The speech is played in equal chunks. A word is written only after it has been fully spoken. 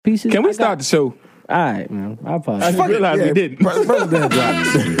pieces. Can we start the show? All right, man. I I apologize. just realized we didn't. President drop.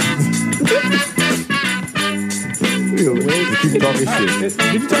 Keep talking shit.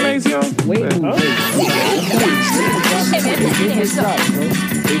 Did you turn the AC on? Wait,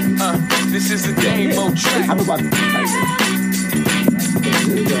 This is the game mode track. I'm about to.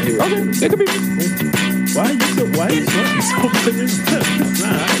 Okay, it could be. Why are you so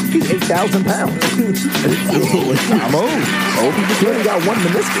He's 8,000 pounds. I'm old. Old people still got one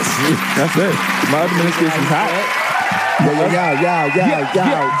meniscus. That's it. My other meniscus is hot.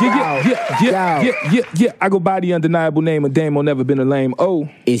 Yeah. I go by the undeniable name of Damo, never been a lame. Oh,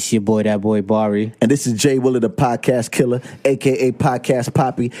 it's your boy, that boy Bari. And this is Jay Willer, the podcast killer, a.k.a. Podcast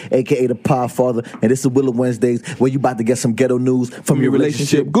Poppy, a.k.a. the Pod Father. And this is Willer Wednesdays, where you about to get some ghetto news from your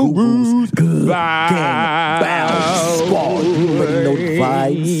relationship gurus. Good gang, bow, squad. You already know the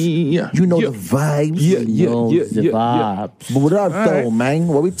vibes. You know the vibes. The vibes. But what up, though, man?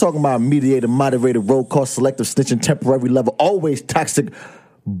 What we talking about? Mediator, moderator, roll call, selective, snitching, temporary level, always toxic,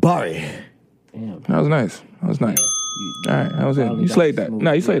 Barry. that was nice. All right, that was it. You slayed that.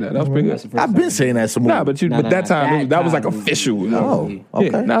 No, you slayed that. That was pretty good. I've been saying that some more. Nah, but that time, that was like official. Oh, okay.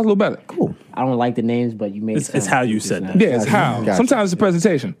 Yeah, now it's a little better. Cool. I don't like the names, but you made It's how you said that. Yeah, it's how. Gotcha. Sometimes it's the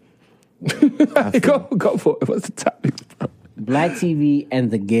presentation. Go for it. What's the topic? Black TV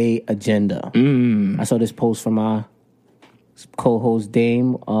and the gay agenda. I saw this post from our co-host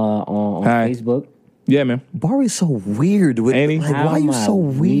Dame on Hi. Facebook. Yeah, man. Barry's so weird with Ain't he? like, How why are you am I so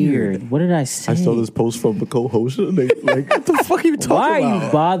weird? What did I say? I saw this post from the co-host. Like, what the fuck are you talking Why about? are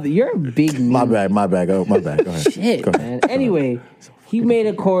you bothered? You're a big mean My bad. Oh, my bad. Go ahead. shit, Go ahead. man. Anyway, he made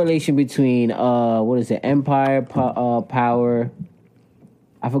a correlation between what is it, Empire, Power.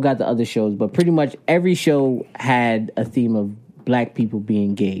 I forgot the other shows, but pretty much every show had a theme of black people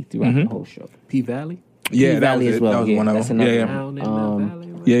being gay throughout the whole show. P-Valley? Yeah, that Valley was as it. well. That was Yeah, one of that's them. another Yeah, Down in the valley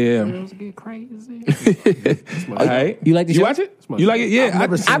where Yeah. girls get crazy. All right. You like the You show? watch it? You like it? Yeah.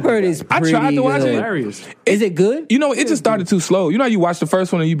 I've heard it's I pretty tried to watch good. it. Hilarious. Is it good? You know, it just started too slow. You know how you watch the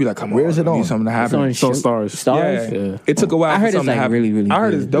first one and you be like, come on. Where is it I need on? something to It's happen. on It's on Show- Stars. Stars? Yeah. It took a while I heard for it's, something like, to happen. really, really I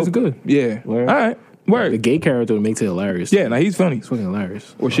heard good. it's dope. It's good. Yeah. Word. All right. Word. The gay character makes it hilarious. Yeah, now he's funny. It's fucking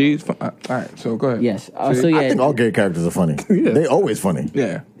hilarious. Or she's fun. All right, so go ahead. Yes. See? So yeah. I think all gay characters are funny. They always funny.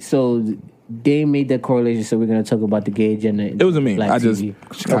 Yeah. So Dame made that correlation. So we're gonna talk about the gay agenda. It was a meme. Black I just TV.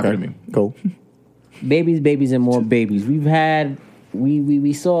 copied a meme. Cool. Babies, and more babies. We've had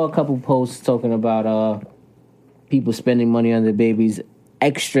we saw a couple posts talking about people spending money on their babies,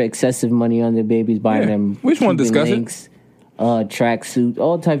 extra excessive money on their babies, buying Yeah. them. We just wanna Cuban discuss it. links, track suits,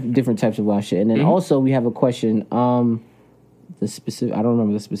 all different types of wild shit. And then also we have a question. The specific, I don't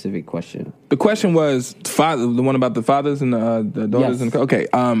remember the specific question. The question was father, the one about the fathers and the daughters. Yes. And okay,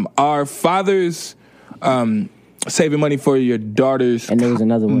 are fathers saving money for your daughter's And there was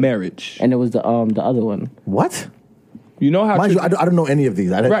another one. marriage? And there was the other one. What? You know how Mind you, I don't know any of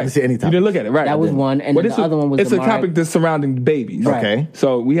these. I didn't see any You time. didn't look at it, right? That was one, and But then it's the other one was it's the a topic that's surrounding babies. Right. Okay.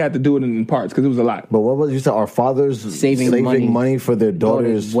 So we had to do it in parts because it was a lot. But what was you said? Are fathers Saving money for their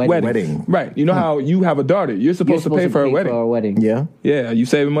daughter's Daughter's wedding? Right. You know how you have a daughter. You're supposed to pay for her wedding. For a wedding. Yeah. Yeah. Are you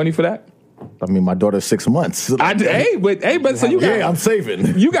saving money for that? I mean, my daughter's 6 months. But so you got Yeah, I'm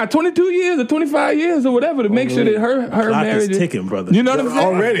saving. you got 22 years or 25 years or whatever to make sure that her Clock marriage is ticking, brother. You know what I'm saying?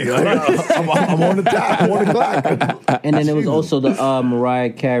 Already. I'm on the top. I'm on the clock. And then there was also the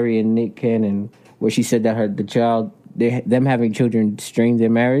Mariah Carey and Nick Cannon, where she said that the child, them having children strained their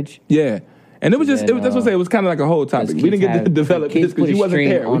marriage. Yeah. And it was just, then, that's what I say. It was kind of like a whole topic. We didn't get to develop this because you wasn't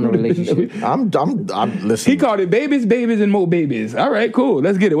there. on the relationship. I'm listening. He called it babies, and more babies. All right, cool.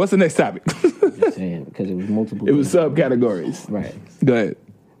 Let's get it. What's the next topic? Just saying, because it was multiple. It was subcategories. Right. Go ahead.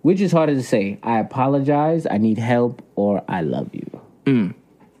 Which is harder to say? I apologize, I need help, or I love you.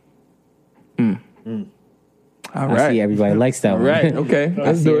 All I right. see everybody likes that All one. right. Okay. I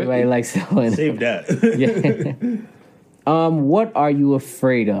Let's see do everybody it. likes that one. Save that. Yeah. What are you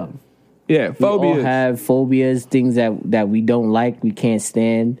afraid of? Yeah. We all Phobias. have phobias, things that we don't like, we can't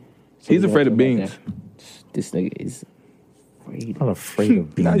stand. So He's we afraid gotta of talk about beans. that. This nigga is afraid. I'm not afraid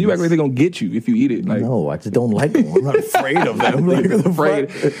of beans. Nah, you act like they're going to get you if you eat it. Like, No, I just don't like them. I'm not afraid of them. Like, Niggas afraid.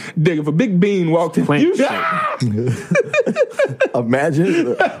 Dig, if a big bean walked in, Plant you shit.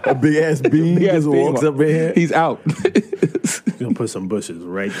 Imagine a big ass bean Big ass just bean walks up in here. He's out. You're gonna put some bushes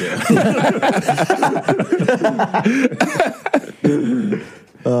right there.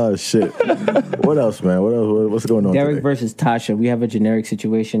 Oh shit! What else, man? What else? What's going on? Derek today? versus Tasha. We have a generic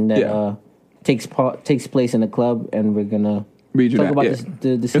situation that Yeah. takes place in a club, and we're gonna Read you talk that, about yeah. the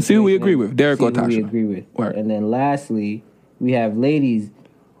And see who we situation agree and with, Derek see or who we Tasha. agree with. Word. And then lastly, we have ladies.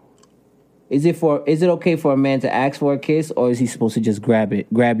 Is it okay for a man to ask for a kiss, or is he supposed to just grab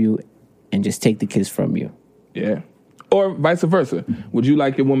you, and just take the kiss from you? Yeah. Or vice versa. Would you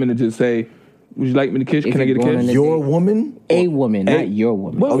like a woman to just say, would you like me to kiss? If Can I get a you're going kiss? on a Your date. woman? A woman, not your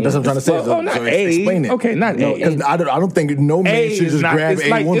woman. Well, Oh, that's what I'm trying to say. Well, not A. Explain it. Okay, not A. Because I don't think no man A should is just not, grab it's a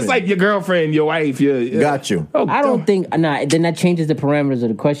like, woman. It's like your girlfriend, your wife. Got you. Oh, I don't think. Nah, then that changes the parameters of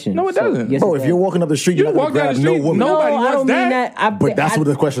the question. No, it doesn't. Yes, Bro, it if does. you're walking up the street, You you're not walk going down to the grab no street, woman. Nobody I wants don't mean that. that. But that's what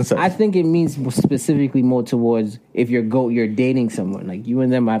the question says. I think it means specifically more towards if you're dating someone, like you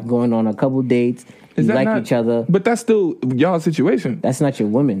and them are going on a couple dates. You that like not- each other. But that's still y'all's situation. That's not your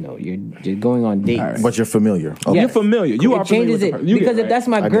woman though. You're going on dates. right. But you're familiar. Okay. You're familiar. You are It changes familiar it with the person. because if that's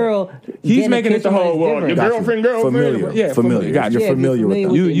my get it. girl, He's getting a making it kiss the from her whole is world. Your different. Got you. girlfriend. Familiar. Yeah, Familiar. Got you. You're familiar with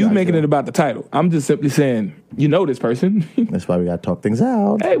them. You Got making it about the title. I'm just simply saying, you know this person. That's why we got to talk things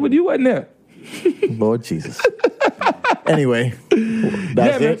out. Hey, but you wasn't there. Lord Jesus. Anyway,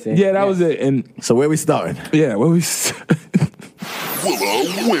 that's man. it. Yeah, that was it. And So where we starting? yeah, what we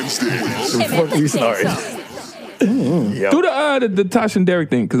Willow Wednesdays. Before we started. Yo. do the Tasha and Derek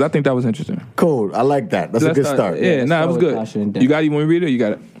thing because I think that was interesting. Cool. I like that. That's a good start. Yeah, let's nah, it was start with Tasha and good. Derek. You got it? You want me to read it? Or you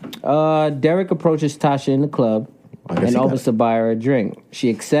got it? Derek approaches Tasha in the club I guess and he got offers it. to buy her a drink. She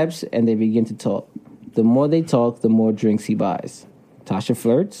accepts and they begin to talk. The more they talk, the more drinks he buys. Tasha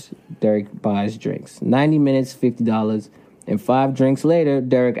flirts. Derek buys drinks. 90 minutes, $50. And 5 drinks later,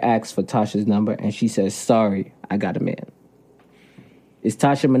 Derek asks for Tasha's number and she says, "Sorry, I got a man." Is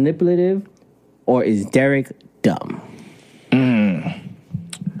Tasha manipulative or is Derek dumb?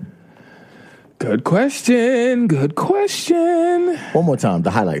 Good question. Good question. One more time.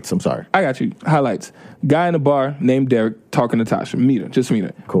 The highlights. I'm sorry. I got you. Highlights. Guy in a bar named Derek talking to Tasha. Meet her. Just meet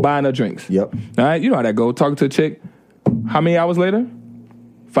her. Cool. Buying her drinks. Yep. All right. You know how that go. Talking to a chick. How many hours later?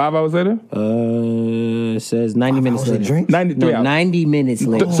 5 hours later? It says 90 minutes hours a later. drink? 93 No, hours. 90 minutes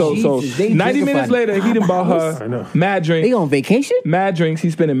later. So Jesus, they 90 drinking minutes for later, he done bought I know. her mad They drinks. on vacation? Mad drinks.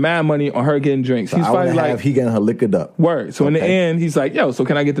 He's spending mad money on her getting drinks. He's Hour finally and a half, like, he getting her liquored up. word. So in the Okay. end, he's like, yo, so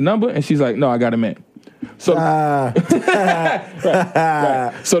can I get the number? And she's like, no, I got a man. So, right.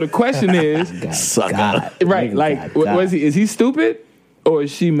 So the question is, Sucker. right, like, was he? Is he stupid or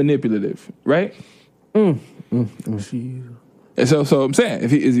is she manipulative? Right. And so I'm saying,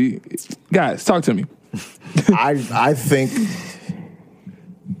 if he is he, guys, talk to me. I think.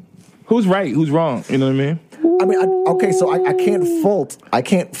 Who's right? Who's wrong? You know what I mean? I mean, okay, so I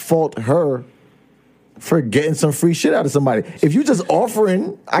can't fault her for getting some free shit out of somebody. If you just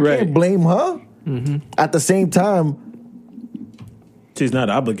offering, I Right. can't blame her. At the same time, She's not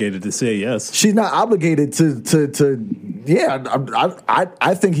obligated to say yes. she's not obligated to. Yeah,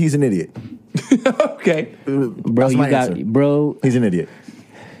 I think he's an idiot. Okay. Bro, That's my you got answer. bro. He's an idiot.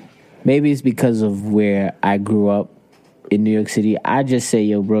 Maybe it's because of where I grew up in New York City. I just say,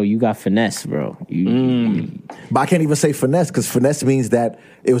 yo, bro, you got finesse, bro. But I can't even say finesse because finesse means that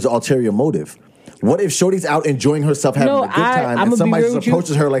it was an ulterior motive. What if Shorty's out enjoying herself, having No, a good time, I'ma and be somebody real just with you.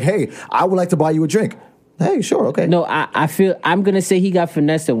 approaches her like, "Hey, I would like to buy you a drink." Hey, sure, okay. No, I feel I'm gonna say he got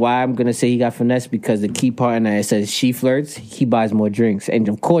finesse, and why I'm gonna say he got finesse because the key part in that it says she flirts, he buys more drinks, and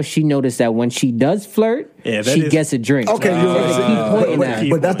of course she noticed that when she does flirt, Yeah, that she is- gets a drink. Okay, There's a key point in that.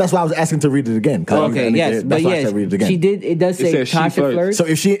 but that's why I was asking to read it again. 'cause I Okay, need to- yes, that's but why I yes, said read it again. she did. It does say says she Tasha flirts. flirts. So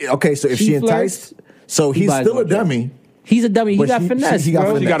if she She enticed, so he he's buys still more a dummy. He's a dummy. He But got she- finesse, she got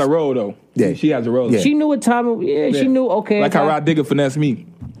bro. She got a roll though. Yeah. She has a roll. Yeah. She knew what time. She knew. Okay, Like how if I- Rod Digger finessed me.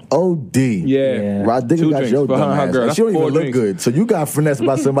 OD. Yeah. Rod Digger 2 got drinks your for her dumb and her ass. girl. Like, That's she don't 4 even look drinks. good. So you got finessed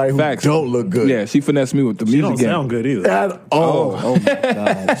by somebody who Facts. don't look good. Yeah, she finessed me with the She music don't game. sound good either. At all. Oh my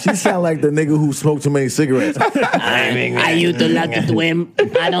god. She sound like the nigga who smoked too many cigarettes. I used to like to swim.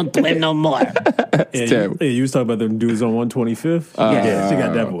 I don't swim no more. Yeah, terrible. you was talking about them dudes on 125th. Yeah. She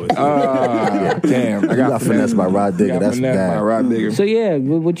got that voice. Damn, I got finessed by Rod Digger. Got That's finessed bad. by Rod Digger. So yeah,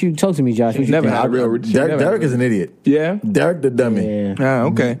 what you talk to me, Josh? What you Never think? had a real. she never had Derek a is real- an idiot. Yeah. Derek the dummy. Yeah. Ah,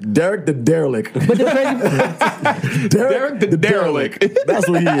 okay. Derek the derelict. But the president, Derek the derelict. That's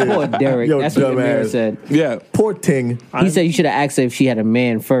what he is. poor Derek. Yo, That's what the mayor dumbass. said. Yeah. Poor Ting. He said you should have asked her if she had a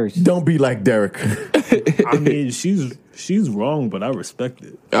man first. Don't be like Derek. I mean, she's wrong, but I respect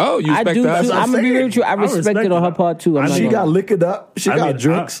it. Oh, you I respect do too. that? I'm gonna be real with you. I respect respect it on it. her part too. I'm I not She gonna got lie. liquored up. She got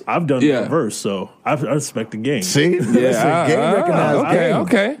drinks. I've done Yeah. the reverse, so I respect the game. See? Listen, game recognized okay, game.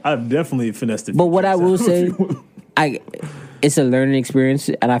 okay. I've definitely finessed it. But what I will say, it's a learning experience,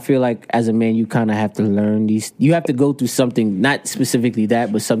 and I feel like as a man, you kind of have to learn these. You have to go through something, not specifically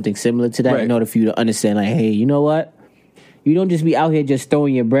that, but something similar to that, Right. in order for you to understand. Like, hey, you know what? You don't just be out here just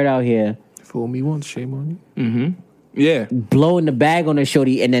throwing your bread out here, Fool me once, shame on you. Yeah. blowing the bag on the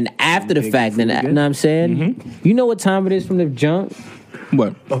shorty, and then after the fact, then you know what I'm saying? You know what time it is from the jump.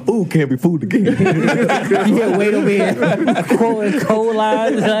 What? Food can't be food again. Yeah, wait over here. Quoting cold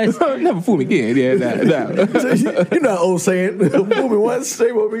lines. Never fool me again. Yeah, nah. You know that old saying, fool me once,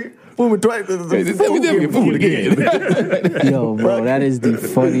 say what me, fool me twice, fool me Fool again. Yo, bro, that is the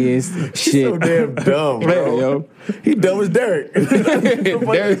funniest He's shit. so damn dumb, bro. Man, yo. He dumb as Derek.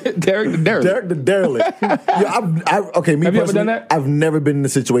 Derek the Derek. Derek the derelict. Okay, me Have you ever personally, done that? I've never been in a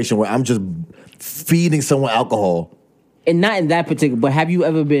situation where I'm just feeding someone alcohol. And not in that particular, but have you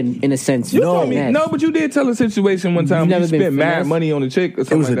ever been, in a sense, You told me, no, but you did tell a situation one time. You've You never been spent mad finessed? money on a chick or It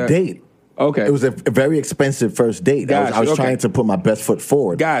something was like a that. date. Okay. It was a very expensive first date. Gotcha, I was okay. trying to put my best foot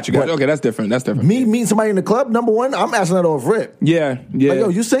forward. Gotcha. But Okay, that's different. That's different. Me meeting somebody in the club, number one, I'm asking that off rip. Yeah. Like, yo,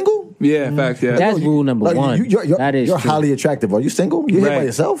 you single? Yeah, facts, yeah. That's rule number Like, one. You're That is you're true. highly attractive. Are you single? You here by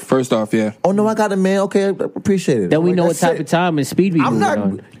yourself? First off, yeah. Oh, no, I got a man. Okay, I appreciate it. Then we Like, know what that's type it. of time and speed we I'm moving not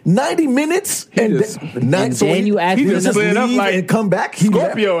on. 90 minutes and, just- And then you ask he me just to split it up leave like and come back. He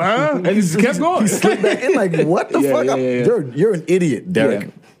Scorpio, huh? And he just kept going. He slid back in like, what the Yeah, fuck? yeah, yeah. You're an idiot, Derek.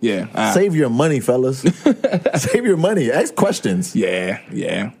 Yeah. Save your money, fellas. Save your money. Ask questions. Yeah.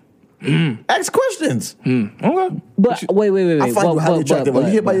 Ask questions. Okay. But wait. I find you highly attractive. Are you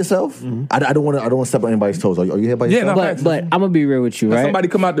here by yourself? I don't want to step on anybody's toes. Are you here by Yeah, yourself? no, But I'm gonna be real with you, right? Somebody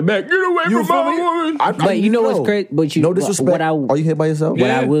come out the back. Get away You from feel my me? woman. But you know what's crazy? But you, no disrespect. What Are you here by yourself? What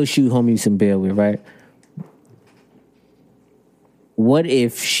Yeah. I will shoot homie some bail with, right? What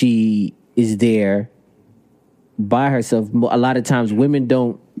if she is there by herself? A lot of times, women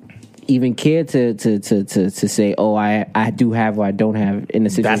don't even care to say, "Oh, I do have or I don't have." In a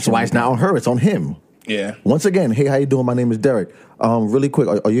situation, That's why it's not on her. It's on him. Yeah. Once again, hey, how you doing? My name is Derek. Really quick,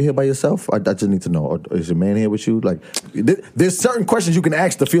 are you here by yourself? I just need to know. Or is your man here with you? Like, there's certain questions you can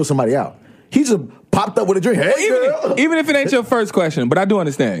ask to feel somebody out. He just popped up with a drink. Hey, girl. Even if it ain't your first question, but I do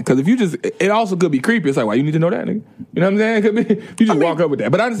understand. Because if you just, it also could be creepy. It's like, why you need to know that, nigga? You know what I'm saying? It could be, you just walk up with that.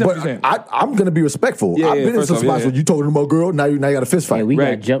 But I understand what you're saying. I'm going to be respectful. Yeah, I've yeah, been in first some off, spots yeah, where you talking about girl, now you got a fist fight. Yeah, we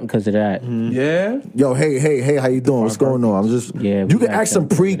Right. got jumped because of that. Yeah. Yo, hey, how you doing? What's going on? I'm just, Yeah, we you can got ask some jumped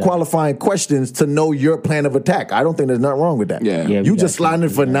because of that. pre-qualifying questions to know your plan of attack. I don't think there's nothing wrong with that. Yeah. Yeah, You we just got sliding in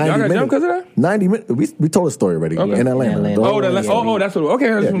for 90 Y'all got minutes. jumped 'cause of that? 90 minutes. We told a story already Okay. in Atlanta. In Atlanta. Don't- Oh, that's what. Okay,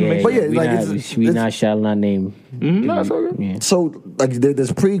 I just want to make But sure. yeah, we like, not, it's- we it's- not shall not name. No, it's all good. Yeah. So, like,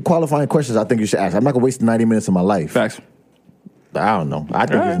 there's pre-qualifying questions I think you should ask. I'm not gonna waste 90 minutes of my life. Facts. I don't know. I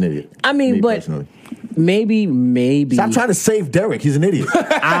think he's an idiot. I mean, Me but personally. maybe. Stop trying to save Derek. He's an idiot.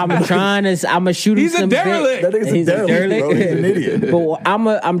 I'm gonna shoot him He's a some bail. derelict. That nigga's a He's a derelict, bro. He's an idiot. But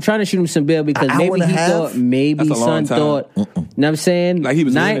I'm trying to shoot him some bail because An hour maybe and a he half? thought, maybe That's a long son time. thought. You know what I'm saying? Like he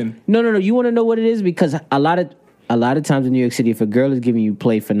was winning. No. You want to know what it is? Because a lot of times in New York City, if a girl is giving you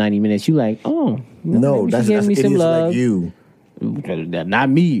play for 90 minutes, you like, oh, No, maybe that's she giving me some idiots love. like you. Not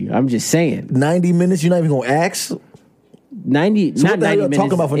me. I'm just saying. 90 minutes, you're not even gonna ask? 90, So not what the hell 90 y'all minutes.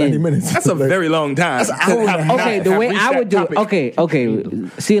 talking about for 90 in. minutes? That's a Like, very long time. That's an hour and a half. Okay, the way I would do it. Okay.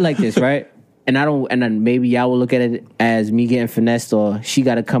 See it like this, right? And then maybe y'all will look at it as me getting finessed, or she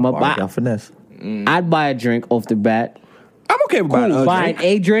got to come up. Wow, got finesse. I'd buy a drink off the bat. I'm okay with buying Buying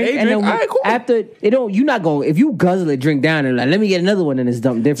a drink, and then All right, cool. after it don't. You're not going. If you guzzle a drink down and like, let me get another one, then it's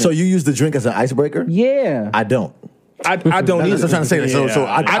dumb different. So you use the drink as an icebreaker? yeah. I don't. I don't That's either. what I'm trying to say. So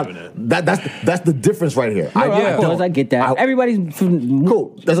Yeah, that's the difference right here. No, I of course, don't. I get that. Everybody's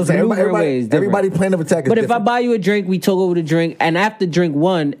Cool. That's what I'm saying. Everybody plan of attack is But if I different. buy you a drink, we talk over the drink, and after drink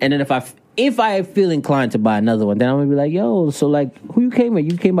one, and then if I feel inclined to buy another one, then I'm gonna be like, yo, so like, who you came with?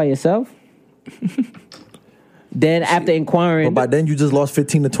 You came by yourself? Then after inquiring, But by then you just lost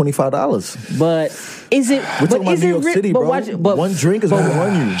 $15 to $25. but is it? We're but talking about is New it York ri- City, but bro. Watch, but One drink is gonna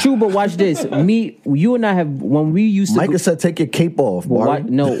run you. True, but watch this. You and I have when we used to. Micah said, "Take your cape off, Well, Barry."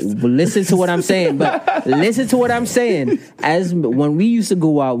 no, but listen to what I'm saying. But listen to what I'm saying. As when we used to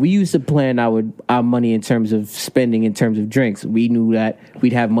go out, we used to plan our money in terms of spending in terms of drinks. We knew that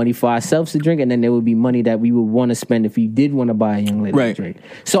we'd have money for ourselves to drink, and then there would be money that we would want to spend if we did want to buy a young lady Right. a drink.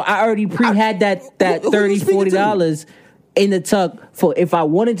 So I already had that who you $30, speaking to? $40 in the tuck for if I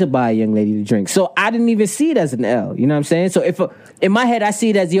wanted to buy a young lady to drink. So I didn't even see it as an L. You know what I'm saying? So if in my head I see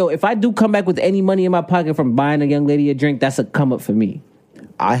it as, yo, if I do come back with any money in my pocket from buying a young lady a drink, that's a come up for me.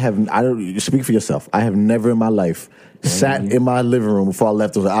 I don't speak for yourself. I have never in my life sat in my living room before I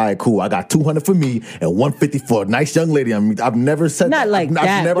left. I was like, all right, cool. I got $200 for me and $150 for a nice young lady. I mean, I've never said Not like I've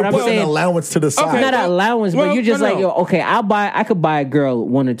that, never but I'm put saying- an allowance to the side. Okay. Not an allowance, Well, but you're just no, like, no. yo, okay, I could buy a girl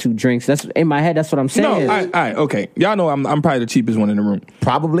 1 or 2 drinks. That's in my head. That's what I'm No, saying. all right, okay. Y'all know I'm probably the cheapest one in the room.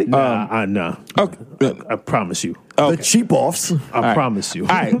 Probably. Nah. Okay. I promise you. The cheap offs. I promise you. All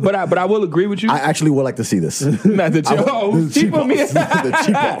right, but I will agree with you. I actually would like to see this. Not the cheap on me. The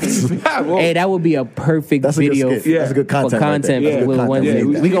cheap offs. Hey, that would be a perfect That's a good video. skit. That's a good content. For content, right there. for That's Will good content.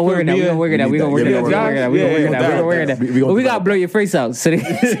 Wednesday. We gonna work it out. We gonna work it out. We gonna work it out. We gonna work it out. We gonna work it out. We gonna work it out. But we gotta blow your face out. So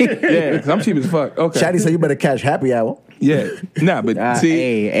Yeah, because I'm cheap as fuck. Okay. Chatty said you better catch happy hour. Yeah. Nah, but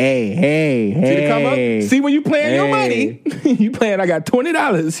see. Hey. See the come up? See when you playing your money, you playing. I got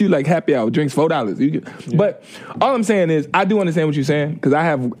 $20. You like happy hour drinks $4. But all I'm saying is, I do understand what you're saying because I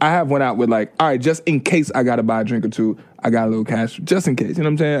have went out with like, all right, just in case I gotta buy a drink or two, I got a little cash just in case. You know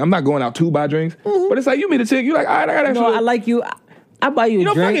what I'm saying? I'm not going out to buy drinks, but it's like you meet a chick, you like, all right, I got extra. No, I like you. I buy you a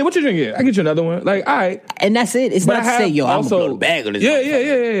fuck drink. it, what you drinking? I get you another one. Like, all right. And that's it. It's But not to say, yo, I'm gonna blow the bag on this.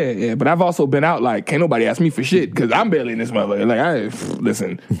 Yeah. But I've also been out like, can't nobody ask me for shit because I'm barely in this motherfucker. Like,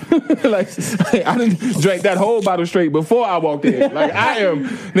 listen, like I done drank that whole bottle straight before I walked in. Like I am,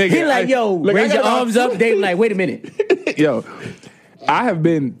 nigga. He like, yo, raise your arms up. They like, wait a minute. Yo, I have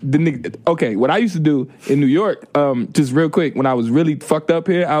been the nigga. Okay, what I used to do in New York, just real quick, when I was really fucked up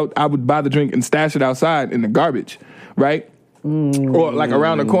here, I would buy the drink and stash it outside in the garbage, right? Or like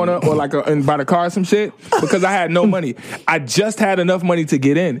around the corner, or like by the car or some shit, because I had no money. I just had enough money to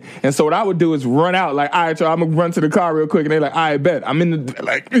get in, and so what I would do is run out. Like, all right, so I'm gonna run to the car real quick, and they're like, I bet I'm in the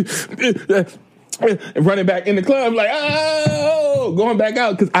like. Running back in the club, like, oh, going back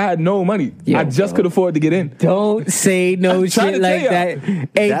out because I had no money. Yo, I just could afford to get in. Don't say no shit like that.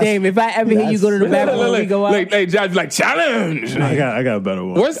 Hey, Dame, if I ever hear you go to the bathroom when we go out. Like, Josh, like, challenge. I got a better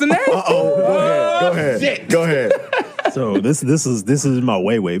one. What's the name? Go ahead. So this is my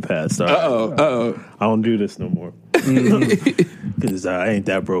way past. I don't do this no more because I ain't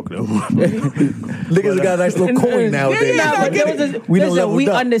that broke no more. Niggas got a nice little coin nowadays. We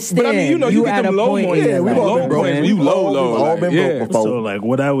understand. But I mean, you get them low points. Yeah, we've all been broke. You low. All been broke before. So like,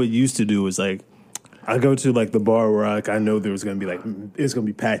 what I would used to do is like, I go to like the bar where I know there was gonna be like it's gonna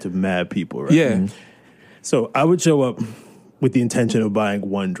be packed with mad people, right? Yeah. So I would show up with the intention of buying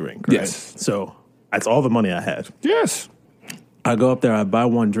one drink. Right? Yes. So that's all the money I had. Yes. I go up there, I buy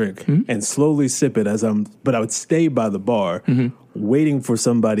one drink, and slowly sip it but I would stay by the bar, waiting for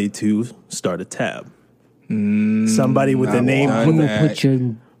somebody to start a tab. Somebody with the name. You would put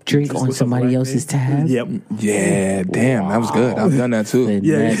your drink on somebody else's tab? Yep. Yeah, damn, that was good. I've done that too.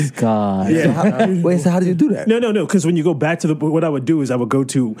 Yes, God. Wait, so how did you do that? No. Because when you go back to what I would do is I would go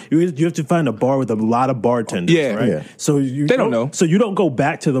to you have to find a bar with a lot of bartenders, right? Yeah. So they don't know. So you don't go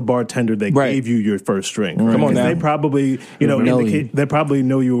back to the bartender that gave you your first drink. Right? Come on now. They probably they probably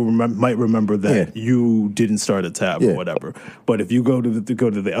know you might remember that you didn't start a tab or whatever. But if you go to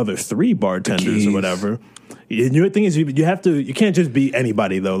the other three bartenders or whatever. And your thing is, you can't just be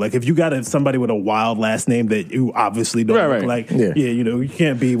anybody though. Like if you got somebody with a wild last name that you obviously don't look like, you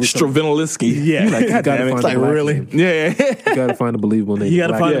can't be with Stravinsky. Yeah, like, God damn it. It's like, really? Yeah. You gotta find a believable name. You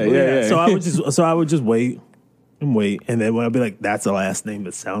gotta find a yeah. So I would just wait, and then when I'd be like, that's a last name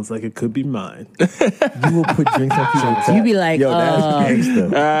that sounds like it could be mine. You will put drinks on people's tab. You be like, yo, that's gangster.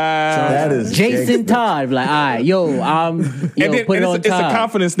 That is Jason gangster. Todd. Like, all right, put it on it's a Todd.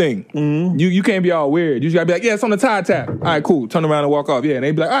 confidence thing. You can't be all weird. You just gotta be like, yeah, it's on the Todd tab. All right, cool. Turn around and walk off. Yeah, and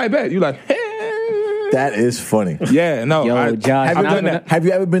they be like, all right, bet. You like, hey. That is funny. Yeah, no. Yo, Josh, Have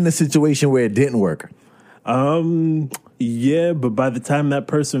you ever been in a situation where it didn't work? Yeah, but by the time that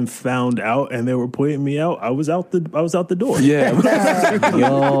person found out and they were pointing me out, I was out the door. Yeah.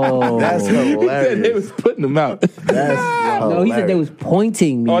 Yo. That's hilarious. They was putting them out. No, he said they was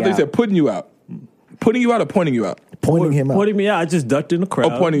pointing me Oh, they out. said putting you out. Putting you out or pointing you out? Pointing him out. Pointing me out, I just ducked in the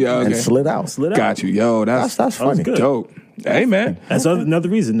crowd. Oh, pointing you out. And Okay. slid out. Got you. Yo, that's funny. good. dope. Hey, man. That's another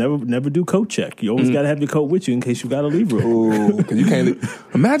reason. Never do coat check. You always got to have your coat with you in case you got to leave room. Ooh, because you can't leave.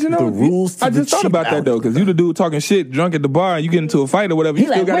 Imagine though. The rules to I the just thought cheap about that though, because you the dude talking shit drunk at the bar and you get into a fight or whatever. You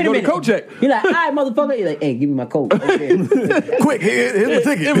He still like, got to wait a go to minute. coat check. He like, all right, motherfucker. He like, hey, give me my coat. Okay. Quick, here's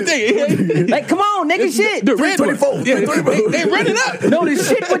the ticket. Like, come on, nigga, shit. The red one. 324. Yeah, they running up. No, the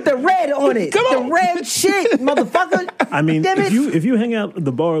shit with the red on it. Come on. The red shit, motherfucker. I mean, Damn it. if you hang out at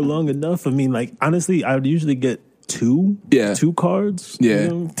the bar long enough, I mean, like honestly, I would usually get two cards. Yeah. You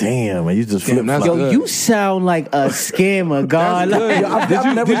know? Damn, man, you just flip that's flop. good. Yo, you sound like a scammer, God. That's good. Like,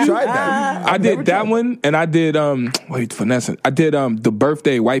 I've never tried that. I did that one, and I did finessing. I did the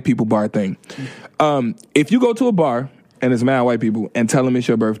birthday white people bar thing. If you go to a bar and it's mad white people and tell them it's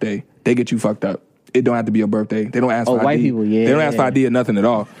your birthday, they get you fucked up. It don't have to be your birthday. They don't ask for ID. white people, yeah. They don't ask for ID or nothing at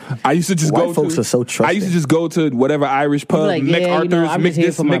all. I used to just White go folks to. are so trusting. I used to just go to whatever Irish pub, like, McArthur's, I'm just here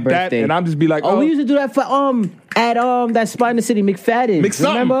this, for my Mc that, birthday. and I'm just be like, we used to do that for At that spot in the city, McFadden's. Mix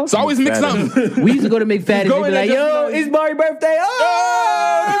something. Remember? It's always mix something. We used to go to McFadden's Go and be in like, there yo, just it's Mari's birthday.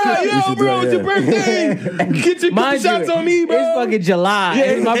 Yo, bro, it's your birthday. Get your Mind shots you, on me, bro. It's fucking July. Yeah.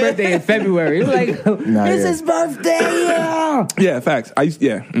 It's my birthday in February. It's like, it's his birthday. Yeah. Yeah, facts. All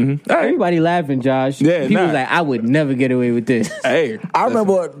right. Everybody laughing, Josh. Yeah, People nah. like, I would never get away with this. Hey, I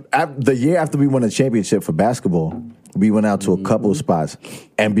remember the year after we won the championship for basketball, we went out to a couple of spots,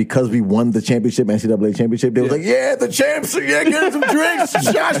 and because we won the championship, NCAA championship, they was like, "Yeah, the champs, yeah, get us some drinks.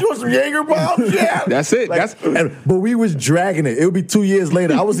 Josh, you want some Jaeger bombs? Yeah, That's it. But we was dragging it. It would be 2 years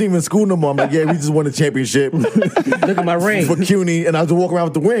later. I wasn't even in school no more. I'm like, yeah, we just won the championship. Look at my ring. For CUNY, and I was just walking around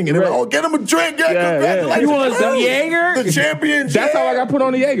with the wing, and they were like, "Oh, get him a drink, Yeah. You want some Jaeger? The championship." That's how I got put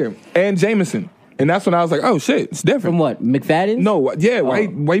on the Jaeger and Jameson. And that's when I was like, oh, shit, it's different. From what? McFadden's? No, yeah,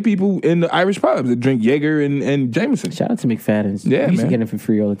 white people in the Irish pubs that drink Jaeger and Jameson. Shout out to McFadden's. Yeah, we used to man. get it for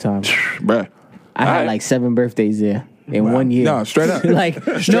free all the time. Bruh. I had like 7 birthdays there in 1 year. No, straight up. Like,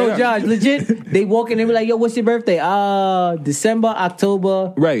 Straight no, up. Josh, legit. They walk in and be like, yo, what's your birthday? December,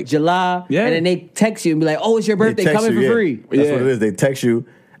 October, Right. July. Yeah. And then they text you and be like, oh, it's your They birthday. text Coming you, for yeah. free. That's Yeah. what it is. They text you.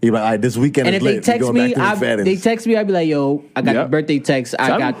 You're like, all right, this weekend And is if they lit. text We're going me, back to McFadden's. they text me, I'd be like, yo, I got Yep. the birthday text.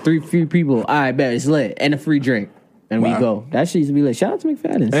 I got 3 free people. All right, bet it's lit. And a free drink. And we Wow. go. That shit used to be lit. Shout out to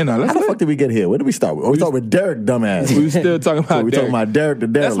McFadden's. And How let's the fuck did we get here? Where did we start with? We start with Derek, dumbass. we still talking about So we Derek. talking about Derek the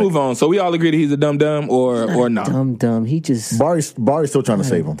Derek. Let's move on. So we all agree that he's a dumb or not. Dumb. He just. Barry's still trying to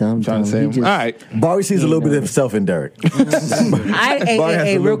save him. Dumb. Trying to say He him. just, All right. Barry sees a little bit of himself in Derek. Hey, Barry has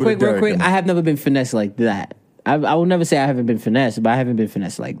a real little bit of quick. Derek in him. I have never been finessed like that. I will never say I haven't been finessed, but I haven't been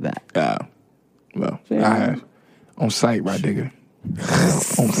finessed like that. Well, Yeah. I have. On site, right, digger.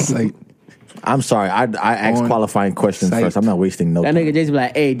 On site. I'm sorry. I asked On qualifying questions site. first. I'm not wasting no That time. nigga Jason be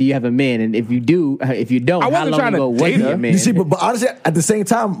like, "Hey, do you have a man?" And if you do, if you don't, I how wasn't long trying to ago was date he her. a man? You see, but honestly, at the same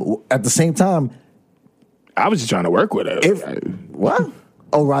time, I was just trying to work with her. if what?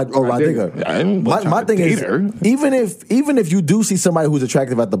 Oh, Rod digger. Digger. I ain't My trying to thing date is, her. even if you do see somebody who's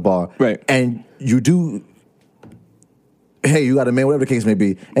attractive at the bar, Right. and you do, hey, you got a man, whatever the case may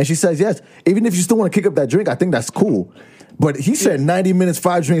be, and she says yes, even if you still want to kick up that drink, I think that's cool. But he said 90 minutes,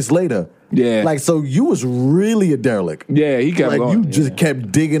 5 drinks later. Yeah. Like, so you was really a derelict. Yeah, he kept Like, going. you just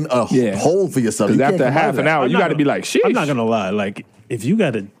kept digging a Yeah. hole for yourself. Because You can't after come out half of an that. hour, I'm you not got to be gonna- like, sheesh. I'm not gonna lie. Like if you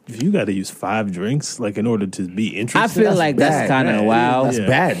gotta use 5 drinks, like in order to be interested, I feel like that's bad. kind of Yeah, wild. That's Yeah.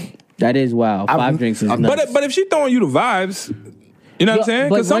 bad. That is wild. 5 drinks is nuts. But if she throwing you the vibes, you know what I'm saying?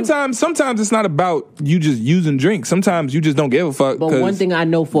 but Because one- sometimes it's not about you just using drinks. Sometimes you just don't give a fuck. But 'cause- one thing I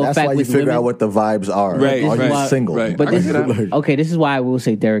know for a That's fact why you with figure women, out what the vibes are. Right, Are you right, single? right. But I this can is see that. okay. This is why I will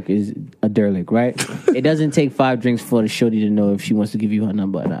say Derek is a derelict, right? It doesn't take 5 drinks for the shorty to know if she wants to give you her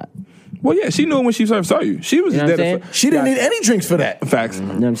number or not. well, yeah, she knew when she first saw you. She was You know just what I'm there. saying? She didn't need any drinks for that. Facts. You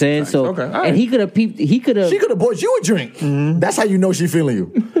know what I'm saying? So, Okay, all right. and he could have peeped. He could have. She could have bought you a drink. That's how you know she feeling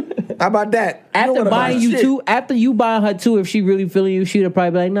you. How about that? You know After what about buying you shit. 2, after you buying her 2, if she really feeling you, she'd have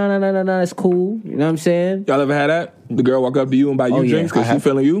probably be like, no, that's cool. You know what I'm saying? Y'all ever had that? The girl walk up to you and buy you Oh, yeah. drinks because I she have.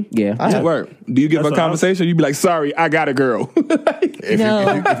 feeling you? Yeah. I have. Word. Do you give That's her what I was- conversation? You be like, sorry, I got a girl.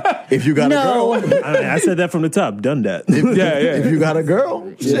 If you got No. a girl, I said that from the top. Done that. yeah. if you got a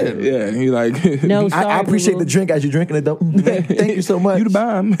girl, shit. Yeah, he like, No, sorry, I appreciate the boo-boo. drink as you're drinking it though. Thank you so much. you the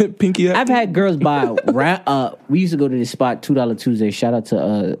bomb. Pinky up. I've had girls buy. We used to go to this spot, $2 Tuesday. Shout out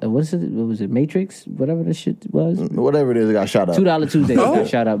to what was it? Matrix, whatever the shit was. Whatever it is, it got shot up. $2 Tuesday. Oh.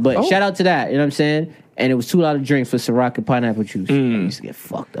 Shout out, but shout out to that. You know what I'm saying? And it was $2 drinks for Ciroc and pineapple juice. I used to get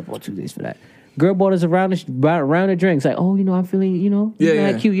fucked up on Tuesdays for that. Girl bought us a round of drinks. Like, oh, I'm feeling, you're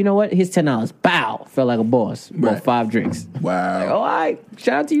Yeah. cute. You know what? Here's $10. Bow. Felt like a boss. Bought Right. 5 drinks. Wow. Like, all right.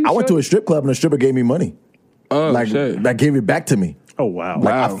 Shout out to you. I went to shorty. a strip club and the stripper gave me money. Oh, Like shit. that gave it back to me. Oh wow. Like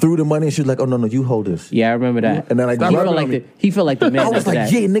Wow. I threw the money and she was like, "Oh no, you hold this." Yeah, I remember that. And then I he grabbed felt it like on me. he felt like the man. I was after like,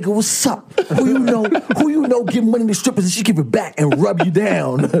 that. "Yeah, nigga, what's up? Who you know give money to strippers and she give it back and rub you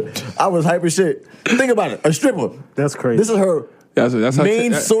down." I was hyper shit. Think about it, a stripper. That's crazy. This is her That's her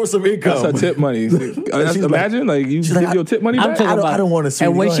main source of income. That's her tip money. Imagine, like, you she's give like, your tip money I'm back? talking about. I don't want to see.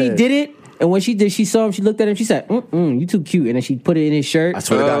 And when Go she ahead. did it, and when she did, she saw him. She looked at him. She said, "You too cute." And then she put it in his shirt. I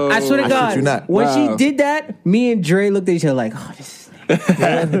swear to God. I swear to I God, shit you not. when Wow. she did that, me and Dre looked at each other like, "Oh, this."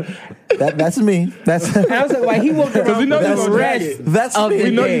 That's me. That's And I was like, he walked around we know for you the gonna drag rest it. That's of me. the We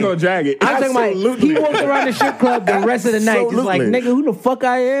know day. you're gonna drag it. I'm talking about Absolutely. he walked around the strip club the rest of the night, just like, Absolutely. nigga, who the fuck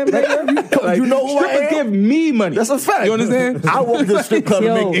I am, nigga? Like, you know who I strippers am? give me money. That's a fact. You understand? I walk to the strip club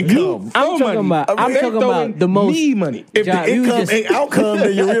Yo, to make income. I'm talking about. I mean, I'm they talking throwing about the most. me money. If John, the you income just- ain't outcome,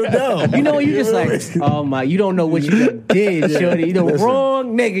 then you're real dumb. You know, you just like, oh my, you don't know what you done did, shorty. You the Listen.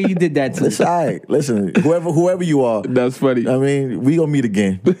 wrong nigga you did that to. Listen, all right. Listen, whoever you are, That's funny. I mean, we gonna meet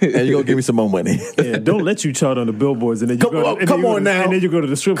again, and you go give me some more money. Yeah, don't let you chart on the billboards and then you Come go on, to, and come then you on go to, now. and then you go to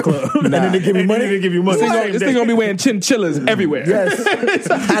the strip club and then they give you money. And then they give you money. This thing gonna be wearing chinchillas everywhere. Yes,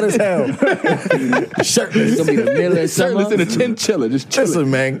 hot as hell. Shirtless. It's gonna be the middle of summer. Shirtless in a chinchilla, just chilling. Listen,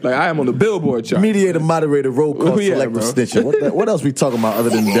 man. Like I am on the billboard chart. Mediator, moderator, roll call, Yeah, selective bro. snitching. What else we talking about other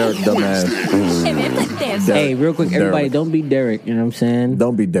than Derek dumbass? Hey, real quick, everybody, Derek. don't be Derek. You know what I'm saying?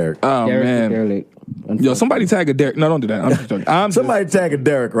 Don't be Derek. Oh Derek man. is Derek. Yo, somebody tag a Derek. No, don't do that. I'm just joking. Somebody tag a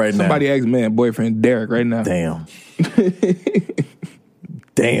Derek right now. Somebody ask man, boyfriend Derek right now. Damn.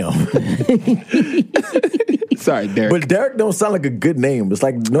 Damn. Sorry, Derek. But Derek don't sound like a good name. It's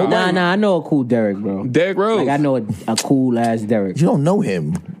like nobody. Nah, I know a cool Derek, bro. Derek Rose. Like I know a cool ass Derek. You don't know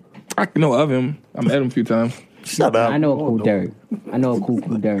him. I know of him. I met him a few times. Shut up. I know a cool Derek. I know a cool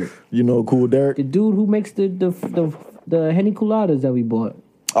Derek. You know a cool Derek? The dude who makes the Henny Coladas that we bought.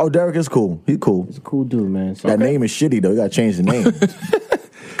 Oh, Derek is cool. He's cool. He's a cool dude, man. So, That name is shitty though. You gotta change the name.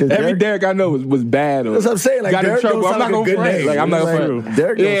 'Cause Every Derek I know was bad. Or That's what I'm saying. Like got Derek in trouble. don't I'm sound not like a gonna good front. name. Like I'm not It's gonna like, front.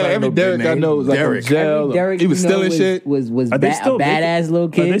 Derek don't Yeah, sound like every no Derek good I name. know was like Derek. from jail. Derek, He was you know, stealing shit. Was Are they a still badass little Are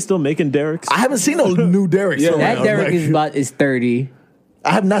they kid. still making Derek's? I haven't seen no new Derek. Yeah. That around. Derek Like, is 30.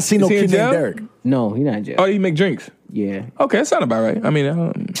 I have not seen no Is he in kid named jail? Derek. No, he's not in jail. Oh, you make drinks. Yeah, Okay, that sounds about right. I mean,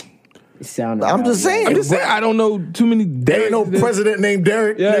 it sounded. I'm just saying. I'm just saying I don't know too many There Derek. ain't no president named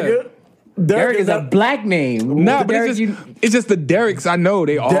Derek, Yeah. nigga. Derek is a not, black name. Nah, but Derek, it's just the Dereks I know.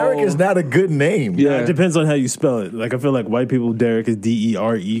 They all Derek is not a good name. Yeah. It depends on how you spell it. Like I feel like white people Derek is Derek.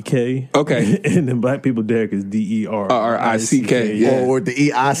 Okay. And then black people Derek is R-I-C-K, yeah. Or the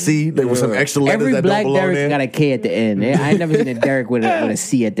EIC, there was some extra letters every that black don't belong Derek there. got a K at the end. I ain't never seen a Derek with a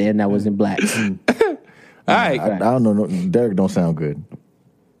C at the end that wasn't black. all right. I don't know. Derek don't sound good.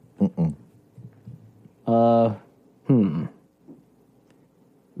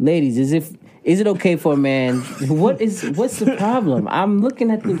 Ladies, is it okay for a man? What's the problem? I'm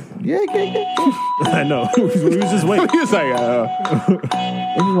looking at the. Yeah. I know. we was just waiting. He was like,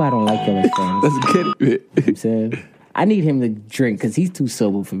 This is why I don't like killing friends. let's get it. I'm saying I need him to drink because he's too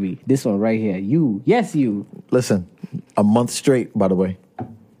sober for me. This one right here, you, Listen, a month straight, by the way.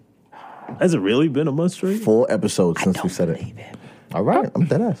 Has it really been a month straight? 4 episodes since we said it. All right, I'm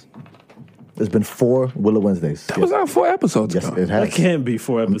dead ass. There's been 4 Willow Wednesdays. That was on 4 episodes Yes, ago. it has. That can't be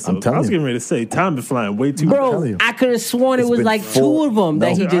 4 episodes. I telling was you. getting ready to say time been flying way too telling bro. you. I could have sworn it It's was been like 4. 2 of them that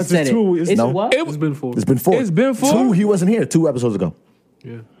No. he It's just said two. it. It's It's no. what? It It's been 4. It's been 4. It's been 4? 2, he wasn't here 2 episodes ago.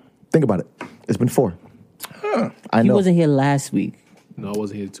 Yeah. Think about it. It's been 4. I He know. wasn't here last week. No, I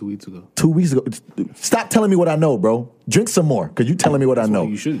wasn't here 2 weeks ago. 2 weeks ago. Stop telling me what I know, bro. Drink some more, because you telling me what I know.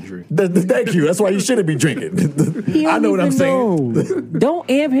 You shouldn't drink. Thank you. That's why you shouldn't be drinking. He I don't know what I'm even saying. know. Don't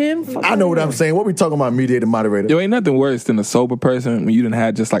amp him. Fuck I know what I'm saying. What we talking about, mediator, moderator? Yo, ain't nothing worse than a sober person when you done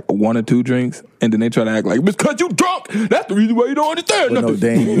had just like 1 or 2 drinks and then they try to act like, because you drunk, that's the reason why you don't understand But no,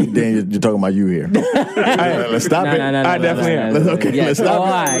 nothing. Dan, you're talking about you here. Let's stop it. No. I definitely am. Okay, Yeah, let's oh, stop all it.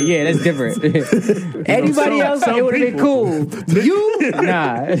 right. Yeah, that's different. Anybody else, it would have been cool. You,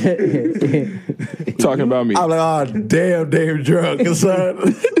 nah. Talking about me. I'm like, oh, damn, drunk,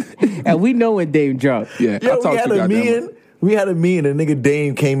 son. And we know when Dame drunk. Yeah, Yo, I talked to goddamn meeting. We had a meeting. And nigga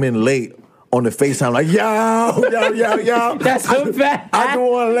Dame came in late on the FaceTime, like, yo. That's a fact. I just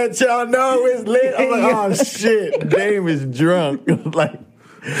want to let y'all know it's late. I'm like, oh shit, Dame is drunk. Like,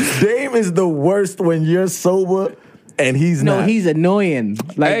 Dame is the worst when you're sober and he's No, not. he's annoying.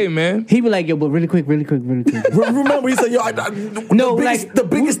 Like, Hey, man. He be like, yo, but really quick. Remember, he said, yo, No, the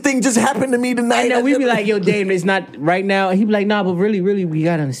biggest thing just happened to me tonight. And then we be like, yo, Dame, it's not right now. He be like, nah, but really, we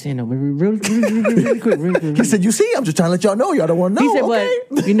gotta understand though. Really quick. He said, you see, I'm just trying to let y'all know. Y'all don't want to know. He said, okay?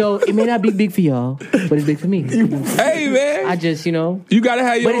 but you know, it may not be big for y'all, but it's big for me. Hey, man. I just, you know, You gotta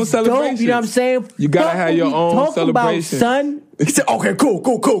have your but own it's dope. celebrations. You know what I'm saying? You gotta Fuck have what your we own talk celebration. about, son. He said, okay, cool.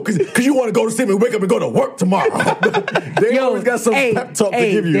 Because you want to go to sleep and wake up and go to work tomorrow. They always got some pep talk to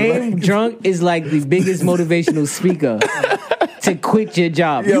give you. Dame Like, drunk is like the biggest motivational speaker to quit your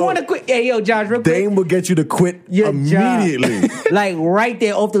job. Yo, you want to quit? Hey, yo, Josh, real quick. Dame will get you to quit Your immediately. job. Like right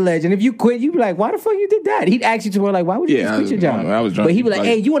there off the ledge. And if you quit, you'd be like, why the fuck you did that? He'd ask you tomorrow, like, why would you Yeah, just quit your job? I was drunk. But he'd be like, Like-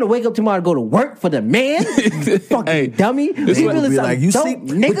 hey, you want to wake up tomorrow to go to work for the man? Fucking Hey, dummy. this He one really Be some like, you dope see,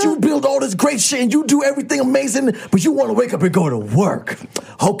 nigga. but you build all this great shit and you do everything amazing, but you want to wake up and go to work.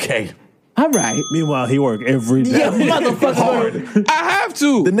 Okay. All right. Meanwhile, he work every day. Yeah, motherfucker. Hard. I have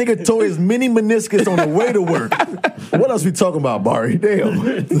to. The nigga tore his mini meniscus on the way to work. What else we talking about, Barry? Damn.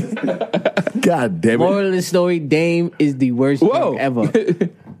 God damn it. Moral of the story, Dame is the worst Whoa. drunk ever.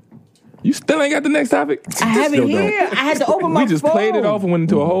 You still ain't got the next topic? I have it Still don't. here. I had to open my We just phone. played it off and went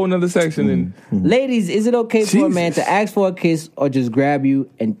into a whole nother section. And Ladies, is it okay for a Jesus. man to ask for a kiss or just grab you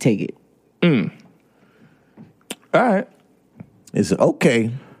and take it? all right. Is it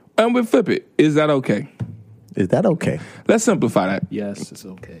okay And we flip it. Is that okay? Is that okay? Let's simplify that. Yes, it's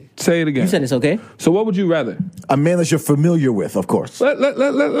okay. Say it again. You said it's okay. So what would you rather? A man that you're familiar with, of course.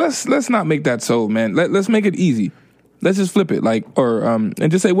 Let's not make that so, man. Let's make it easy. Let's just flip it,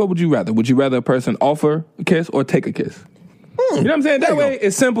 and just say, what would you rather? Would you rather a person offer a kiss or take a kiss? You know what I'm saying? That way,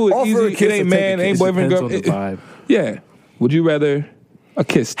 it's simple, it's Offer a easy. kiss It ain't or take a man, kiss. ain't boyfriend, girl. Depends on the vibe. Yeah. Would you rather a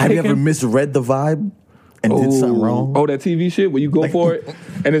kiss? Have you taken? ever misread the vibe and did something wrong? Oh, that TV shit where you go for it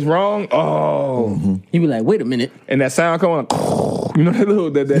and it's wrong. Oh, You be like, wait a minute. and that sound come on. You know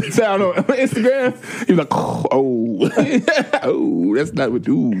that sound on Instagram. You like, oh, oh, that's not what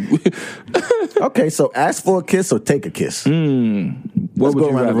you. Okay, so ask for a kiss or take a kiss. What Let's would go you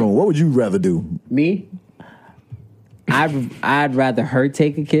around the rather? room. What would you rather do? Me? I'd rather her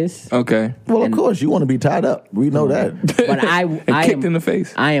take a kiss. Okay, Well, of course, you want to be tied up. We know that. But I kicked am, in the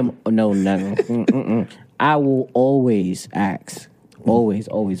face. I am no. I will always ask. Always.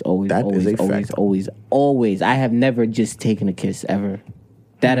 That is a fact. Always. I have never just taken a kiss ever.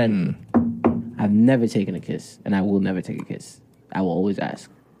 I've never taken a kiss, and I will never take a kiss. I will always ask.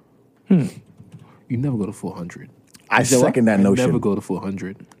 You never go to 400. I second that You notion. never go to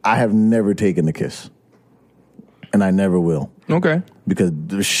 400. I have never taken a kiss. And I never will. Okay. Because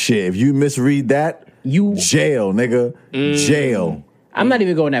shit, if you misread that, jail, nigga. Jail. I'm not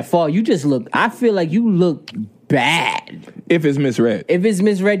even going that far. You just look. I feel like you look bad. If it's misread. If it's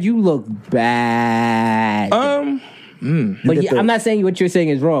misread, you look bad. But get the- I'm not saying what you're saying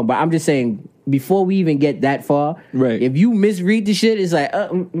is wrong, but I'm just saying before we even get that far, Right. if you misread the shit, it's like,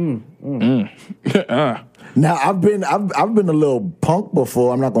 Now I've been a little punk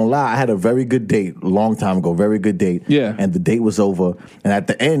before. I'm not gonna lie. I had a very good date a long time ago. Very good date. Yeah. And the date was over. And at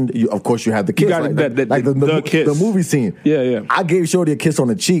the end, of course, you have the kiss. got like the kiss. the movie scene. Yeah. I gave Shorty a kiss on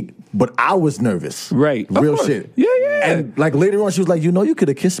the cheek, but I was nervous. Right. Of Real course. shit. Yeah. And like later on, she was like, you could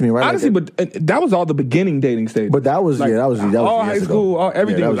have kissed me, right? Honestly, Like, but that was all the beginning dating stage. But that was Like, that was all high years school, ago.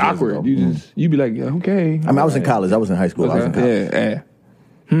 everything Yeah, that was years awkward. ago. You'd be like, yeah, okay. I mean, I was in college. I was in high school. I was in college. Yeah.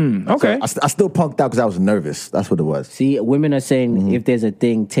 Okay. I still punked out because I was nervous. That's what it was. see, women are saying if there's a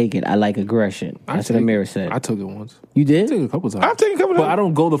thing, take it. I like aggression. That's what Amira said. I took it once. You I took it did? a couple times. I've taken a couple But times. I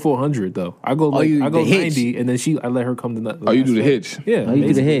don't go to 400 though. I go you I go the hitch. 90, and then I let her come to that. Oh, you do the hitch. Yeah. Oh, you do the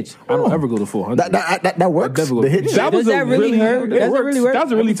basically. hitch. I don't ever go to 400. That works. I'd never go- The hitch. Yeah. Does that really hurt? Does that really work? That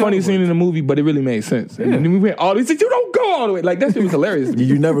was a really Every time funny it scene works. in the movie, but it really made sense. And then we went all these things. You don't go all the way. Like that shit was hilarious.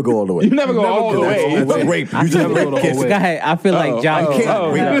 You never go all the way. You never go all the way. It's a rape. You just never go the kiss. whole way. Go ahead. I feel like John. You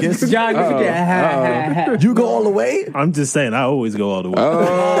can't rape kiss. John, you forget. You go all the way. I'm just saying, I always go all the way.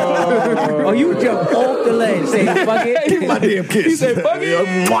 Oh, you jump off the ledge, say fuck it. Give my damn kiss. He said, "Fuck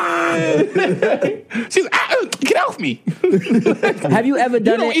it." She's like, get off me. Have you ever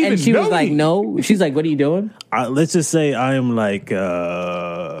done don't it? And even she was know like, me. no. She's like, what are you doing? Let's just say I am like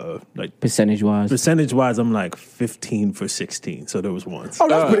Percentage wise. percentage wise, I'm like 15 for 16. So there was once. Oh,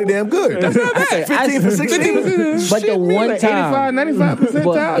 that's pretty damn good. That's not bad. 15 for 16. But the one time, 85 percentile.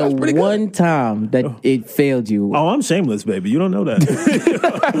 but That's pretty the good. one time that it failed you. Oh, I'm shameless, baby. You don't know that.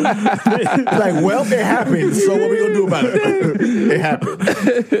 Like, well, it happened. So what we gonna do about it? It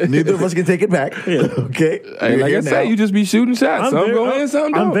happened. Neither of us can take it back. Okay. Hey, You're like here I now. said, you just be shooting shots. Some go in, some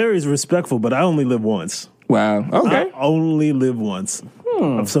I'm don't. very respectful, but I only live once. Wow. Okay. I only live once.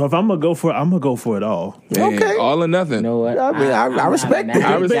 So if I'm gonna go for it, I'm gonna go for it all. Hey, Okay. all or nothing. You know what? I mean, I respect it.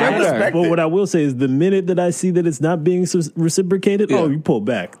 I respect that. But what I will say is, the minute that I see that it's not being reciprocated, you pull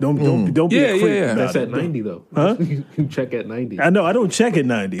back. Don't be Yeah, a creep yeah. about That's it. at 90 though. Huh? You check at 90. I know I don't check at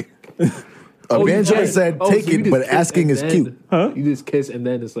 90. Angela said, take so you it, just but kiss asking and is then- cute. Huh? You just kiss and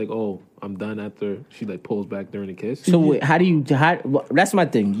then it's like, oh, I'm done after she like pulls back during the kiss. So wait, that's my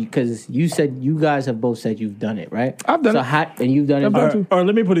thing, because you said you guys have both said you've done it, right? I've done so it. And you've done it. I've done too? Or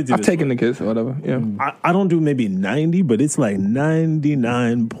let me put it to I've this taken way. the kiss or whatever. Yeah. I don't do maybe 90, but it's like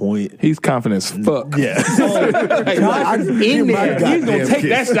 99 point. He's confident as fuck. Yeah. I is give in my there. goddamn He's gonna take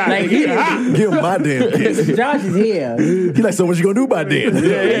that kiss. shot. Like, He hot. Give him my damn kiss. Josh is here. He like, so what you gonna do about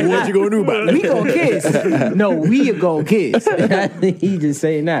that? What you gonna do about We it? gonna kiss. No, we gonna kiss. He just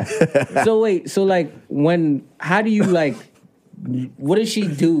saying that. So wait, so like how do you like? What does she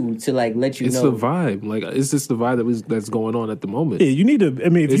do to like let you It's know? the vibe. Like, it's just the vibe that's going on at the moment. Yeah, you need to. I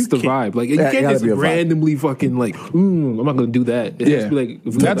mean, if It's you the can't- vibe. Like, you Yeah, can't gotta just be a vibe. randomly fucking like, I'm not gonna do that. It has Yeah. to be like,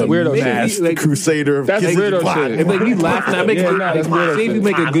 if That's weirdo shit. Masked Like, crusader of That's kissing. weirdo Why? shit. if like you laughing, I make Yeah, like, nah, that's weirdo say if you shit.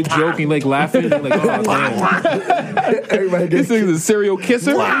 make a good joke and you like laughing, you're like, oh damn. Everybody This gets nigga's a serial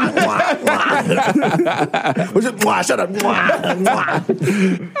kisser. What's it? Mwah, shut up. Mwah,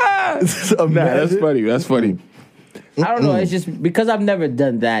 mwah. Nah, that's funny. That's funny. I don't know. It's just because I've never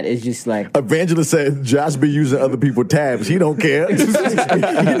done that. It's just like Evangelist said Josh be using other people's tabs. He don't care.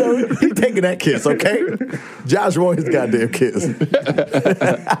 He taking that kiss, okay? Josh wants his goddamn kiss.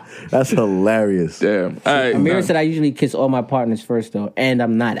 That's hilarious. Damn. All right. Amira said I usually kiss all my partners first though, and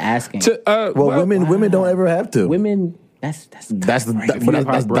I'm not asking. Women don't ever have to. Women, that's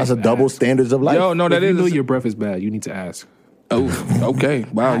a double standards of life. Yo, no, that If you is. know your breath is bad, you need to ask. Oh, okay.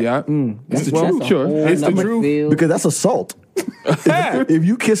 Wow, yeah. It's the truth. Sure. It's the truth. Because that's assault. If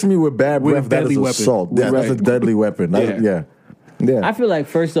you kiss me with bad breath, that is assault. Yeah, that's a deadly weapon. Yeah. I feel like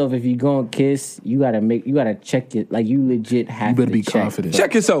first off, if you gonna kiss, you gotta check it. Like you legit have. You better to be check confident.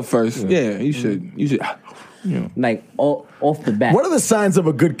 Check yourself first. Yeah, you should. You should. Like off the bat. What are the signs of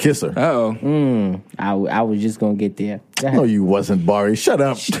a good kisser? I was just gonna get there. No, you wasn't, Barry. Shut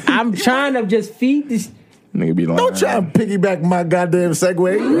up. I'm trying to just feed this. Nigga be lying. Don't try to piggyback my goddamn segue.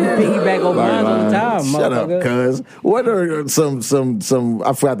 Piggyback over mine all the time. Shut up, cuz. What are some?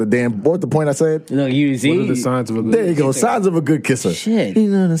 I forgot the damn. What was the point I said? Look, you see. What are the signs of a good There you go. Signs of a good kisser. Shit. You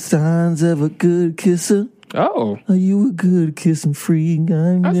know the signs of a good kisser. Oh, Are you a good kissing freak?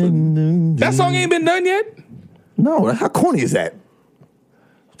 that song ain't been done yet. No, how corny is that?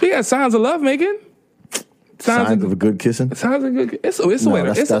 We got signs of love making. Signs of a good kissing. Sounds like good. It's a way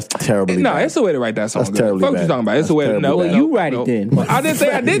to. That's terribly No, bad. it's a way to write that song. That's terribly Fuck bad. you talking about? It's That's a way to. terribly No, bad. Well, you write it then. I didn't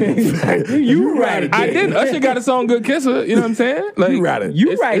say I didn't. You write it. I didn't. Usher got a song, "Good Kisser." You know what I'm saying? Like, You write it.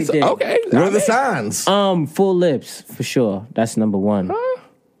 You write it then. Okay. What are the signs? Full lips for sure. That's number one.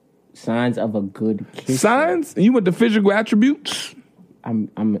 Signs of a good kiss. Signs? You want the physical attributes? I'm.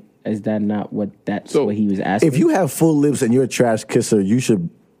 Is that not what? That's So, what he was asking. If you have full lips and you're a trash kisser, you should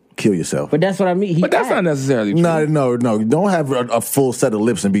kill yourself. but that's what I mean. But that's not necessarily true. No. Don't have a full set of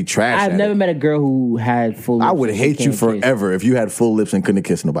lips and be trash. I've at never it. met a girl who had full lips. I would and hate you can't kiss. forever if you had full lips and couldn't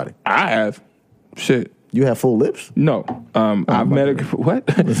kiss nobody. I have. Shit. You have full lips? No. I've met a what?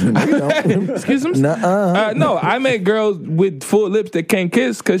 Excuse me. Nuh-uh. No, I met girls with full lips that can't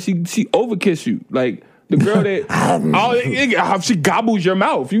kiss because she overkiss you. Like the girl that she gobbles your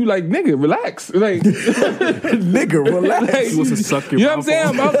mouth. You like, nigga, relax. Like Nigga, relax. like, She wants to suck your you know what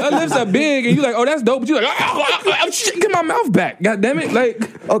I'm mouth saying? Her lips are big, and you like, oh, that's dope. But you like, shit, get my mouth back. God damn it!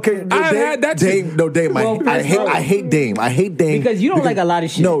 Like, Okay, I've had that Dame. shit. No, Dame. Well, I hate Dame. I hate Dame Because you don't like a lot of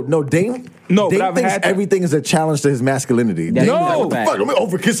shit. No, Dame. No, but Dame I've thinks had that. everything is a challenge to his masculinity. That's Dame, No. like, what the fuck? Let me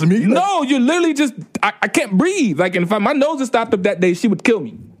over kissing me. No, you're literally just. I can't breathe. Like, and if my nose had stopped up that day, she would kill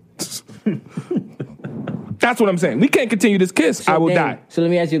me. That's what I'm saying. We can't continue this kiss. I will Dame, die. So let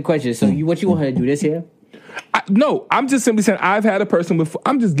me ask you a question. So what you want her to do this here? No, I'm just simply saying I've had a person with.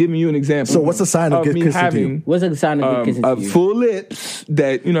 I'm just giving you an example. So what's the sign of good me kissing to having you? What's a sign of good kissing to you? full lips?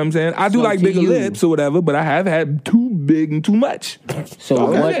 That you know what I'm saying. I do So like to bigger you- lips or whatever, but I have had too big and too much. So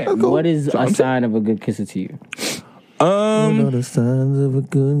Okay. what is a sign of a good kisser to you? You know the signs of a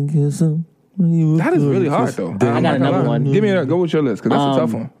good kisser. That is really hard though. I got another one. Give me a go with your list because that's a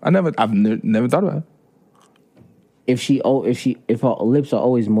tough one. I've never thought about it. If her lips are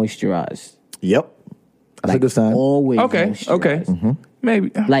always moisturized. Yep. That's a good sign. Always Okay, moisturized.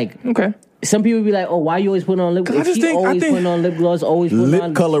 maybe. Like Okay. some people be like, "Oh, why you always putting on lip?" 'Cause I If just she think- I always think- putting on lip gloss, always putting Lip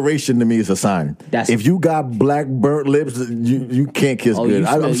on coloration to me is a sign. If you got black burnt lips, you can't kiss Oh, good.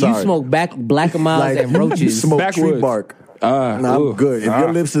 I'm sorry. you smoke black miles and you roaches. smoke Backwoods. tree bark. Nah, I'm good. If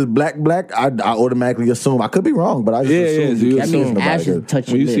your lips is black, I automatically assume. I could be wrong, but I just assume so you you can't That means kiss nobody ashes good. touch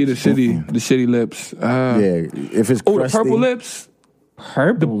when your you see lips. the shitty lips. Yeah, if it's Oh, the crusty, purple lips.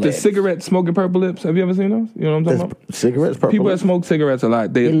 Purple The lips. cigarette smoking purple lips. Have you ever seen those? You know what I'm talking about? cigarettes, purple. People that lips. smoke cigarettes a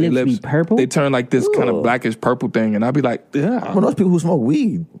lot, their lips lips be purple? They turn like this kind of blackish purple thing, and I'd be like, yeah, Well, those people who smoke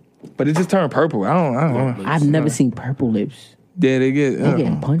weed. but it just turned purple. I don't know. I've never seen purple lips. Yeah, they get. They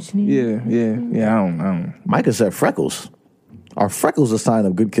getting punched in it? Yeah. I don't. Micah said freckles. Are freckles a sign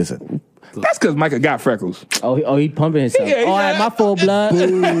of good kissing? That's because Micah got freckles. Oh, he pumping himself. Yeah, All right, my full blood. All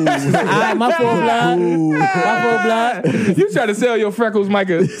right, my full blood. My full blood. You try to sell your freckles,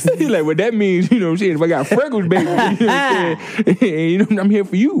 Micah. He like, well, that means, you know what I'm saying? If I got freckles, baby, you know what I'm saying? You know, I'm here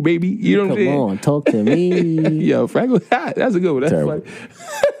for you, baby. You know what I'm Come saying? on, talk to me. Yo, freckles, that's a good one. That's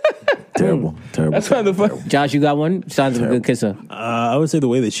Terrible. Terrible. That's kind of fun. Josh, you got one? Signs of a good kisser. I would say the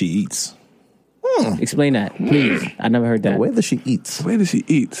way that she eats. Explain that, please. I never heard that. The way that she eats. The way that she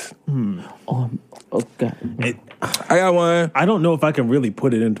eats. Oh, God. I got one. I don't know if I can really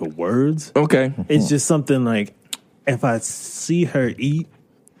put it into words. Okay. It's just something like if I see her eat,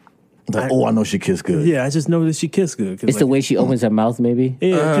 Like, I know she kissed good. yeah, I just know that she kissed good. 'Cause It's the way she opens her mouth, maybe.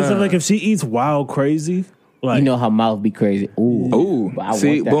 Yeah, because like if she eats wild crazy, like You know how mouth be crazy. Ooh. Ooh, I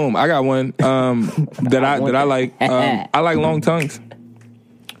see, want that. boom! I got one that I want like. that. I like long tongues.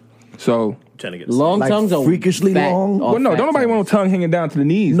 So trying to get Long Like tongues are freakishly fat, long? or Well, no, fat don't nobody tongues. want no tongue hanging down to the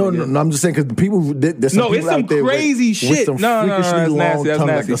knees. No, nigga. no, I'm just saying because people. There's some No, it's people some out there crazy with shit. some No, freakishly that's long nasty, that's tongue,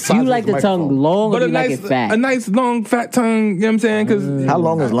 like nasty. the size You of like this the tongue microphone. long or But do a you like nice, it fat? a nice long fat tongue. You know what I'm saying? Because How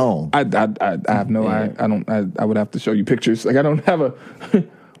long is long? I have no. I would have to show you pictures. Like I don't have a.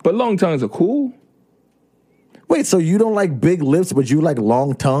 But long tongues are cool. Wait, so you don't like big lips, but you like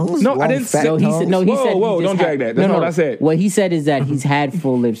long tongues? No, I Long, didn't fat say- No, he tongues? said no. He Whoa, said he whoa, just don't had- drag that. That's not what I said. What he said is that he's had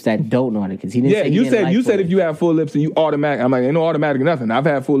full lips that don't know how to kiss. He didn't Yeah, say he you didn't said like you full said if lips. you have full lips and you automatic. I'm like, ain't no automatic nothing. I've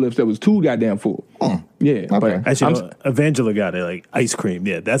had full lips that was too goddamn full. Yeah, but Actually, I'm- Evangela got it like ice cream.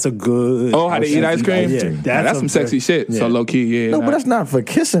 Yeah, that's a good. oh, how they eat ice cream? Yeah, That's some sexy shit. Yeah. So low key, yeah. No, but that's not for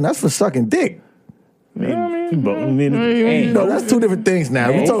kissing. That's for sucking dick. But, I mean, No, that's two different things now.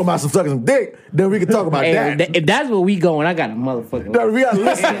 We're talking about some sucking some dick, then we can talk about Hey, that. if that's where we going, I got a motherfucking. No, we got a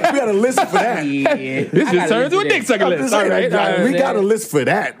list for that. Yeah. This just turned into a dick sucking I'm list. just All saying, right, like, all we right. got a list for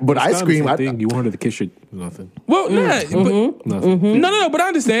that. But ice cream, I, thing. You want her to kiss your nothing. Well, nah, but, Nothing. no, but I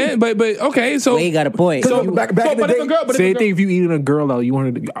understand. But okay, so Well, he got a point. So back in the but day, if a girl, but if a Same girl- thing if you eating a girl out, you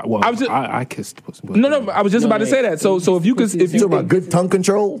want her to. Well, I was just- I kissed pussy. but- No, I was just about to say that. So if you could, if you you talking about good tongue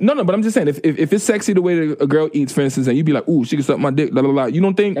control? No, but I'm just saying if it's sexy the way that a girl eats, for instance, and you be like, ooh, she can suck my dick, blah blah blah. You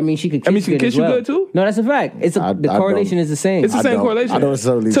don't think? I mean, she could. Kiss I mean, she can good kiss as you well. good too. No, that's a fact. It's I the don't- correlation is the same. It's the same correlation. I don't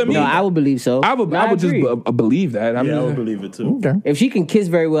necessarily To me, No, I would believe so. I would No, just agree. believe that. I mean, yeah, I would believe it too. Okay. If she can kiss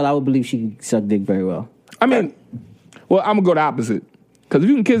very well, I would believe she can suck dick very well. I mean, well, I'm gonna go the opposite. Because if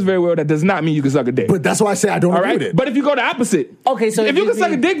you can kiss very well, that does not mean you can suck a dick. But that's why I say I don't all agree right, with it. but if you go the opposite, Okay, so if you can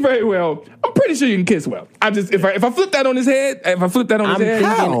suck a dick very well, I'm pretty sure you can kiss well. I just if I flip that on his head, I'm thinking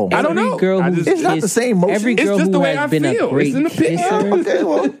How? I don't know. Girl I who's just- It's not the kissed- same motion. Every It's girl just who the way has I been feel. a great It's an opinion. kisser. Okay,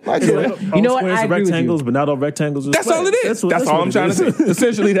 well, I get it. You know what? Squares I are agree with you. rectangles, but not all rectangles. Are That's all it squares. is. That's all what I'm it trying to is. say.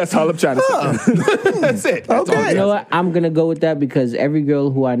 Essentially, that's all I'm trying to say. That's it. That's all. Okay. You know what? I'm gonna go with that because every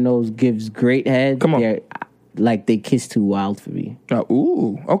girl who I know gives great head. Come on. they're- Like they kiss too wild for me.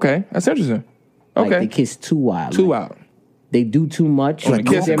 Ooh, okay, that's interesting. Like Okay, they kiss too wild. too Like, out. They do too much. Like,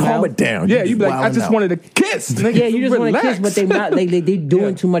 with their calm mouth. it down. Yeah, you be like, I wilding just out. wanted to kiss. Nigga, Yeah, you just want to relax. kiss, but they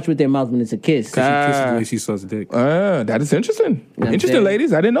doing too much with their mouth when it's a kiss. She kisses the way she sucks dick. That is interesting. I'm Interesting, saying.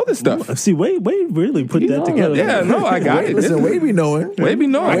 ladies. I didn't know this stuff. See, Wade really put that know together. Yeah, no, I got it. Listen, we be knowing. Wait, be I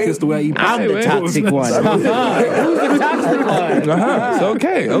knowing. kiss the way I eat I'm pussy. the wait. toxic one. Who's the toxic one? It's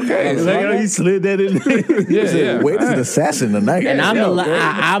okay. Like, oh, he slid that in there. Yeah. Wait is an assassin tonight. And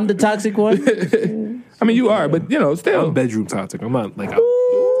I'm the toxic one. I mean, you are, but still. I'm bedroom toxic. I'm not like. Talk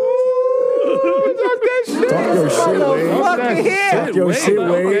your shit, Wade. Talk your shit,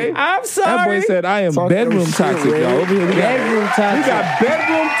 Wade. I'm That sorry. boy said, "I am Talk bedroom your shit, toxic, Wade. y'all." Over here, we Bedroom toxic. got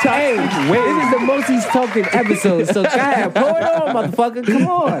bedroom toxic. This is the most he's talking episode. So go ahead, pull it on, motherfucker. Come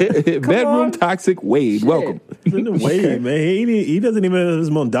on. bedroom on. toxic Wade. Welcome. Wade, man, he doesn't even have his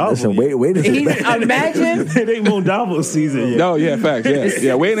Mondavo. Listen, Wade is Imagine. It ain't Mondavo season yet. No, yeah, facts.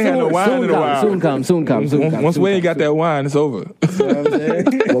 Yeah. Wade ain't had no wine in a while. Soon come. Once Wade got that wine, it's over.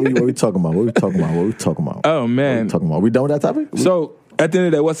 what we talking about? What we talking about? Oh man. Talking about? We done with that topic? So at the end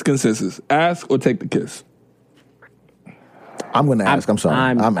of the day, what's the consensus? Ask or take the kiss? I'm gonna ask. I'm sorry.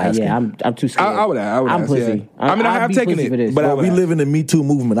 I'm asking. Yeah, I'm too scared. I would I'm ask, pussy. yeah. I mean, I have I'd be taken pussy it, for this. but I Well, would we ask. live in the Me Too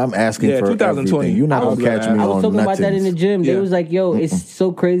movement. I'm asking Yeah, for 2020. everything. You're not I was gonna catch me I was on talking about that in the nothing. gym. They Yeah. was like, yo, it's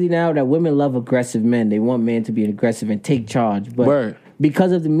so crazy now that women love aggressive men. They want men to be aggressive and take charge. But Word.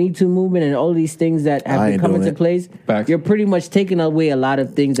 because of the Me Too movement and all these things that I have been ain't coming doing into it. place, Facts. you're pretty much taking away a lot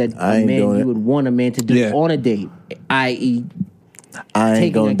of things that I a ain't man doing you it. would want a man to do Yeah. on a date, i.e., I ain't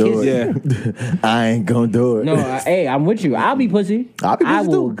taking gonna a do kiss. it. I ain't gonna do it. no, hey, I'm with you. I'll be pussy. I'll be I pussy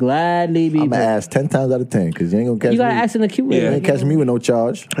will too. gladly be I'm pussy. gonna ask 10 times out of 10 because you ain't gonna catch You gotta me. ask in a cute way. You ain't catch me with no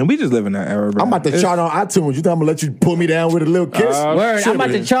charge. And we just live in that era, bro. I'm about to chart on iTunes. You think I'm gonna let you pull me down with a little kiss? Word, Shit, I'm about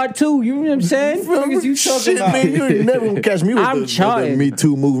to man. chart too. You know what I'm saying? What is you talking Shit, about? man, you ain't never gonna catch me with I'm the charting. Me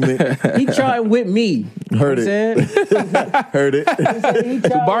Too movement. He charting with me. Heard You know what I'm saying? Heard it. He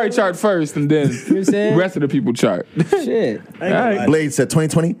charting Barry with- chart first, and then what I'm saying? the rest of the people chart. Shit. I ain't gonna lie. Blade said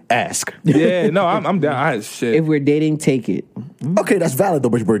 2020. Ask. Yeah, no, I'm down. Shit. If we're dating, take it. Okay, that's valid though,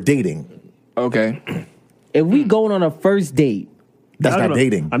 but we're dating. Okay. If we going on a first date, That's not gonna-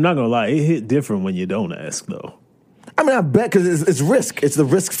 dating. I'm not gonna lie, it hit different when you don't ask though. I mean, I bet because it's risk. It's the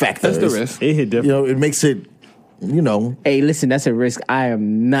risk factor. That's the It's- risk. It hit different. You know, it makes it. You know, hey, listen, that's a risk I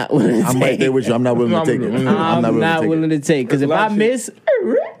am not willing to I'm take. right there with you. I'm not willing to take it. I'm not willing to take because if There's a lot I of miss,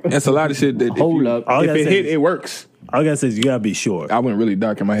 That's a lot of shit that Hold up. All I If gotta it say hit, is- it works. All I gotta say is you gotta be sure. I went really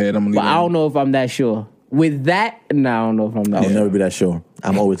dark in my head. I'm gonna leave but I it don't know if I'm that sure. With that, no, I don't know if I'm that I'll sure. never be that sure.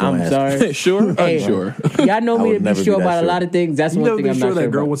 I'm always gonna I'm ask. sorry. Sure? Hey, Unsure. Y'all know I me would to never be be sure that about a sure. lot of things. That's You one never thing be I'm sure not that sure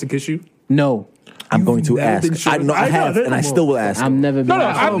girl about. wants to kiss you? No. I'm going to never ask. been short? I know I have, and I still will ask. I've never been.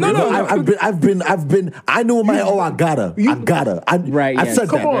 I've been. I knew in my head. Oh, I gotta. Right, I yes. said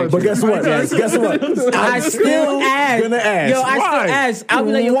that. Come on, but guess what? Yes. Guess what? I still ask. Gonna ask. Yo, I still Why? ask. I'll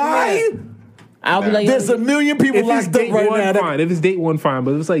be like, yo, Why? I'll be like, There's a million people If it's locked up date right one, now. fine. If it's date one, fine.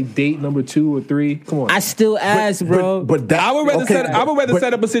 But if it's like date number 2 or 3, come on. I still ask, bro. But that, I would rather okay,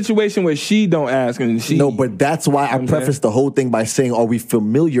 set up a situation where she don't ask and she. No, but that's why I prefaced the whole thing by saying, "Are we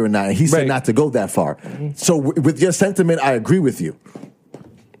familiar or not?" And he said Right. not to go that far. So with your sentiment, I agree with you.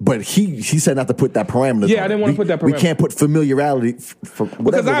 But he said not to put that parameter. Yeah, I didn't want to put that parameter. We can't put familiarity for Because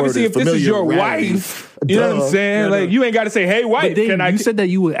whatever the obviously, word if this is your familiarity. wife, you know what I'm saying? No, no. Like, you ain't got to say, "Hey, wife, But then can I?" you said that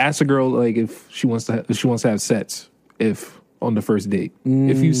you would ask a girl like if she wants to have sex on the first date.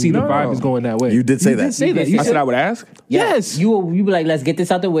 If you see the vibe is going that way. You did say that. Did say that. You You I said said I would ask. yes. You be like, let's get this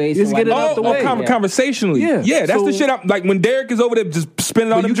out the way. Let's get it out the way. Conversationally. Yeah. That's the So- shit. I'm like when Derek is over there just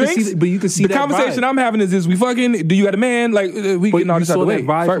spinning all But them you can drinks. see- but you can see the that conversation vibe. I'm having is we fucking? Do you got a man? Like we But getting all you this out saw the way that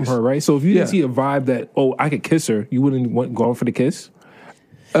vibe first. from her, right? So if you Yeah. didn't see a vibe that, oh, I could kiss her, you wouldn't want go for the kiss?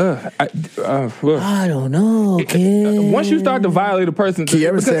 Look. I don't know, kid. Once you start to violate a person,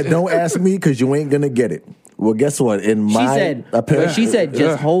 Kiara because- said, "Don't ask me because you ain't gonna get it." Well, guess what? In my opinion, She said,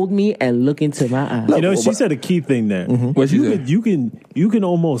 just hold me and look into my eyes. You know, she said a key thing there. What she said? You can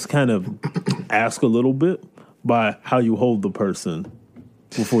almost kind of ask a little bit by how you hold the person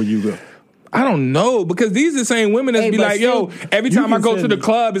before you go. I don't know, because these are the same women that Hey, be but like, yo, still, every you time I can go to send- the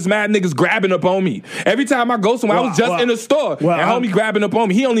club, it's mad niggas grabbing up on me. Every time I go somewhere, I was just in the store and homie grabbing up on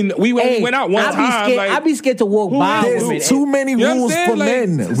me. We only went out one time. I be scared to walk by there's women. too many You know what I'm rules saying? for Like,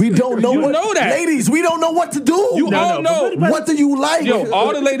 men. We don't know you what. know that. Ladies, we don't know what to do. You all know. What do you like? Yo,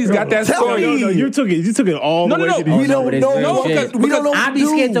 all the ladies got that Tell story. me. No, you took it all No, the way no, to no. the We don't but it's know. real No, shit. because we don't know. I what be to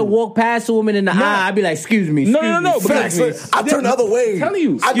scared do. to walk past a woman in the eye. I be like, excuse me. No, excuse no, no, me, because- excuse me. I turn the other way. telling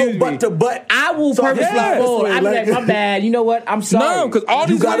you. I go Excuse butt me. to butt. I will So I purposely slide this fall. way, I be like, my bad. You know what? I'm sorry. No, because all You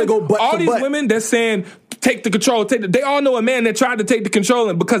these gotta women, go butt all to these butt. women that's saying take the control. They all know a man that tried to take the control,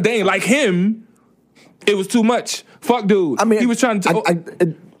 and because they ain't like him, it was too much. Fuck, dude. I mean, he was trying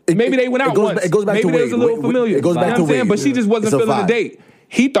to. Maybe they went out goes, once. It goes back Maybe to they was a Wade. little familiar. It goes back you know to what I'm saying? Wade. But she just wasn't It's a feeling the vibe. date.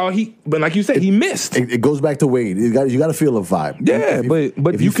 He thought but like you said, he missed. It goes back to Wade. You got to feel the vibe. Yeah,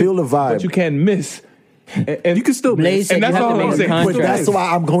 but if you feel the vibe, but you can't miss. And You can still Blaze said And you that's have to all I'm make a saying. but contract. that's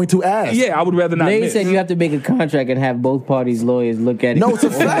why I'm going to ask. yeah, I would rather not Blaze miss. said you have to make a contract and have both parties' lawyers look at it. No, it's a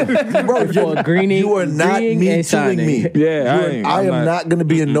fact, bro. Before agreeing- You are not agreeing me and tooing signing. me. Yeah, I am not going to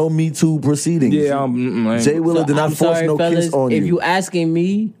be in no Me Too proceedings. Yeah, I ain't. Jay Willer did not I'm force sorry, no fellas. kiss on If you. you asking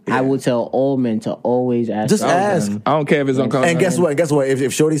me, I will tell all men to always ask. Just ask. I don't care if it's uncomfortable. And guess what? Guess what?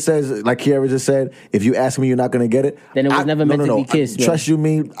 If Shorty says, like Kiara just said, if you ask me, you're not going to get it. Then it was never meant to be kissed, bro. Trust you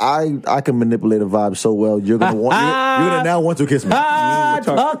me, I can manipulate a vibe so well. You're gonna want. You're gonna now want to kiss me.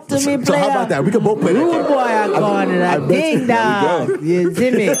 Talk to me, player. So how about that? We can both play that Rude game. boy, I'm going to I that bet ding you- dong. You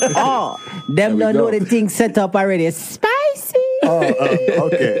see me? Oh, them don't know go. the thing set up already. It's spicy.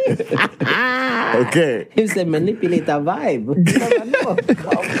 Okay. Okay. He said manipulate a vibe. You never know.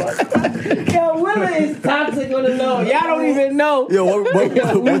 Yo, Willa is toxic on the low. Y'all don't even know. Yo, what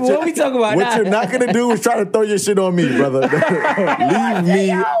we talking about What now? you're not gonna do is try to throw your shit on me, brother. Leave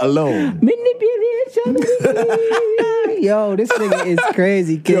me alone. Manipulation. Yo, this nigga is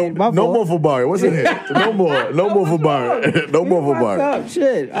crazy, kid. Yo, My no fault. more for bar. What's in here? No more. No more for bar. No more for Fuck bar. up,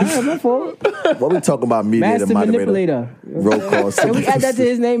 shit. All right, my fault. What we talking about? Mediator, Master moderator. manipulator. Roll call. Can we add that to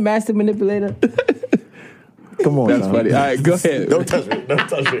his name, Master Manipulator? Come on, That's son. funny. All right, go ahead. Don't touch me. Don't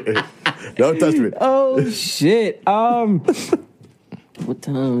touch me. Don't touch me. Oh shit. What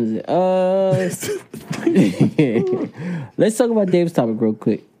time is it? Let's talk about Dave's topic real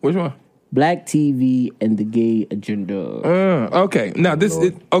quick. Which one? Black TV and the gay agenda. Okay. Now this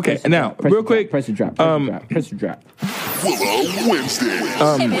is okay. Now, real quick. Press the drop. Press the drop.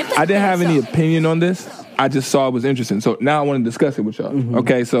 I didn't have any opinion on this. I just saw it was interesting. So now I want to discuss it with y'all. Mm-hmm.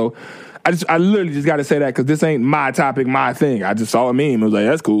 Okay, so I literally just got to say that because this ain't my topic, my thing. I just saw a meme. I was like,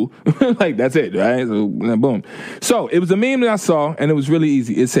 that's cool. Like, that's it, right? So, boom. So it was a meme that I saw, and it was really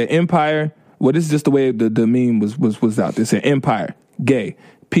easy. It said Empire. Well, this is just the way the meme was out. It said Empire, gay.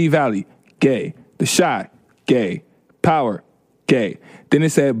 P-Valley, gay. The Shot, gay. Power, gay. Then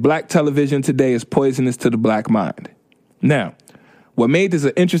it said black television today is poisonous to the black mind. Now, what made this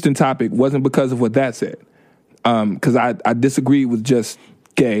an interesting topic wasn't because of what that said. Because I disagreed with just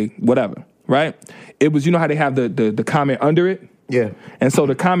gay, whatever, right? It was, you know how they have the comment under it? Yeah. And so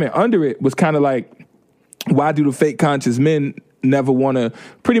the comment under it was kind of like, why do the fake conscious men never want to,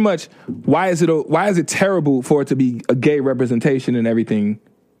 pretty much, why is it terrible for it to be a gay representation and everything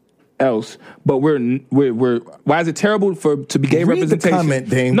else, but we're why is it terrible to be gay Read representation? The comment,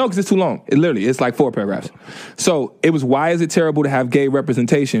 Dame. No, because it's too long. It's like 4 paragraphs. So it was, why is it terrible to have gay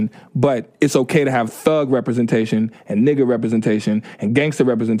representation, but it's okay to have thug representation and nigger representation and gangster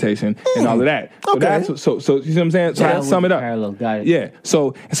representation and all of that. So Okay. that's so you see what I'm saying? So That I was sum it up. parallel. Got it. Yeah.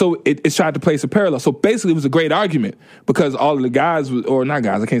 So it's tried to place a parallel. So basically, it was a great argument because all of the guys, or not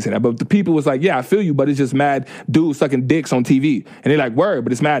guys, I can't say that, but the people was like, yeah, I feel you, but it's just mad dudes sucking dicks on TV. And they're like, word,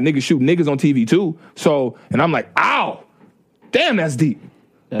 but it's mad niggas shooting niggas on TV too. So, and I'm like, ow, damn, that's deep.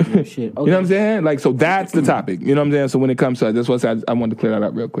 That's real shit. Okay. You know what I'm saying? Like, so that's the topic. You know what I'm saying? So when it comes to, that's what I wanted to clear that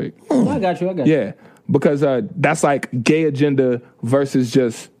up real quick. I got you. Yeah. Because that's like gay agenda versus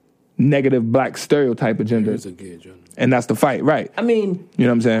just negative black stereotype agenda. There's a gay agenda. And that's the fight, right? I mean, You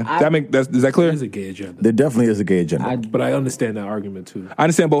know what I'm saying? Is that clear? There's a gay agenda. There definitely is a gay agenda. But I understand that argument too. I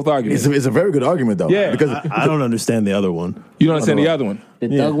understand both arguments. It's a very good argument, though. Yeah. Because I don't understand the other one. You don't understand the other one? the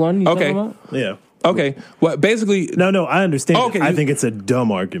thug one. You Okay. talking about? Yeah. Okay. Well, basically, No, I understand. Okay, I you- think it's a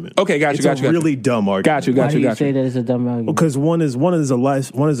dumb argument. Okay, got you, It's got a you, got you. really dumb argument. Why do you got say you. that it's a dumb argument? Because one is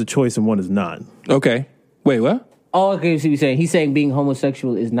a choice and one is not. Okay. Wait, what? Oh, okay. So you're saying he's saying being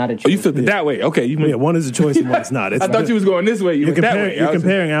homosexual is not a choice. Oh, you flipped it that way. Okay. Yeah, one is a choice and one is not. It's I thought you was going this way. You You're went that comparing, way. you're I was-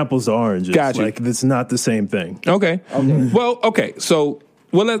 comparing apples to oranges. Got you. Like, it's not the same thing. Okay. Well, okay. So,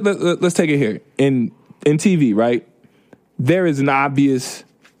 let's take it here. In TV, right? There is an obvious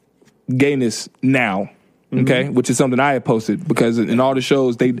gayness now. Okay, which is something I had posted because in all the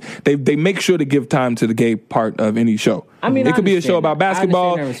shows they make sure to give time to the gay part of any show. I mean, it I could be a show understand about that. I basketball.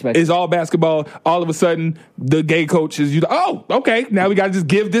 understand and respect It's it. all basketball. All of a sudden, the gay coach is okay. Now we got to just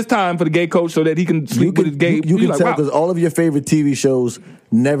give this time for the gay coach so that he can sleep with his gay. You you're can like, tell wow. because all of your favorite TV shows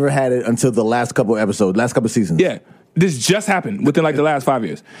never had it until the last couple seasons. Yeah. This just happened within like the last 5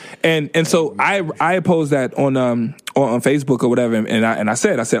 years, and so I opposed that on Facebook or whatever, and I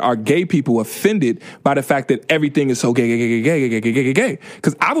said are gay people offended by the fact that everything is so gay?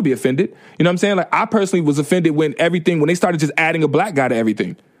 Because I would be offended. You know what I'm saying? Like I personally was offended when they started just adding a black guy to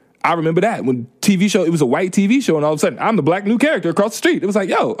everything. I remember that when TV show, it was a white TV show, and all of a sudden I'm the black new character across the street. It was like,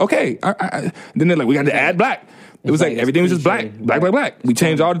 yo, okay. Then they're like, we got to add black. It was like everything was just black. We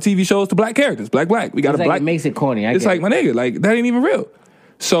changed all the TV shows to black characters. Black. We got It's a like black. it makes it corny. It's like, my nigga, like that ain't even real.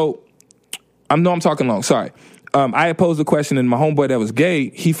 So I'm talking long. Sorry. I posed a question, and my homeboy that was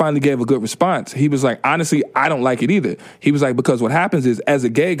gay, he finally gave a good response. He was like, honestly, I don't like it either. He was like, because what happens is, as a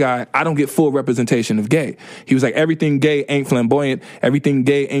gay guy, I don't get full representation of gay. He was like, everything gay ain't flamboyant. Everything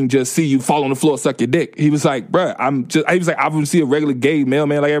gay ain't just see you fall on the floor, suck your dick. He was like, bruh, I was like, I wouldn't see a regular gay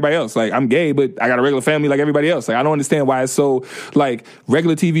mailman like everybody else. Like, I'm gay, but I got a regular family like everybody else. Like, I don't understand why it's so, like,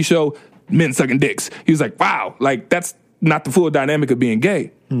 regular TV show, men sucking dicks. He was like, wow, like, that's not the full dynamic of being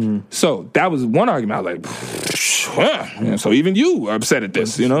gay. So that was one argument. I was like, so even you are upset at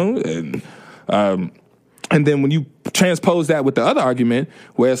this, you know? And then when you transpose that with the other argument,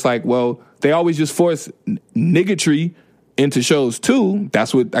 where it's like, well, they always just force niggatry into shows too.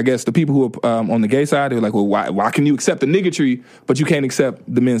 That's what I guess the people who are on the gay side, they're like, well, why can you accept the niggatry, but you can't accept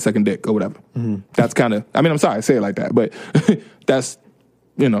the men sucking dick or whatever? That's kind of, I mean, I'm sorry I say it like that, but that's,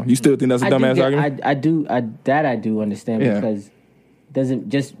 you know, you still think that's a dumbass argument? I do understand Yeah. because doesn't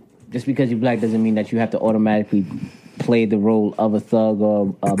just because you're black doesn't mean that you have to automatically play the role of a thug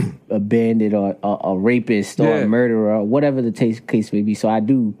or a bandit or a rapist or a murderer or whatever the case may be. So I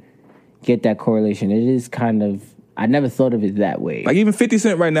do get that correlation. It is kind of, I never thought of it that way. Like even 50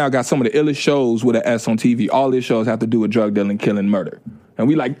 Cent right now got some of the illest shows with an S on TV. All his shows have to do with drug dealing, killing, murder. And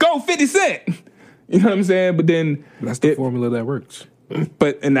we like, go 50 Cent! You know what I'm saying? But then That's the formula that works.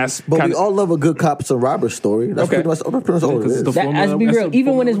 But we all love a good cops and robbers story. That's pretty much all it is. Let's be real.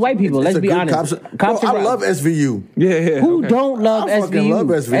 Even when it's white people, let's be honest. I love SVU. Yeah. Who don't love I fucking SVU? love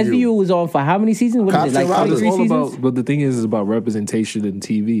SVU. SVU was on for how many seasons? What Cops is it, like and Robbers. 23 It's all seasons? about, but the thing is about representation in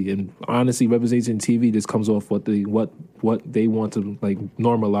TV, and honestly, representation in TV just comes off what they want to like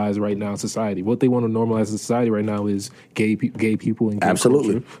normalize right now in society. What they want to normalize in society right now is gay people and gay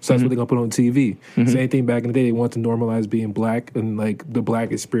Absolutely. culture. So that's what they're gonna put on TV. Same thing back in the day. They want to normalize being black and like the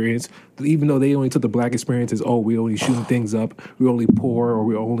black experience. Even though they only took the black experience as, we only shooting things up, we're only poor, or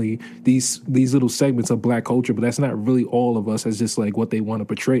we're only these little segments of black culture, but that's not really all of us. That's just like what they want to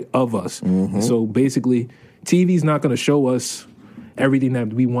portray of us. So basically, TV's not going to show us everything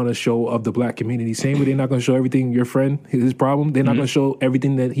that we want to show of the black community. Same way they're not going to show everything your friend, his problem. They're not going to show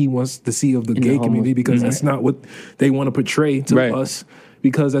everything that he wants to see of the gay community because that's not what they want to portray to us.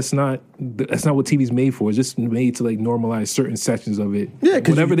 because that's not what TV's made for. It's just made to like normalize certain sections of it. Yeah,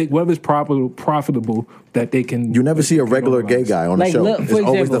 'cause whatever's profitable that they can. You never see a regular gay guy on the Like, show. look, for It's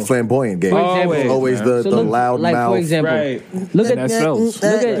always example- the flamboyant gay. For example- It's always the look, loud like, mouth. for example, Right. look at That sells.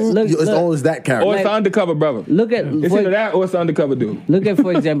 It's always that character. Or it's the undercover brother. Look at It's either that or it's the undercover dude. Look at,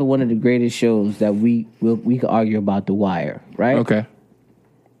 for example, one of the greatest shows that we could argue about, The Wire, right? Okay.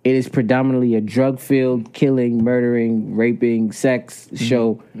 It is predominantly a drug-filled, killing, murdering, raping, sex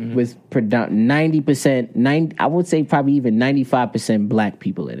show with 90%, I would say probably even 95% black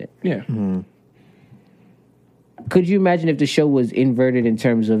people in it. Yeah. Could you imagine if the show was inverted in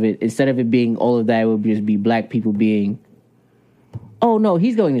terms of it? Instead of it being all of that, it would just be black people being, oh no,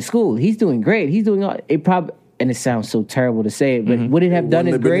 he's going to school, he's doing great, he's doing all it probably. And it sounds so terrible to say it, but would it have done Wouldn't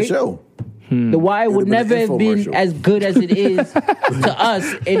it have been a great? show. The Wire would It would've been never an have been infomercial. as good as it is to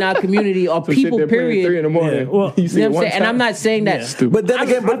us in our community or Some people. shit they're playing at 3 in the Period. morning. Yeah, well, you see You it know what I'm one saying? And I'm time. not saying that. Stupid. But then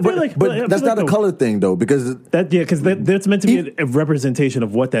again, I feel like- I that's feel not like a color thing though, because Because that's meant to be a representation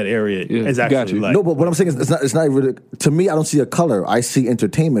of what that area is got actually you. like. no. But what I'm saying is, it's not really. To me, I don't see a color. I see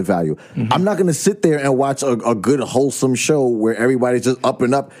entertainment value. I'm not going to sit there and watch a good wholesome show where everybody's just up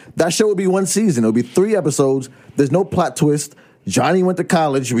and up. That show would be one season. It'll be 3 episodes. There's no plot twist. Johnny went to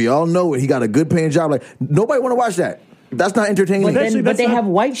college. We all know it. He got a good paying job. Like nobody want to watch that. That's not entertaining. But, Actually, but they not- have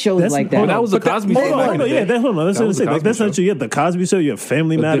white shows that's- like hold that. on. That was a Cosby show. Hold on, hold on. Yeah, hold on. That's That what I'm was a saying. Like, Cosby that's not show. true. You have the Cosby Show. You have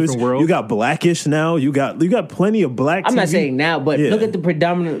Family Matters. Different World. You got Blackish now. You got plenty of black. I'm not TV. saying now, but Yeah. look at the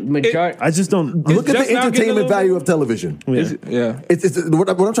predominant majority. I just don't Look at just the now getting a entertainment little value bit- of television. Is it- yeah. It's what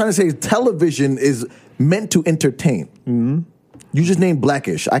I'm trying to say is television is meant to entertain. You just named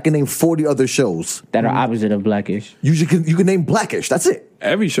Blackish. I can name 40 other shows. that are opposite of Blackish. You can name Blackish. That's it.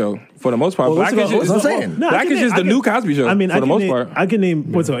 Every show, for the most part. Well, let's Blackish go- is That's what I'm saying. No, I can Blackish name- is I the can- new Cosby Show, I mean, for the most part. I can name.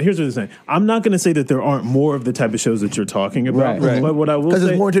 Here's what I'm saying. I'm not going to say that there aren't more of the type of shows that you're talking about. Right. But what I will 'Cause say,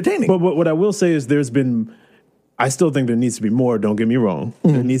 it's more entertaining. But what I will say is there's been. I still think there needs to be more. Don't get me wrong.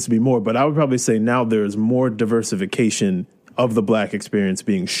 There needs to be more. But I would probably say now there's more diversification of the black experience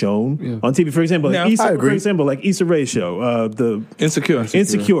being shown on TV. For example, Yeah, like I agree. Issa Rae show, the Insecure.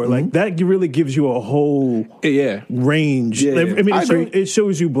 Insecure, like that really gives you a whole Yeah. range. Yeah, Like, yeah. I mean, I agree. it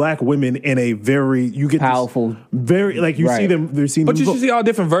shows you black women in a very you get this Powerful. very like you see Right. them. They're seeing But them you should see all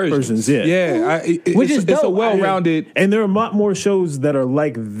different versions. yeah. Which it's, is it's a dope. well-rounded. And there are a lot more shows that are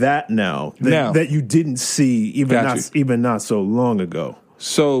like that now that you didn't see even not so long ago.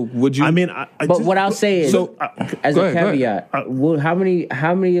 So would you? I mean, But what I'll say is, So- as go a ahead, go ahead. caveat,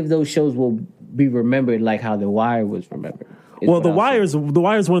 how many of those shows will be remembered like how The Wire was remembered? is well, what The I'll say.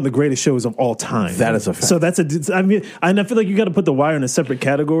 Wire is one of the greatest shows of all time. That is a fact. So that's I mean, and I feel like you got to put The Wire in a separate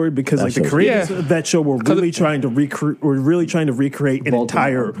category because like the show's creators Yeah. of that show were really trying to recreate an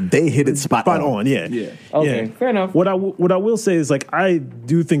entire. They hit it spot on. Yeah. Okay, fair enough. What I will say is like I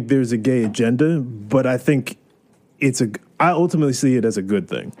do think there's a gay agenda, but I think I ultimately see it as a good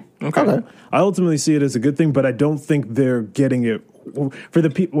thing. Okay. I ultimately see it as a good thing, but I don't think they're getting it for the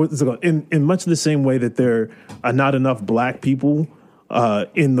people in much the same way that there are not enough black people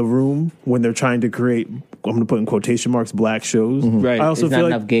in the room when they're trying to create. I'm going to put in quotation marks black shows. Right. I also There's not feel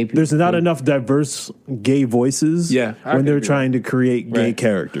enough like gay people. there's not enough diverse gay voices. Yeah, I when can they're agree. trying to create gay Right.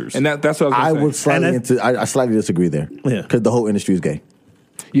 characters. And that's what I I was would saying. slightly I slightly disagree there. Yeah. Because the whole industry is gay.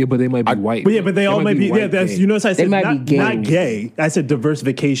 Yeah, but they might be white. But they all might be. Yeah, that's, you notice I said might not, be gay. not gay. I said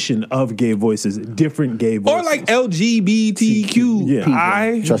diversification of gay voices, different gay voices. Or like LGBTQ.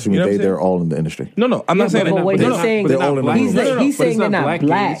 Yeah. Trust me, they're all in the industry. No, I'm not saying but that. what No, he's no, saying, they're all in the he's, room. he's But saying it's they're not not black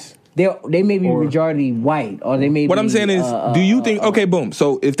black. gays. They may be Or- majority white, or they may. What be, I'm saying is, do you think? Okay, boom.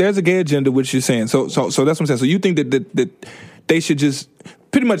 So if there's a gay agenda, which you're saying, so that's what I'm saying. So you think that they should just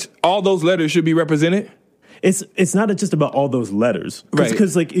pretty much all those letters should be represented? It's not just about all those letters, Right.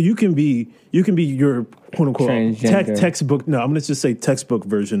 Because like you can be your quote unquote Transgender. textbook. No, I'm going to just say textbook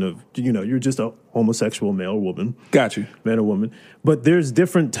version of you're just a homosexual male or woman. Got you. Man or woman, but there's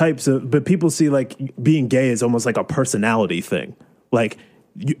different types of. But people see like being gay is almost like a personality thing. Like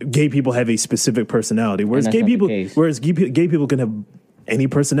gay people have a specific personality, whereas that's gay not the people, case. gay people can have any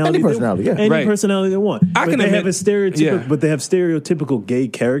personality, Any personality, yeah. any Right. personality they want. I But can they have admit- a stereotypical, yeah. but they have stereotypical gay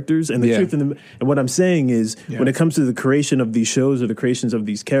characters. And the Yeah. truth, and what I'm saying is, Yeah. when it comes to the creation of these shows or the creations of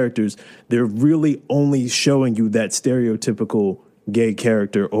these characters, they're really only showing you that stereotypical gay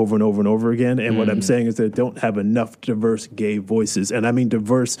character over and over and over again. And what I'm saying is they don't have enough diverse gay voices. And I mean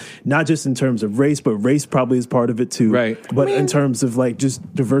diverse, not just in terms of race, but race probably is part of it too. Right. But in terms of like just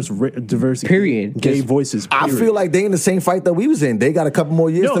diverse Period. gay voices. I period. feel like they in the same fight that we was in. They got a couple more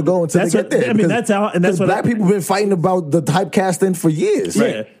years No, to go until they that's get what- there. I mean, that's how- and that's because what black people been fighting about the typecasting for years.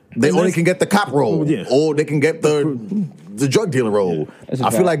 Yeah. They And only that's- can get the cop role, Yeah. or they can get the drug dealer role. That's a I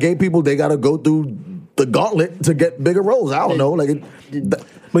feel fact. like gay people, they got to go through the gauntlet to get bigger roles. I don't know, like But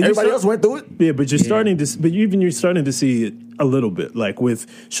everybody start- else went through it. Yeah, but you're starting to, you're starting to see it a little bit, like with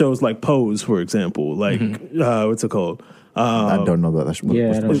shows like Pose, for example. Like what's it called? I don't know that. That's what, Yeah,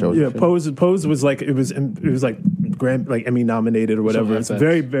 what's I the don't- show. Yeah, Pose was like it was like Emmy nominated or whatever. It's FX.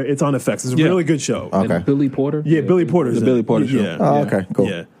 very it's on FX. It's a really good show. Okay. And Billy Porter. Yeah, Billy Porter's The in Billy it. Porter show. Yeah. Oh, yeah, okay, cool.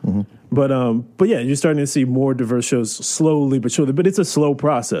 Yeah. But yeah, you're starting to see more diverse shows slowly but surely. But it's a slow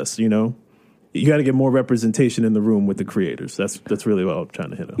process, you know. You got to get more representation in the room with the creators. That's really what I'm trying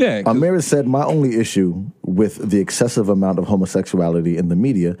to hit on. Yeah, 'cause- Amira said, my only issue with the excessive amount of homosexuality in the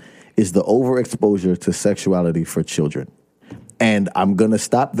media is the overexposure to sexuality for children. And I'm going to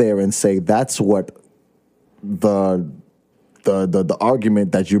stop there and say that's what the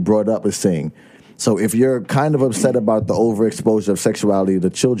argument that you brought up is saying. So if you're kind of upset about the overexposure of sexuality to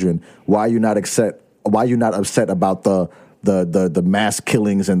children, why are you not upset about the mass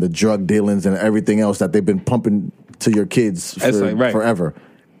killings and the drug dealings and everything else that they've been pumping to your kids That's for, like, right. forever?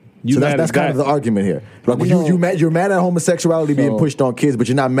 You So mad that's at kind of that. the argument here. Like You know- you're mad at homosexuality being So- pushed on kids, but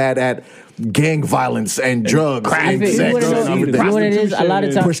you're not mad at gang violence and drugs I and think- you sex know what it and is? everything. You know what it is? A lot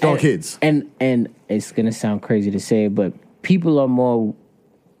of times Pushed on kids. and it's gonna sound crazy to say, but people are more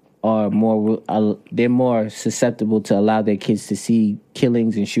they're more susceptible to allow their kids to see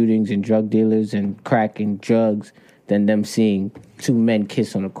killings and shootings and drug dealers and crack and drugs than them seeing two men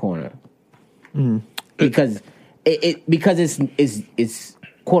kiss on a corner. Because because it's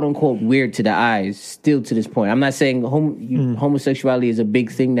quote unquote weird to the eyes still to this point. I'm not saying homosexuality is a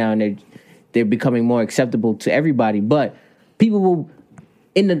big thing now and they're becoming more acceptable to everybody, but people will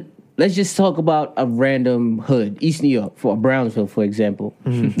let's just talk about a random hood, East New York, for Brownsville, for example.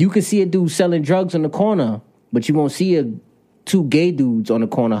 You could see a dude selling drugs on the corner, but you won't see two gay dudes on the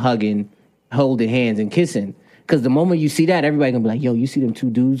corner hugging, holding hands and kissing. Because the moment you see that, everybody gonna be like, yo, you see them two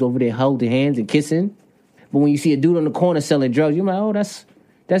dudes over there holding hands and kissing? But when you see a dude on the corner selling drugs, you're like, oh,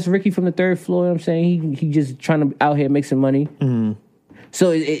 that's Ricky from the third floor. You know what I'm saying? He just trying to out here make some money.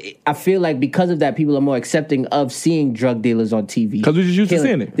 So I feel like because of that, people are more accepting of seeing drug dealers on TV. Because we're just used to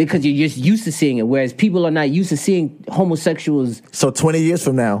seeing it. Because you're just used to seeing it, whereas people are not used to seeing homosexuals. So 20 years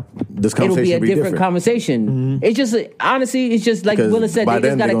from now, this It'll conversation be a will be different different. conversation. It's just, honestly, it's just like Because Willa said, by they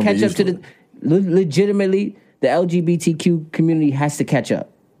just then got to they're gonna catch be up used to legitimately, the LGBTQ community has to catch up.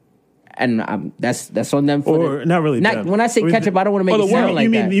 And that's on them. Or not really. them. When I say catch up, I don't want to make Or it the sound world. like you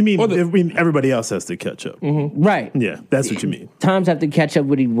mean that. you mean everybody else has to catch up. Right. Yeah, that's what you mean. Times have to catch up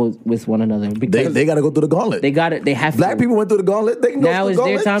with one another because They got to go through the gauntlet. they got it. They have Black to. people went through the gauntlet. They can go Now through is the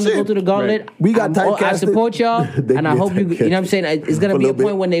their gauntlet. time to go Shit. through the gauntlet. We got I typecasted. support y'all, They and I get hope you know what I'm saying. It's going For to a be a little point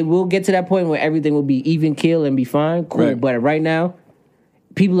bit. when they will get to that point where everything will be even keel and be fine, cool. Right. But right now,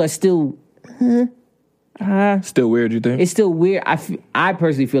 people are still. Still weird, you think? It's still weird. I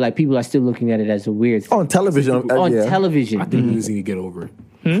personally feel like people are still looking at it as a weird thing. On television. on yeah. television. I think people just need to get over it.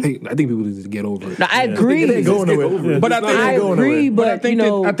 I think people need to get over it. Now, I agree. It ain't going nowhere. But I think I agree, But I but think you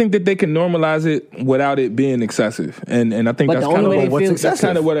know, I think that they can normalize it without it being excessive, and I think But that's the kind only way of they feel- that's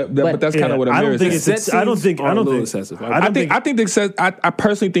kind of what. But that's kind of what I don't Amira think said. it's. I don't think. I don't think excessive. I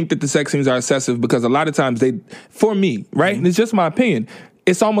personally think that the sex scenes are excessive because a lot of times for me, right? And it's just my opinion.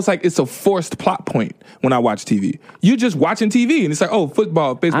 It's almost like it's a forced plot point when I watch TV. You're just watching TV and it's like, oh,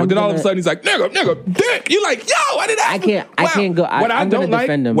 football, baseball. Then all of a sudden he's like, nigga, dick. You're like, yo, what did that? I can't go. I'm gonna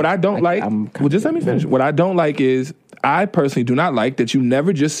defend them. What I don't like. Well, just let me finish. What I don't like is I personally do not like that you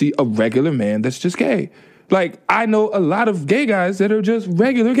never just see a regular man that's just gay. Like, I know a lot of gay guys that are just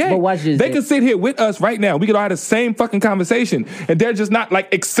regular gay. But watch this, they Dick. could sit here with us right now. We could all have the same fucking conversation. And they're just not,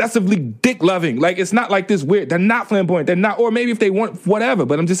 like, excessively dick-loving. Like, it's not like this weird. They're not flamboyant. They're not, or maybe if they want whatever.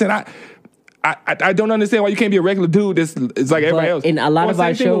 But I'm just saying, I don't understand why you can't be a regular dude that's like everybody else. in a lot Or of same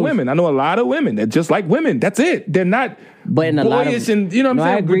our thing with shows- women. I know a lot of women that just like women. That's it. They're not But in a lot of- boyish and, you know what No, I'm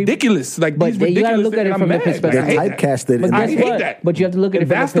I saying? agree. Ridiculous. Like, But these you gotta ridiculous look at things, it I'm from the mad. They're perspective- I hate that. typecasted. But I guess hate what? that. But you have to look at it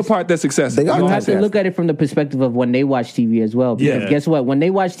from That's the the part that's excessive. They are You have to typecast. look at it from the perspective of when they watch TV as well. Because Yeah. guess what? When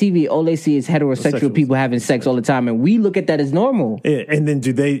they watch TV, all they see is heterosexual Sexuals. people having sex all the time, and we look at that as normal. Yeah, and then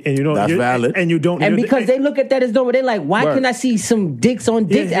do they? And you don't. That's you're- valid. And you don't. And because they look at that as normal, they're like, "Why Word. can I see some dicks on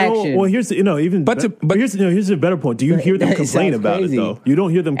dick action?" Well, here's even. But here's a better point. Do you hear them It complain sounds about crazy. it though? You don't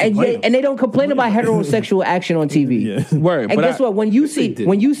hear them and complain. they don't complain about heterosexual action on TV. Yeah. Word. And but guess what? When you see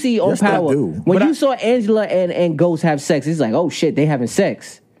on Yes, they Power, do. when you saw Angela and Ghost have sex, it's like, oh shit, they having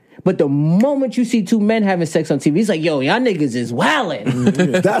sex. But the moment you see two men having sex on TV, it's like, yo, y'all niggas is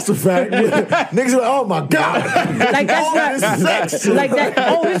wildin'. That's a fact. Niggas are like, oh my God. Like that's not like that.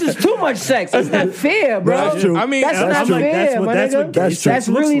 Oh, this is too much sex. It's not fair, bro. That's true. I mean, that's that's not true. fair, my nigga. That's true. That's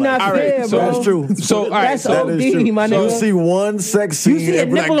really not All right, fair, so bro. That's true. So, all right, That's so OD, That is true. my You nigga. see one sex scene. You see a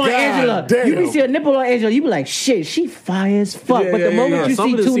and be nipple like, on God Angela. damn. You see a nipple on Angela. You be like, shit, she fire as fuck. Yeah, but the yeah, moment yeah. you Some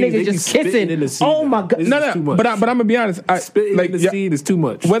see of the two scenes, they niggas be just spitting in the kissing, scene oh my now. god. This no, is too much. but I'm gonna be honest. Spitting like in the yeah, scene is too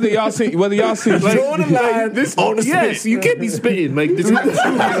much. whether y'all see, Draw the line on the Yes, spit. you can't be spitting like this.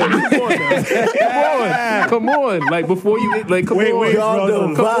 Come on, like before you like. Come Wait, on, wait, y'all Rosa,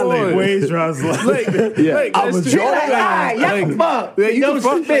 done violate. Wait, Rosa. like, I'm a that's draw too- the line. Y'all fuck. Yeah, you Don't can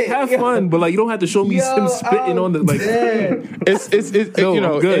fuck, like, spit. have fun, but like you don't have to show me him spitting on the like. it's No, you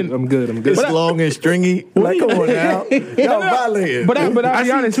know, I'm good. and- I'm good. It's long and stringy. Like, come on now. Y'all violating. but I'll I be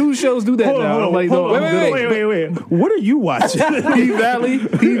see honest. two shows do that Hold now. on, I'm like, hold no, on. I'm good. Wait. What are you watching? P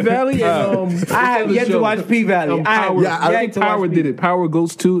Valley, and I have yet to watch P Valley. I have Power, Yeah, I yet think to watch Power P- did it. Power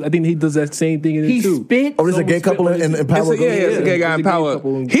Goes too. I think he does that same thing in He it too. spit. Oh, there's a gay couple in Power. It's a gay guy There's in a gay Power.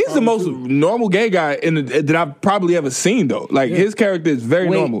 couple in He's the Power most too. normal gay guy that I've probably ever seen though. Like his character is very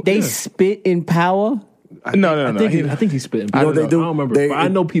Wait, normal. they spit in Power. No. I think he spit. You know what they do? I don't remember. They- but I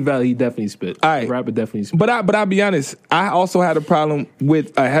know P Valley. He definitely spit. All right. Rapper definitely spit. But I'll be honest. I also had a problem with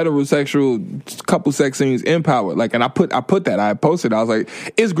a heterosexual couple sex scenes in Power. Like, and I put that. I posted. I was like,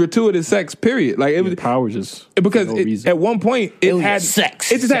 it's gratuitous sex. Period. Like it was Power just because for no reason. at one point it was had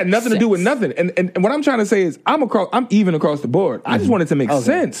sex. It just had nothing to do Sex. with nothing. And what I'm trying to say is I'm even across the board. I just want it to make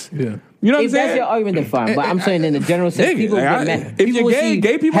sense. Yeah. You know what I'm If that's saying? your argument, then fine. But I'm saying in the general sense, Nigga, people like, get mad. if you're will gay, see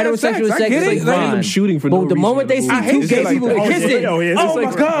gay people have sex. heterosexual I sex. get it. It's Like, fine. them shooting for but no the moment they reason. see I hate two shit gay like people that. kissing, Oh, yeah, it's oh just my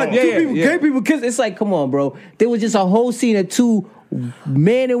like- god, Yeah, two yeah, people, yeah. gay people kissing. It's like, come on, bro. There was just a whole scene of two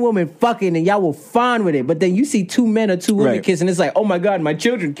man and woman fucking, and y'all were fine with it. But then you see two men or two women Right. kissing. It's like, oh my god, my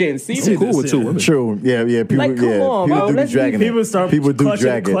children can't see I'm this. cool with two women. True. Yeah. People, Like, come on, people bro. do be Let's be- dragging it. People start People do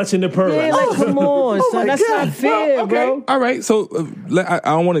drag it. clutching the pearl. Yeah, like, come on, son. my That's God. not fair, bro. All right, so I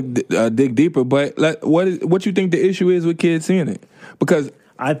don't want to dig deeper, but what you think the issue is with kids seeing it? Because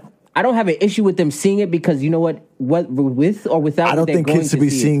I don't have an issue with them seeing it because you know what with or without. I don't they're think going kids to should be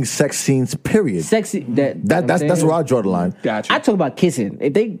see it. seeing sex scenes. Period. Sexy. That's where I draw the line. gotcha. I talk about kissing.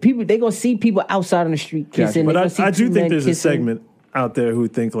 If they gonna see people outside on the street kissing. But they gonna see I do two think men there's kissing. a segment out there who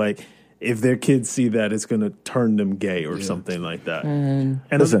think like if their kids see that, it's going to turn them gay or something like that. And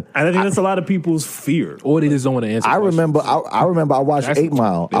Listen, I think that's a lot of people's fear. Or they just don't want to answer. I questions. remember. I remember. I watched That's- 8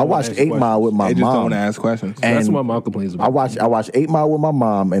 Mile. they I don't watched ask 8 Mile with my They just don't mom. want to ask questions. That's and what my complains I about. watched 8 Mile with my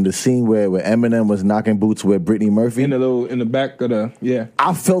mom, and the scene where Eminem was knocking boots with Brittany Murphy. in the back of the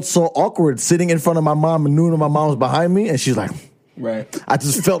I felt so awkward sitting in front of my mom and knowing my mom was behind me, and she's like, right. I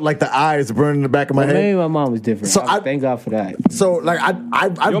just felt like the eyes burning in the back of my Maybe head. my mom was different. So Thank God for that. So like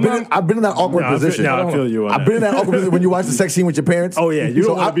I've been in that awkward position. I feel you on I've that. been in that awkward position when you watch the sex scene with your parents. Oh yeah, you So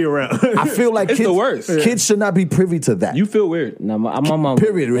don't want to be around. I feel like It's kids, the worst. Kids should not be privy to that. You feel weird. No, my mom.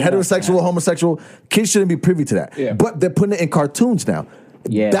 Period. Heterosexual, homosexual, kids shouldn't be privy to that. Yeah. But they're putting it in cartoons now.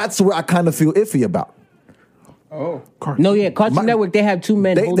 Yeah. That's where I kind of feel iffy about. Oh, No, yeah, Cartoon My- Network. They have two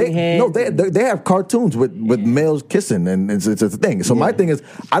men holding hands. No, they have cartoons with males kissing, and it's a thing. So my thing is,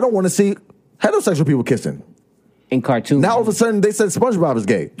 I don't want to see heterosexual people kissing. in cartoons. Now all of a sudden they said SpongeBob is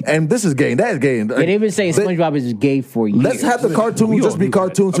gay, and this is gay, and that is gay. And, Yeah, they've been saying SpongeBob is gay for years. Let's have the cartoons just be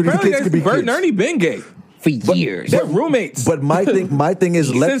cartoons, so these apparently kids can be Bert kids. and Ernie been gay. for years. They're roommates. But my thing is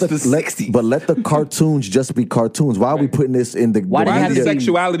Since the 60s. let the cartoons just be cartoons. Why are we putting this in the? Why Why does it is have the to be-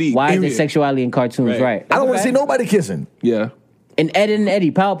 sexuality Why is in the it? sexuality in cartoons Right. right? I don't want to see nobody kissing. Yeah. And Ed and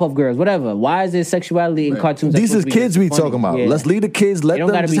Eddie, Powerpuff Girls, whatever. Why is there sexuality in cartoons? These is kids we funny? talking about. Yeah. Let's leave the kids. Let They don't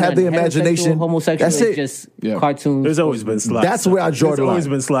them gotta just be have their nothing. imagination. Heterosexual, homosexual. That's it's it. just Yeah. cartoons. There's always been slut. That's where I draw There's the line. always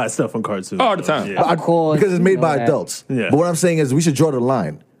been slut stuff on cartoons. All the time. Yeah. Of course, because it's made you by know that. adults. Yeah. But what I'm saying is we should draw the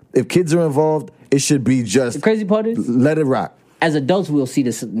line. If kids are involved, it should be just The crazy part is, let it rock. as adults, we'll see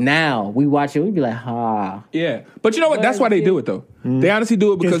this now. We watch it, we be like, ha. Yeah. But you know what? That's why they do it though. They honestly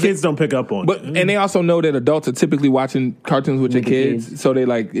do it Because because kids don't pick up on But it. and they also know that adults are typically watching cartoons with your the kids, kids. so they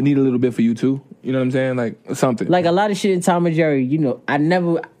need a little bit for you too. You know what I'm saying? Like something. Like a lot of shit in Tom and Jerry, you know, I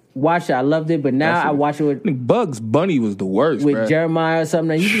never, watched it. I loved it, but now I watch it with I think Bugs Bunny was the worst, bruh. Jeremiah or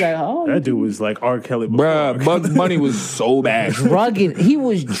something. And you be like, oh, That dude was like R. Kelly before. Bruh, Bugs Bunny was so bad. drugging. He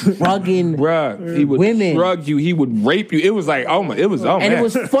was drugging. Bruh, he would women. drug you. He would rape you. It was like, oh and man. it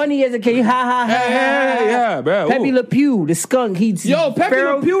was funny as a kid. Ha ha ha. Yeah, bruh. Pepe Ooh. Le Pew, the skunk. Yo, Pepe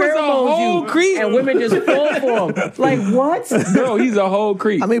Le Pew is a whole creep. and women just fall for him. Like what? Bro, he's a whole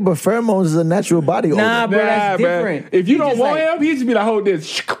creep. I mean, but pheromones is a natural body odor. Nah, bro, that's bruh. different. If you He don't just want like- him, he just be like, hold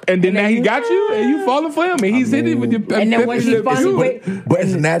this. And then now he got you, and you falling for him, and he's hitting with your And then when Pepe she Le finally Pew. wake, But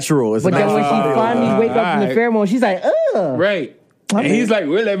it's natural. It's but then when she natural. finally wake up from the pheromone, she's like, ugh. Right. And he's like,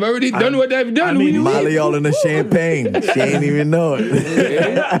 well, they've already done what they've done. I mean, Who you Molly all in the champagne. She ain't even know it.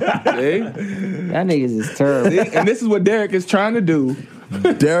 See? That niggas is terrible. See? And this is what Derek is trying to do.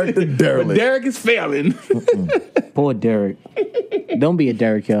 Derek the But derelict. Derek is failing. Poor Derek. Don't be a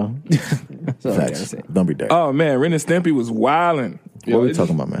Derek, yo. That's all I gotta Facts. say. Don't be Derek. Oh man, Ren and Stimpy was wilding. What are we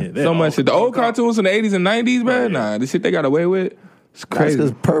talking about, man? So much shit. The old cartoons in the 80s and 90s, man. Nah, the shit they got away with. It's That's crazy.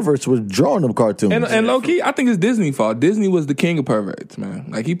 because perverts was drawing them cartoons. And low key, I think it's Disney's fault. Disney was the king of perverts, man.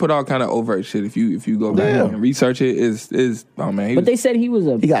 Like he put all kind of overt shit. If you go back Yeah. and research it, is oh man. But they said he was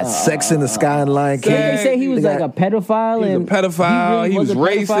a. he got sex in the sky and Lion King. They say he was They like got- a pedophile. He was and a pedophile. He was a pedophile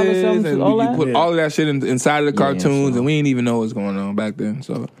or racist, something, and all you that? put all of that shit inside of the cartoons, so- and we didn't even know what was going on back then.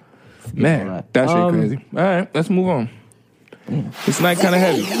 So, man, all that shit that. crazy. All right, let's move on. This night kind of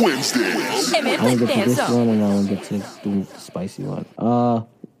heavy. I want to get to this one and I want to get to the spicy one.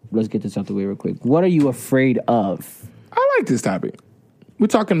 Let's get this out the way real quick. What are you afraid of? I like this topic. We're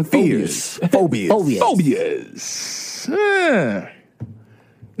talking Fears. phobias. Phobias. Phobias.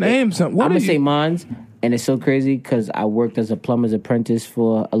 Name something. What I'm are gonna you? say mine's, and it's so crazy because I worked as a plumber's apprentice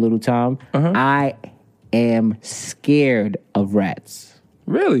for a little time. I am scared of rats.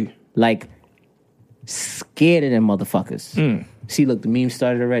 Really? Like scared of them motherfuckers. See, look, the meme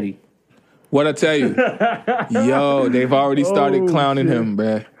started already. What I tell you? Yo, they've already started clowning him,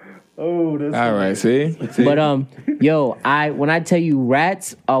 bruh. Oh, that's All right, see? But yo, when I tell you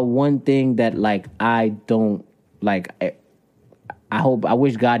rats are one thing that like I don't like. I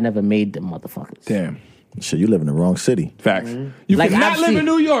wish God never made them motherfuckers. Damn. Shit, you live in the wrong city. Facts. You Like cannot I've live seen- in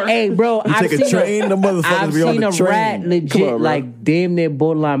New York. Hey, bro, You I've take a seen train, the motherfuckers I've be on seen the a train. rat Come legit, on, bro. like damn near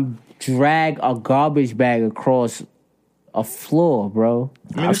borderline drag a garbage bag across a floor, bro.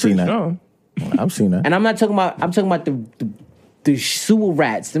 I've seen that. No. I've seen that. And I'm talking about the sewer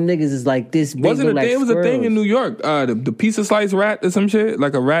rats. Them niggas is like this big. Wasn't look a like thing? It was a thing squirrels. in New York. The pizza slice rat or some shit.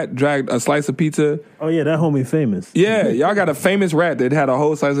 Like a rat dragged a slice of pizza. Oh yeah, that homie famous. Yeah, y'all got a famous rat that had a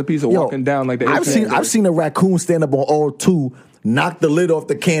whole slice of pizza Yo, walking down like the. I've seen a raccoon stand up on all two, knock the lid off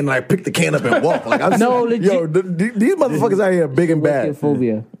the can, and like pick the can up and walk. Like I've No, seen, legit. yo, these motherfuckers out here are big and What's your bad.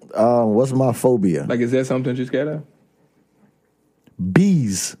 phobia? What's my phobia? Like, is there something you're scared of?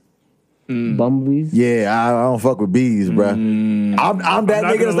 Bees. Bumblebees? Yeah, I don't fuck with bees, bruh. I'm that Not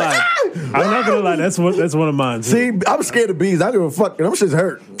nigga gonna that's like, lie. ah! I'm not gonna lie. That's one of mine. Too. See, I'm scared of bees. I don't give a fuck. Them shits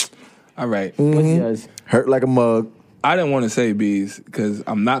hurt. All right. What's yours? Hurt like a mug. I didn't want to say bees because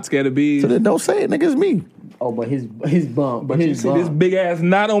I'm not scared of bees. So then don't say it, nigga. It's me. Oh, but his bump. But you see this big ass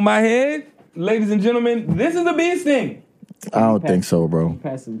knot on my head? Ladies and gentlemen, this is a bee sting. I don't think so, bro.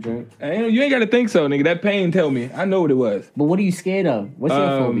 Pass some drink. You ain't got to think so, nigga. That pain tell me. I know what it was. But what are you scared of? What's your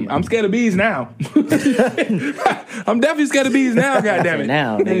phobia? I'm scared of bees now. I'm definitely scared of bees now, goddammit.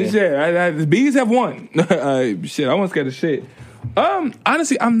 Now, nigga. Shit, bees have won. Shit, I wasn't scared of shit.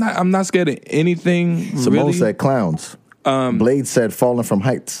 Honestly, I'm not scared of anything. Simone really. said clowns. Blade said falling from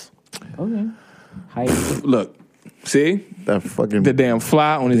heights. Okay. Height. Look, see? That fucking The damn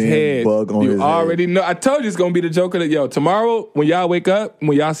fly on his Damn head. bug on you his already know. I told you it's gonna be the joke of the tomorrow when y'all wake up,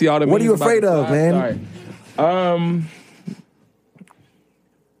 when y'all see all the. What are you memes about afraid the of, fly, man? sorry.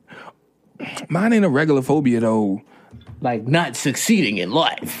 Mine ain't a regular phobia though. Like not succeeding in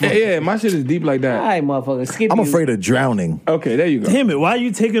life. Yeah, my shit is deep like All that. right, motherfucker. Skip I'm you. afraid of drowning. Okay, there you go. Damn it! Why are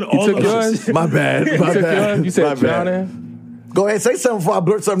you taking all took of yours? this? My bad. My You took bad. yours? You said My bad. drowning. Go ahead, say something before I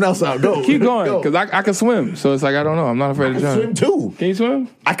blurt something else out. Go. Keep going, Go. because I can swim. So it's like I don't know. I'm not afraid I of can drowning. swim too. Can you swim?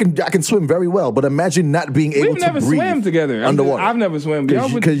 I can swim very well, but imagine not being able We've to never breathe swam together. underwater. I've never swam. Y'all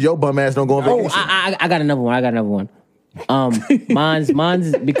would- Because your bum ass don't go on Oh, vacation. I got another one. Mine's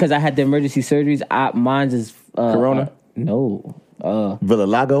is because I had the emergency surgeries. Mine's is Corona? No. Villa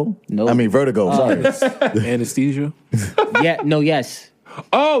Lago? No. I mean Vertigo. Sorry. Anesthesia. Yes.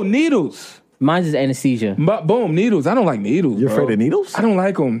 Oh, needles. Mine's is anesthesia. Boom, needles. I don't like needles. You're bro. afraid of needles? I don't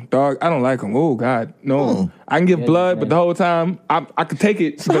like them, dog. I don't like them. Oh God, no. I can give blood, but the whole time I could take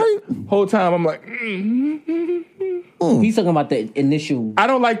it. But how you- whole time I'm like, He's talking about the initial. I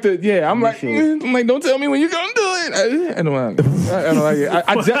don't like the. Yeah, I'm like, don't tell me when you're gonna do it. I don't like it.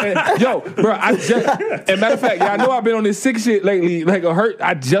 I just, yo, bro. And matter of fact, y'all know I've been on this sick shit lately. Like a hurt.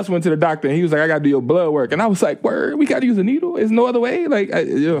 I just went to the doctor and he was like, I gotta do your blood work, and I was like, word, we gotta use a needle. There's no other way. Like,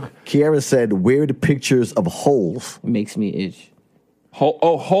 Kiara said, weird pictures of holes. Makes me itch.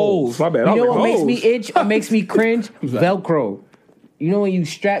 Holes. My bad. You know what makes me itch or makes me cringe? Velcro. You know when you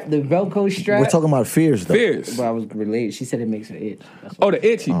strap the Velcro strap? We're talking about fears, though. Fears. But I was related. She said it makes her itch. The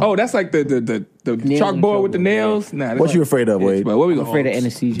itchy. Oh, that's like the chalkboard with the nails. Nah, what you afraid of, Wade? But what we I'm afraid of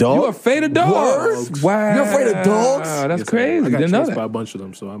anesthesia. You afraid of dogs? Wow. You afraid of dogs? That's crazy. I got Didn't know chased that. by a bunch of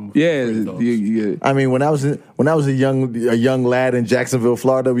them, so I'm Yeah, afraid of dogs. yeah. I mean, when I was a young lad in Jacksonville,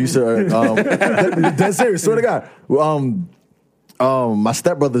 Florida, we used to. That's serious. Swear to God. My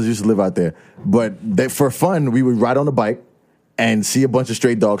stepbrothers used to live out there, but for fun, we would ride on a bike and see a bunch of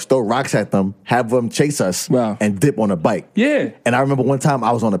stray dogs, throw rocks at them, have them chase us, and dip on a bike. Yeah. And I remember one time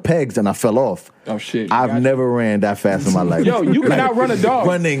I was on the pegs and I fell off. Oh shit! I've never ran that fast in my life. Yo, you cannot run a dog.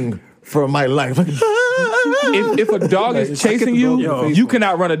 Running for my life. If a dog is chasing you, you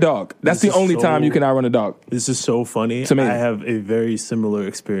cannot run a dog. That's the only time you cannot run a dog. This is so funny. To me. I have a very similar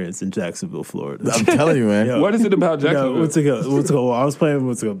experience in Jacksonville, Florida. I'm telling you, man. What is it about Jacksonville? What's ago? Well, I was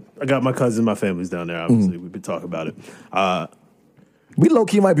playing. I got my cousin, my family's down there. Obviously, we've been talking about it. We low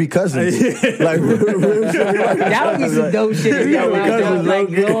key might be cousins. That would be some dope shit. Yeah, we cousins, like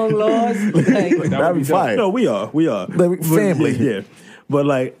long lost. Like, That'd be fire. No, we are. Like, family. Yeah. But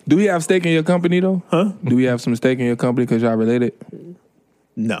like, Do we have stake in your company though? Huh? Do we have some stake in your company because y'all related?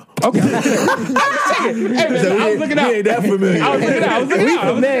 no. Okay. Hey man, I was looking out. We ain't that familiar. I was looking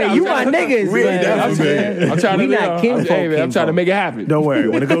out. man, you my niggas. We ain't man. that familiar. I'm trying to. We not kinfolk, Hey man, I'm trying to kinfolk. make it happen. Don't worry.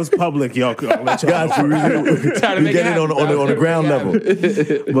 When it goes public, I'll let y'all Got you. Trying to We make get it it on happen. the ground level.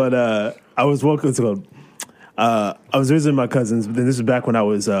 But I was walking to I was visiting my cousins, but then this is back when I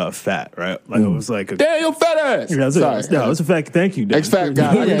was fat, right? Like I was like, Damn, you fat ass. I was a fat. Thank you, Dan. X-Fat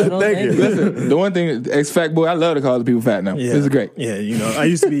guy. Thank you. Listen, the one thing, X-Fat boy, I love to call the people fat now. Yeah. This is great. Yeah, I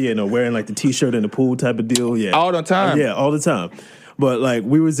used to be wearing like the t-shirt in the pool type of deal. Yeah, All the time. Yeah, all the time. But like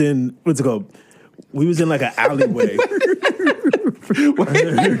we was in we was in like an alleyway.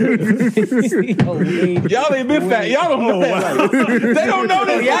 Y'all ain't been fat. Y'all don't know that. They don't know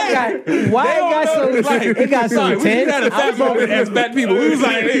that. It got so We tense. had a fat moment as fat people. We was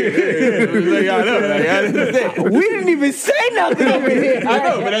like, We didn't even say nothing over here. I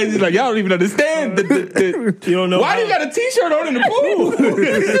know, but I just like, y'all don't even understand. You don't know Why do you got a t-shirt on in the pool?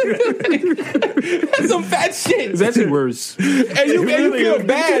 That's some fat shit. It's actually worse. And you feel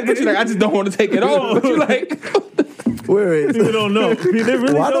bad, but you're like, I just don't want to take it off. But you're like, Wait. People don't know. They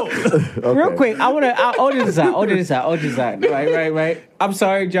really don't. Real quick, I'll order this out. Right. I'm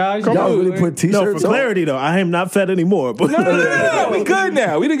sorry, Josh. Y'all really put No, for t-shirts on? clarity though, I am not fat anymore. But no, we good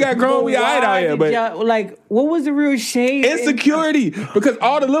now. We done got grown. We all right out here. But what was the real shade? insecurity, because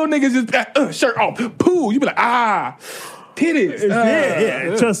all the little niggas just shirt off, poo. You be like, titties.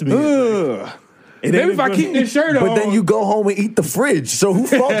 yeah, trust me. Maybe if I keep this shirt on. But then you go home and eat the fridge. So whose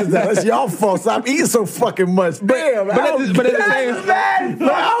fault is that? That's y'all fault. Stop eating so fucking much. Damn, but at the same,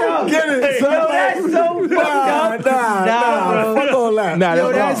 I don't get it. So that's so fucked up. Nah, fuck all that.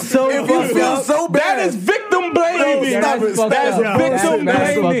 that's so If you fucked feel up. so bad, that is victim blaming. No, stop it. That's Stop it. victim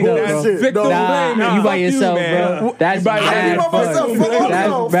That's blaming. fucked up, That's bro. victim Nah, blaming. You by Fuck yourself, man. bro. That's by bad yourself. fucked Fuck up.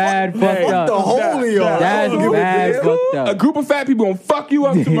 myself. That's bad fucked Fuck the up. hole in y'all. That's bad fucked A up. group of fat people gonna fuck you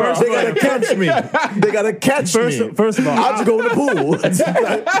up tomorrow. They gotta catch me. They gotta catch me. First of all, I'll just go in the pool.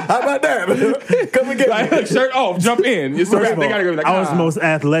 How about that? Come and get me. Like, shirt off, jump in. It's first of they all, gotta go like, I was the most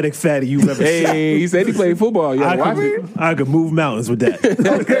athletic fatty you've ever seen. Hey, he said he played football. Yo, watch it. I could move mountains with that.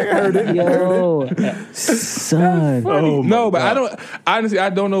 Yo, son. Oh, No, my but I God. don't. Honestly, I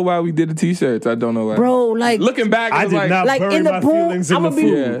don't know why we did the t-shirts. I don't know why. Bro, like Looking back, I it was did like, not like bury in the my pool, feelings in I'm the gonna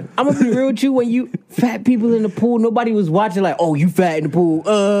food. Yeah. be real with you. When you fat people in the pool, nobody was watching. Like, oh, you fat in the pool.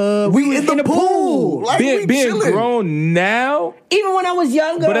 We in the pool. Like, we being chilling. grown now, Even when I was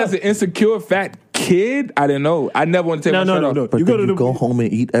younger. but as an insecure fat kid, I didn't know. I never want to take my shirt off. But You then go to you the go home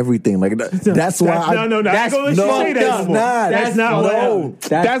and eat everything. Like that's why. No. That's That's fucked up. That's not fucked no. up.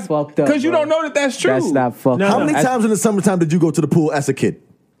 That's fucked up. Because you bro. don't know that that's true. That's not fucked How up. many times in the summertime did you go to the pool as a kid?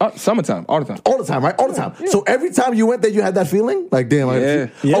 Summertime, all the time. All the time, right? All the time. So every time you went there, you had that feeling? Like, damn.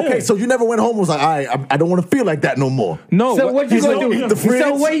 Yeah. Okay, so you never went home and was like, all right, I don't want to feel like that no more. No, So what you gonna do? the fridge?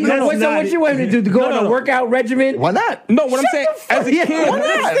 So what you want to do? To go on a workout regimen? Why not? No, what I'm saying, as a Yeah, kid, why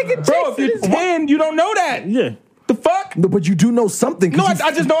not? bro, if you're 10, you don't know that. Yeah. The fuck? No, but you do know something. No,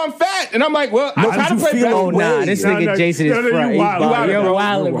 I just know I'm fat, and I'm like, well, I try to you play feel basketball. Oh nah, this nigga Jason is front. you wildin', You're bro.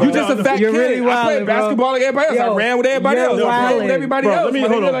 wildin', You just a fat You're kid. really I wildin', played basketball like everybody else. Yo, I ran with everybody you're else. I played with wildin'. everybody Bro, else. let me- my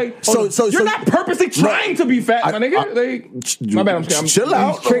hold nigga. on. Like, So you're not purposely trying to be fat, my nigga. Like, my bad. I'm chill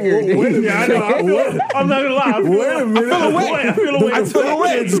out. triggered. Yeah, I know. I'm not gonna lie. Wait a minute. I feel away. I feel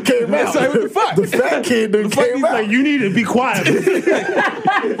away. Just came out. It's like, what the fuck? The fat kid done came He's out. like, you need to be quiet. These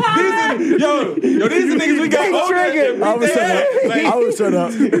are niggas we got older. triggered. I was shut up. I was shut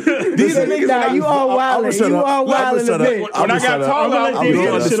up. These are niggas. Nah, you all wildin'. You all wildin' a bit. When I got taller, I You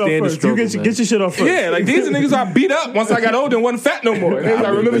was get your shit off understand the first. You struggle, get your shit off first. yeah, like these are niggas I beat up once I got older and wasn't fat no more. Niggas, I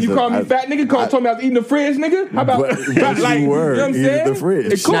remember you called me fat nigga. Told me I was eating the fridge, nigga. How about But you were you know what I'm eating saying? the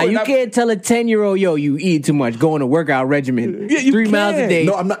fridge. It's cool. Now you And can't tell a 10-year-old, yo, you eat too much. Go on a workout regimen, Yeah, you 3 miles a can. day.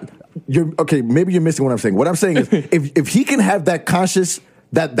 No, I'm not. You're okay. Maybe you're missing what I'm saying. What I'm saying is, if he can have that conscious,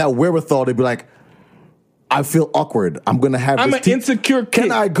 that wherewithal to be like, I feel awkward. I'm gonna have. I'm this an insecure kid.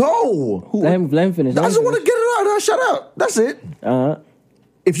 Can I go? Let him finish. I just want to get it out. Shut up. That's it.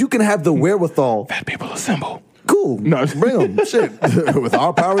 If you can have the wherewithal, Fat people assemble. cool. No. Bring them. Shit. With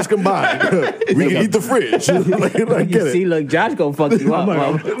our powers combined, we can eat the fridge. like, get You see, it. look, Josh gonna fuck you up.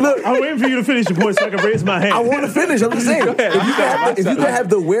 bro. Look, I'm waiting for you to finish your point so I can raise my hand. I want to finish. I'm just saying. If you can have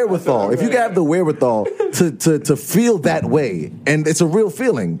the wherewithal, to feel that way, and it's a real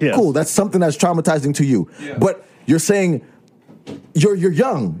feeling, Yes. cool. That's something that's traumatizing to you. Yeah. But you're saying you're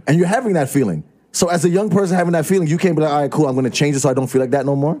young and you're having that feeling. So as a young person having that feeling, you can't be like, all right, cool. I'm going to change it so I don't feel like that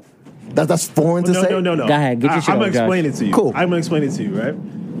no more. That's foreign to say. No. Go ahead, get your shit I'm off, gonna Josh. explain it to you. Cool. I'm gonna explain it to you, right?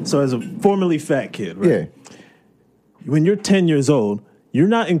 So, as a formerly fat kid, right? Yeah. When you're 10 years old, you're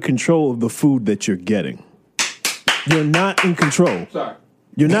not in control of the food that you're getting. You're not in control. Sorry.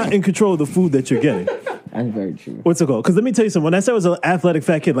 You're not in control of the food that you're getting. That's very true. What's it called? Because let me tell you something. When I said I was an athletic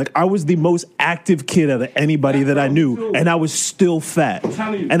fat kid, like I was the most active kid out of anybody that I knew, and I was still fat,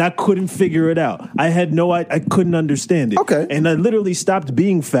 and I couldn't figure it out. I couldn't understand it. Okay. And I literally stopped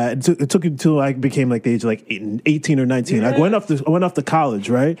being fat. It took until I became like the age of like 18 or 19. I went off to college,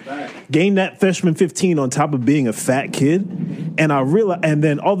 right? Gained that freshman 15 on top of being a fat kid, and I realized, and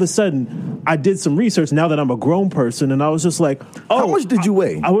then all of a sudden I did some research. Now that I'm a grown person, and I was just like, oh, How much did you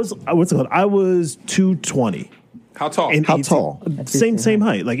weigh? I was 220. How tall? And How 18 tall? Same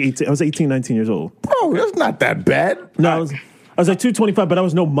height. Like 18, I was 18, 19 years old. Bro, that's not that bad. No, I was like 225, but I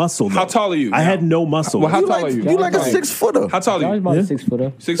was no muscle. How though. tall are you I now? had no muscle. Well, how You tall like, are you? you like a 6-footer. How tall Josh are you? about a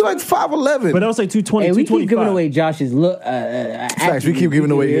 6-footer. You're like 5'11". but I was like 220, Hey, we keep 225. giving away Josh's look. Facts, we keep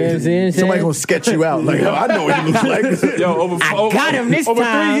giving away. You know what I'm saying? Somebody gonna sketch you out. Like, I know what you look like. Yo, over got him this over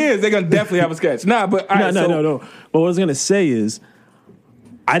time. 3 years, they're gonna definitely have a sketch. Nah, but all right, No. But what I was gonna say is,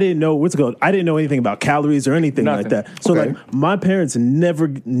 I didn't know I didn't know anything about calories or anything like Nothing. that. So Okay. like my parents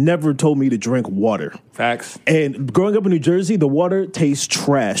never told me to drink water. Facts. And growing up in New Jersey, the water tastes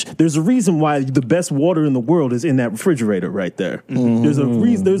trash. There's a reason why the best water in the world is in that refrigerator right there. There's a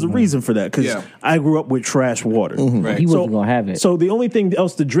reason for that because Yeah. I grew up with trash water. Right. He wasn't gonna have it. So the only thing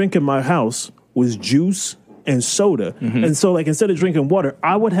else to drink in my house was juice and soda. And so like instead of drinking water,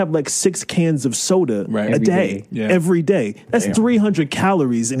 I would have like 6 cans of soda Right. a Every day. day. Yeah. Every day. That's 300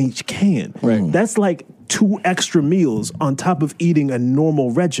 calories in each can. Right. That's like 2 extra meals on top of eating a normal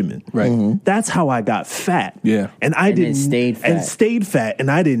regimen. Right. That's how I got fat. Yeah. And I And then didn't stayed fat. And stayed fat,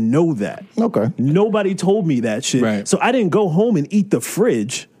 and I didn't know that. Okay. Nobody told me that shit. Right. So I didn't go home and eat the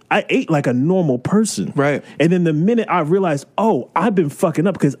fridge. I ate like a normal person. Right. And then the minute I realized, oh, I've been fucking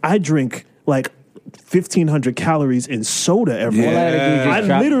up because I drink like 1,500 calories in soda every Yeah. day. All I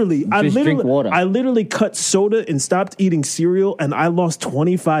gotta do is I just drink water. I literally cut soda and stopped eating cereal, and I lost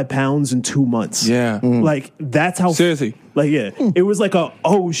 25 pounds in 2 months. Yeah. Like that's how Seriously. Like it was like a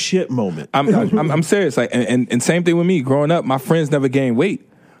oh shit moment. I'm serious. Like, and same thing with me. Growing up, my friends never gained weight.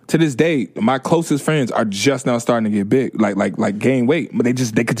 To this day, my closest friends are just now starting to get big, like gain weight, but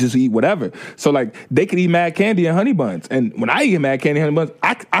they could just eat whatever. So like they could eat Mad Candy and honey buns, and when I eat Mad Candy and honey buns,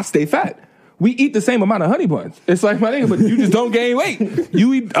 I stay fat. We eat the same amount of honey buns. It's like my nigga, but you just don't gain weight.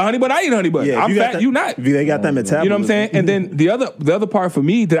 You eat a honey bun, I eat a honey bun. I'm fat, you not. They got that metabolism. You know what I'm saying? And then the other part for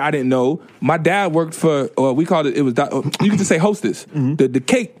me that I didn't know, my dad worked for, we called it was you can just say Hostess, the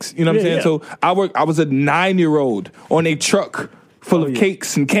cakes. You know what I'm saying? Yeah. So I was a 9-year-old on a truck full of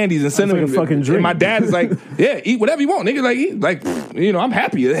cakes and candies and cinnamon. like a fucking dream. And my dad is like, yeah, eat whatever you want, nigga. Like, eat, like, you know, I'm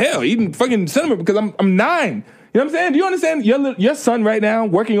happy as hell eating fucking cinnamon because I'm 9. You know what I'm saying? Do you understand? Your son right now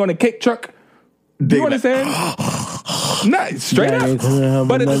working on a cake truck. Do you understand? Not straight up.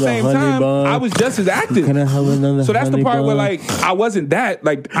 But at the same time, I was just as active. So that's the part where like I wasn't that.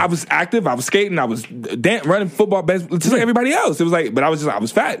 Like I was active, I was skating, I was running football, just like everybody else. It was like, but I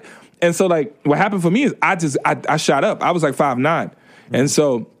was fat. And so like what happened for me is I shot up. I was like 5'9", and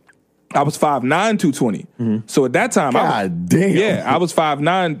so I was 5'9", 220. So at that time, God damn. Yeah, I was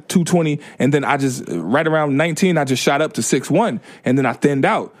 5'9", 220, and then I just right around 19, I just shot up to 6'1", and then I thinned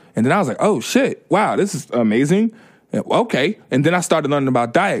out, and then I was like, oh shit, wow, this is amazing. Okay, and then I started learning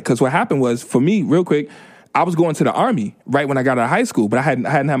about diet because what happened was for me, real quick, I was going to the Army right when I got out of high school, but I hadn't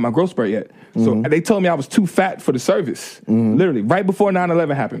had my growth spurt yet. So they told me I was too fat for the service. Literally, right before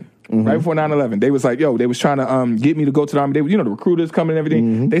 9/11 happened. Right before 9/11, they was like, yo, they was trying to get me to go to the Army. They, the recruiters coming and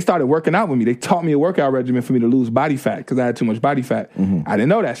everything. They started working out with me. They taught me a workout regimen for me to lose body fat because I had too much body fat. I didn't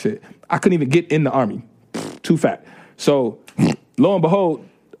know that shit. I couldn't even get in the Army. Too fat. So lo and behold,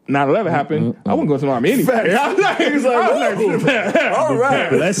 9/11 happened. I wasn't going to the Army anyway. I was like, all right.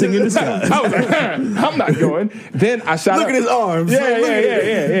 Blessing in disguise. I was like, I'm not going. Then I shot Look up. at his arms.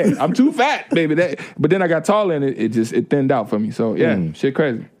 Yeah. I'm too fat, baby. But then I got taller and it thinned out for me. So yeah, shit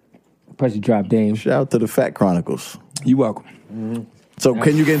crazy. Press the drop, Dame. Shout out to the Fat Chronicles. You welcome. So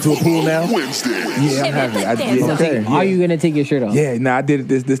can you get into a pool now? Yeah, I'm happy. Okay. Are you gonna take your shirt off? Yeah, I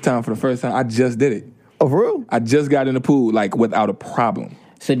did it this time for the first time. I just did it. Oh, for real? I just got in the pool like without a problem.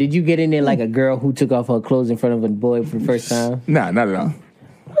 So did you get in there like a girl who took off her clothes in front of a boy for the first time? Nah, not at all.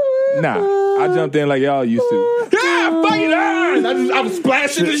 Nah, I jumped in like y'all used to. Yeah, fuck it! I was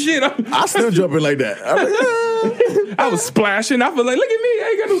splashing the shit. I still jump in like that. I was splashing. I feel like, look at me. I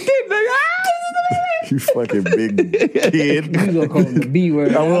ain't got no kids. Like, You fucking big kid. You gonna call him the B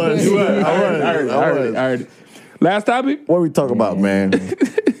word? I was. I heard it. Last topic? What we talk about, man?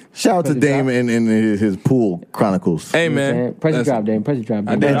 Shout out to Dame and his pool chronicles. Hey, man. Press the drop, Dame. Press the drop.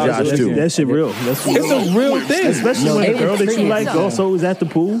 And Josh, too. That shit real. That's real. It's a real thing. Especially when they the girl that you triggered like something. also was at the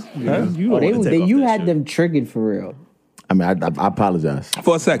pool. You don't wanna take off You that had shit. them triggered for real. I mean, I apologize.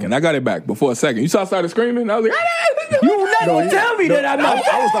 For a second. I got it back. But for a second. You saw I started screaming? I was like, You not gonna tell me that I'm not.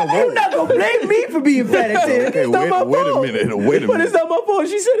 I was like, whoa. You're not gonna blame me for being fat at 10. Okay, It's not my wait a fault. minute. Wait a But it's minute. not my fault.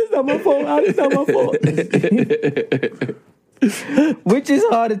 She said it's not my fault. It's not my fault. Which is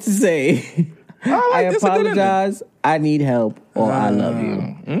harder to say? I this a good ending. apologize. I need help, or I love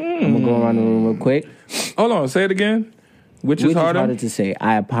you. I'm gonna go around the room real quick. Hold on. Say it again. Which is harder? to say?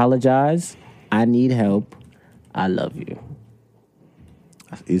 I apologize. I need help. I love you.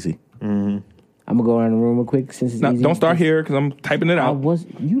 That's easy. I'm gonna go around the room real quick since it's No, easy. don't start here because I'm typing it I out. was.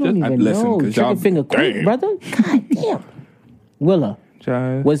 You don't Just- even listen, know. 'cause Trigger y'all- finger quick, damn. brother. God damn. Willa,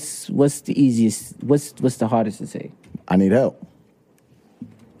 Giant. what's the easiest? What's the hardest to say? I need help.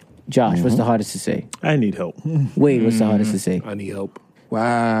 Josh, what's the hardest to say? I need help. Wade, what's the hardest to say? I need help.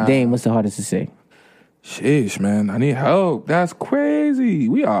 Wow. Dame, what's the hardest to say? Sheesh, man. I need help. That's crazy.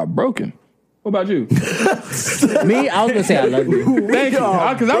 We are broken. What about you? Me, I was gonna say I love you. Thank you.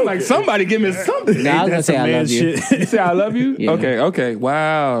 Because I'm like, somebody give me something. No, I was gonna say I Man, love you. shit. You say I love you? Yeah. Okay.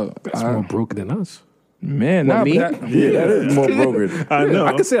 Wow. That's more broken than us. Man, What, nah, me? but Yeah, that is more broken. I know.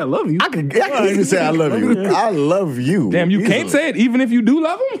 I can say I love you. I can even say I love you. I love you. damn, you can't say it even if you do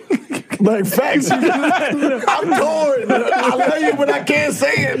love him? Like facts. I'm torn. I love you, but I can't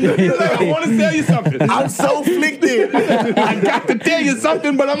say it. I want to tell you something. I'm so afflicted. I got to tell you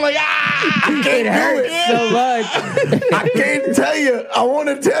something, but I'm like, I can't do it. So much. I can't tell you. I want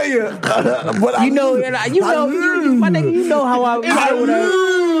to tell you, but I You know, my nigga, you know how I fucks with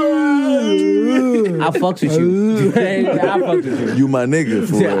you. I fucks with you. You my nigga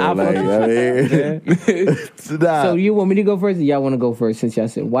for real. I Like, nah. So you want me to go first, or y'all want to go first? Since y'all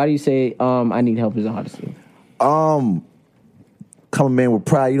said, why do you say I need help is the hardest thing? Come man with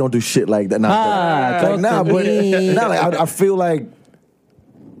pride. You don't do shit like that. I feel like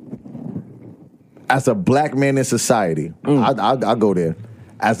as a black man in society, I'll go there.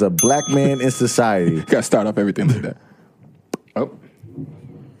 As a black man in society, got to start off everything like that. Oh,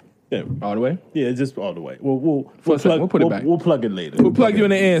 Yeah, all the way? yeah, just all the way. We'll For a second, we'll put it back. We'll plug it later. We'll plug you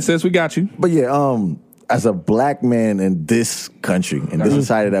in the end, sis. We got you. but yeah, as a black man in this country, in this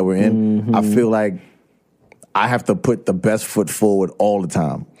society that we're in, I feel like I have to put the best foot forward all the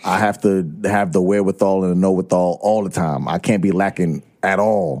time. I have to have the wherewithal and the know-withal all the time. I can't be lacking at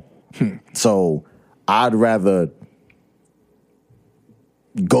all. So I'd rather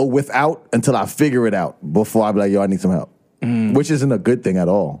go without until I figure it out before I be like, yo, I need some help. Which isn't a good thing at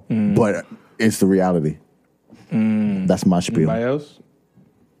all, but it's the reality. That's my spiel. Anybody else?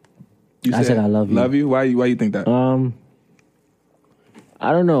 You I said I love you. Love you? Why you think that? I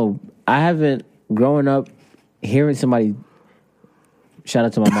don't know. I haven't growing up hearing somebody. Shout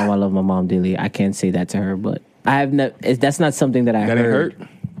out to my mom. I love my mom dearly. I can't say that to her, but I have not. That's not something that I that heard. ain't hurt?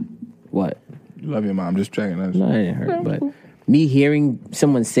 What? You love your mom. Just checking us. No, it didn't hurt. But me hearing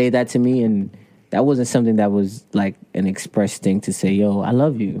someone say that to me and that wasn't something that was like an expressed thing to say, yo, I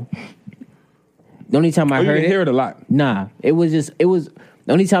love you. The only time I heard you hear it a lot. Nah, it was the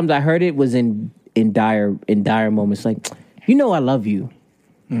only times I heard it was in dire moments, like, you know I love you.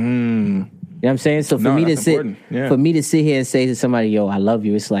 You know what I'm saying? So for me to sit here and say to somebody, yo, I love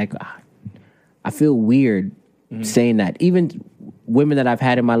you, it's like I feel weird saying that. Even women that I've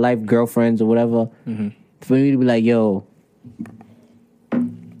had in my life, girlfriends or whatever, for me to be like, yo,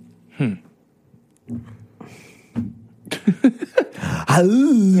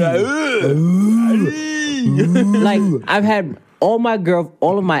 like I've had all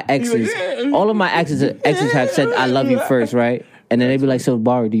of my exes have said I love you first, right? And then they'd be like, so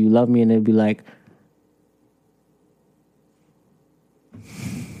Bari, do you love me? And they'd be like,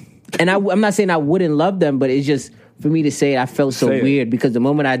 and I'm not saying I wouldn't love them, but it's just for me to say it, I felt so weird because the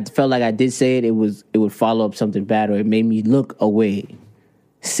moment I felt like I did say it, it would follow up something bad, or it made me look away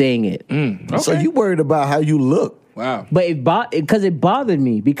saying it. Okay. So you worried about how you look? Wow. But it bothered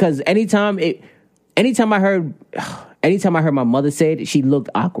me because anytime I heard my mother say it, she looked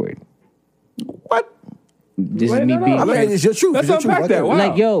awkward. What? This is me being. I mean, it's your truth. Let's unpack that. Wow.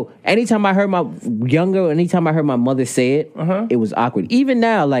 Like, yo, anytime I heard my mother say it, it was awkward. Even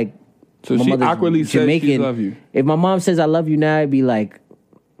now, like, so my she mother's awkwardly Jamaican, says she love you. If my mom says I love you now, it'd be like,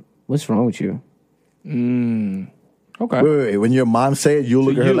 what's wrong with you? Okay. Wait. When your mom say it, you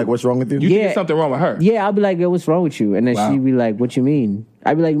look at her like, what's wrong with you? You think there's something wrong with her? Yeah, I'll be like, yo, what's wrong with you? And then she'd be like, what you mean?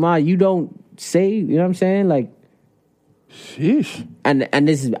 I'd be like, Ma, you don't say, you know what I'm saying? Like, sheesh. And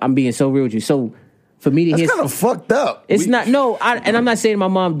this is, I'm being so real with you. So for me to hear, That's kind of fucked up. it's not, no, and I'm not saying my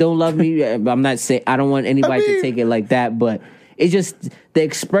mom don't love me. I'm not saying, I don't want anybody to take it like that, but it's just the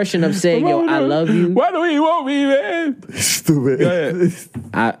expression of saying, yo, I love you. Why do you want me, man? Stupid. Go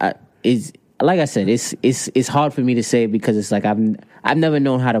ahead. Is like I said, it's hard for me to say it because it's like I've never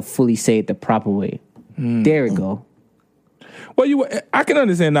known how to fully say it the proper way. There we go. Well, I can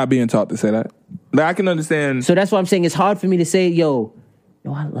understand not being taught to say that. Like, I can understand. So that's why I'm saying it's hard for me to say, yo,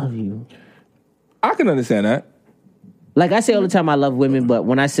 I love you. I can understand that. Like I say all the time, I love women, but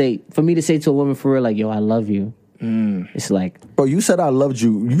when I say, for me to say to a woman for real, like, yo, I love you, it's like, Bro, you said I loved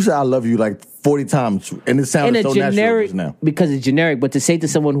you. You said I love you like 40 times, and it sounded so natural just now. Because it's generic. But to say to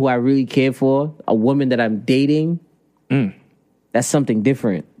someone who I really care for, a woman that I'm dating, that's something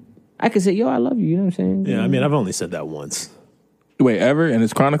different. I could say, yo, I love you. You know what I'm saying? Yeah, I mean, I've only said that once. Wait, ever? And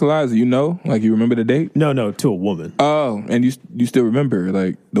it's chronicalized? You know? Like, you remember the date? No, to a woman. Oh, and you still remember,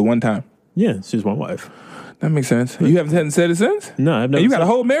 like, the one time? Yeah, she's my wife. That makes sense. You haven't said it since? No, I've never. And you got a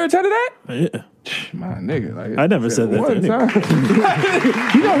whole marriage out of that? Yeah. My nigga, like, I never said that to anyone. You know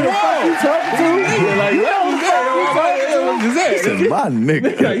who the fuck you talking to? You're like, what you Said, my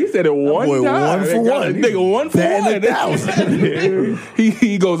nigga. Yeah, you said it one Boy, time. one for one. Nigga, one for $1,000.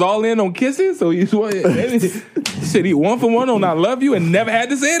 he goes all in on kisses, so he's shit. He 1 for 1 on I love you and never had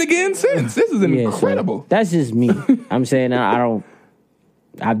to say it again since. This is incredible. So that's just me. I'm saying I've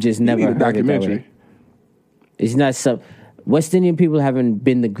just never heard documentary. it that way. It's not some West Indian people haven't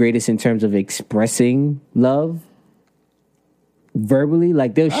been the greatest in terms of expressing love verbally.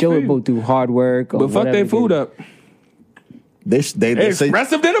 Like they'll show it both through hard work. Or But fuck their food up. They They're say,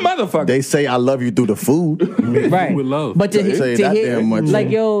 expressive than a motherfucker. they say I love you through the food. right? With love. But to Say to that hear, damn much. like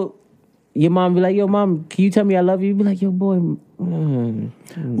yo, your mom be like, yo, mom, can you tell me I love you? You be like, yo, boy.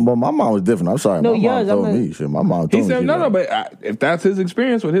 But my mom was different. I'm sorry. No, my mom yours, told I'm me not- shit. My mom told He me said shit. no, but if that's his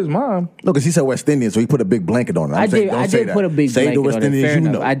experience with his mom, No, because he said West Indian, so he put a big blanket on it. I did Don't put a big say blanket the West on it. Indians Fair you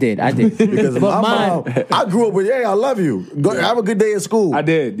enough. know. I did. Because But my mom, I grew up with, hey, I love you. Go, have a good day at school. I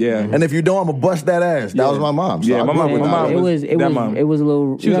did, yeah. And if you don't, I'm gonna bust that ass. That was my mom. So Yeah, I my grew up mom- with my that. mom it was a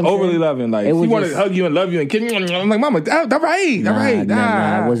little. She was overly loving. Like, she wanted to hug you and love you and kiss you. I'm like, mama, that right, that right.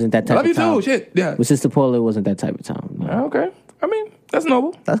 Nah, it wasn't that type love of you time. too, shit. Yeah. With Sister Paula, it wasn't that type of time. You know Okay. I mean, that's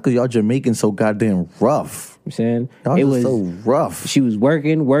noble. That's because y'all Jamaicans so goddamn rough. what I'm saying? Y'all It just was so rough. she was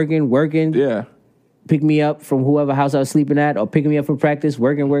working, Yeah. pick me up from whoever house I was sleeping at, or picking me up from practice,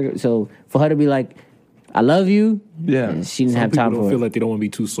 working. So for her to be like, I love you, Yeah. she didn't Some have people time don't for feel it. like they don't want to be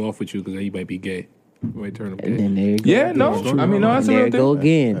too soft with you because you might be gay. You might turn them And gay. then there you go. Yeah, no. I mean, no, that's And there a you real go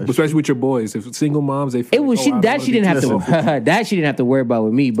thing. again. Especially with your boys. If single moms, they feel It was like, she I don't that wanna she be didn't have too to soft. that she didn't have to worry about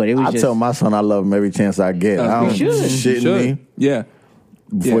with me, but it was I just tell my son I love him every chance I get. I don't should. shitting me. Yeah.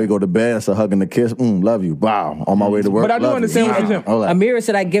 Before Yeah. you go to bed, it's a hug and a kiss. Love you. Wow. On my way to work. But I do love you. understand what you're saying. All that. Amira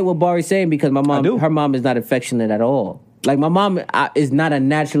said I get what Bari's saying because my do. her mom is not affectionate at all. Like my mom is not a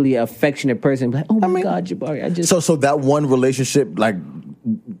naturally affectionate person. Like, oh my God, Jabari, I just So that one relationship like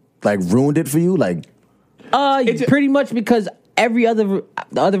ruined it for you? Like pretty much because the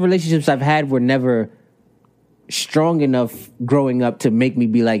other relationships I've had were never strong enough growing up to make me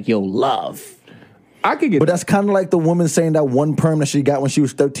be like, yo, love. I could get But that's kind of like the woman saying that one perm that she got when she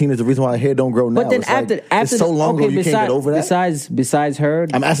was 13 is the reason why her hair don't grow now. But then It's like, after it's so long ago, you can't get over that. Besides her,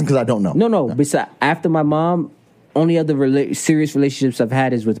 I'm asking because I don't know. no. Besides after my mom, only other serious relationships I've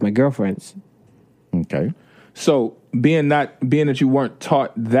had is with my girlfriends. Okay. So being that you weren't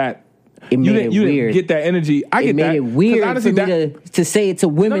taught that, It made you it didn't weird. get that energy. I It get made that. it 'Cause weird honestly, for me to say it to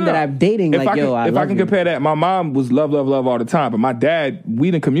women that I'm dating. If Like, I I can love compare that, my mom was love all the time, but my dad,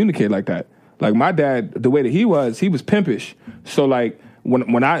 we didn't communicate like that. Like my dad, the way that he was pimpish. So like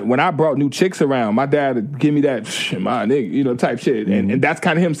when I brought new chicks around, my dad would give me that my nigga, type shit, and that's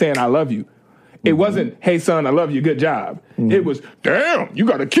kind of him saying I love you. It wasn't, hey son, I love you, good job. It was, damn, you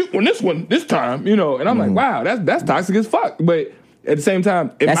got a cute one this time, and I'm like, wow, that's toxic as fuck. But at the same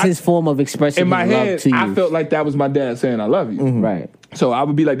time, that's his form of expressing in my his love head, to you. I felt like that was my dad saying I love you. Right. So I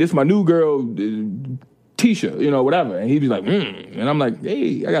would be like, this is my new girl, Tisha, whatever. And he'd be like, and I'm like,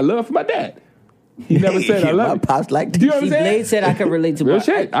 hey, I got love for my dad. He never said I love my you. pops like Do you know what See, I'm saying? Blade said I could relate to Real but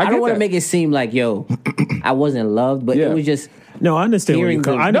shit. I I don't get want to that. make it seem like, I wasn't loved, but Yeah. it was just No, I understand where Hearing you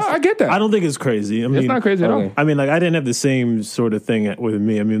come. the- No, I get that. I don't think it's crazy. I mean, It's not crazy at all. Okay. I mean, like I didn't have the same sort of thing with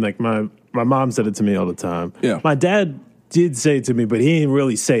me. I mean, like my mom said it to me all the time. Yeah. My dad did say it to me, but he didn't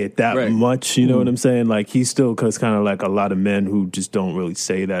really say it that Right. much. You know what I'm saying? Like he still, cause kind of like a lot of men who just don't really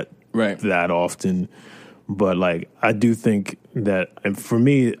say that Right. that often. But like, I do think that, and for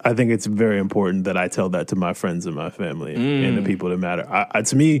me, I think it's very important that I tell that to my friends and my family and the people that matter.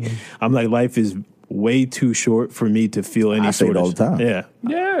 To me, I'm like, life is way too short for me to feel any I say sort it of all the time. Yeah,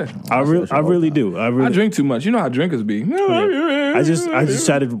 Yeah. I really do. I drink too much. You know how drinkers be. I just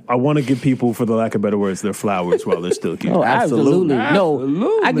try to. I want to give people, for the lack of better words, their flowers while they're still here. oh, absolutely. No,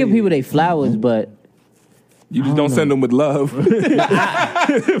 Absolutely. I give people their flowers, but You just don't send them with love.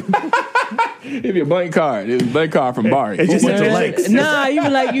 Give you a blank card. It's a blank card from Barry. It just Bunch of says, likes. nah, you be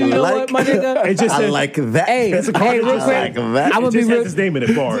like, you know what, my nigga? it just I says, like that. Hey, It's a hey, real I quick, like that. I'm gonna it be just real. has his name in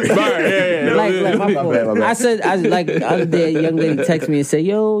it, Barry. Barry, yeah. Like my fault. bad, my bad. I said, like the other day, a young lady texted me and said,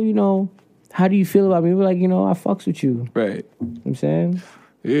 yo, how do you feel about me? We're like, I fucks with you. Right. You know what I'm saying?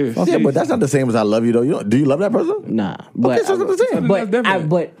 Yeah. Yeah, but that's not the same as I love you, though. Do you love that person? Nah, but so that's what I'm saying. but That's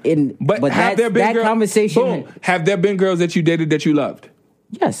different. but have there been that girls, conversation. boom, have there been girls that you dated that you loved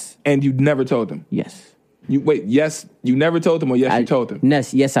Yes, and you never told them? yes. Yes, you never told them, or yes, you told them?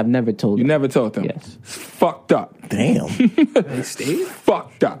 Yes, I've never told You them. never told them. Yes. It's fucked up. Damn.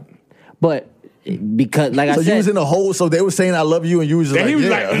 Fucked up. But because, like So I you was said, in a hole. So they were saying I love you, and you was just And like, he was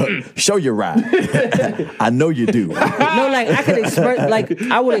yeah, like, show your ride. I know you do. no, like I could express, like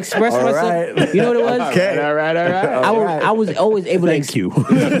I would express All myself. right. You know what it was? Okay. All right. I was always able to. Thank you.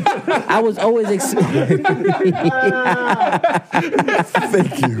 I was always.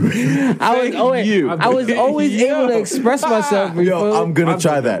 Thank you. I was always able to express myself. you Yo, feel? I'm gonna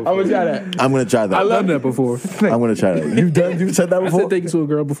try that. I'm gonna try that. I'm gonna try that. I love Done that before. I'm gonna try that. You've said that I before? said thank you to a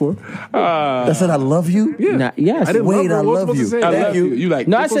girl before. I said I love you? Yeah. Nah, yes. I didn't Wait, love her. I What was love I you. supposed to I say? love you. You like?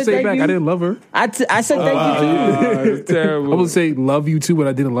 No, I I said say thank back, you. I didn't love her. I said thank you too. It's terrible. I would say love you too, but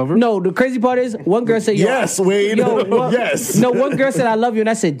I didn't love her. No, the crazy part is one girl said, Yes, Wade. Yes. No, one girl said I love you, and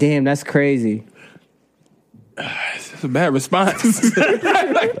I said, damn, that's crazy. It's a bad response.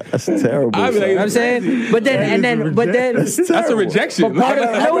 That's terrible. I be like, You know what I'm saying? But then that's a rejection. But part of-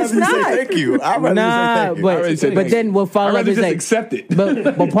 I'd no, rather it's you say not. Thank you. I'd rather Nah, you say thank you. I already said but thank then you. what I'd followed up rather is just like, accept it.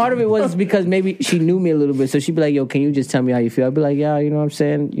 but part of it was because maybe she knew me a little bit, so she'd be like, "Yo, can you just tell me how you feel?" I'd be like, "Yeah, you know what I'm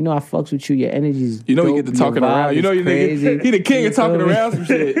saying. I fucks with you. Your energy's You know, you dope, get to talking your vibe around. You know, is you crazy. nigga, he the king of talking feel me? around some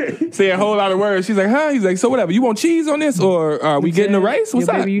shit, saying a whole lot of words. She's like, huh? He's like, so whatever. You want cheese on this, or are we getting the rice? What's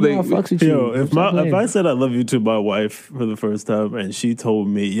Yeah, up? baby, you know I Like, fucks with you. Yo, if Stop playing. I said I love you to my wife for the first time and she told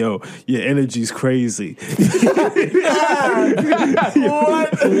me, yo, your energy's crazy.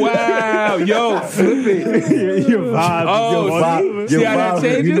 wow, yo, flip it. Your vibe. Oh, your vibe. see how that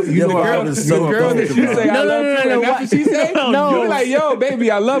changes? You know the girl, vibe is so the girl that you comfortable. say I No, love no, you, no, and no, that's what she say. No. You're like, yo,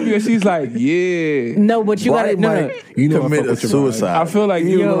 baby, I love you, and she's like, yeah. No, but you Why gotta no. might commit a suicide? I feel like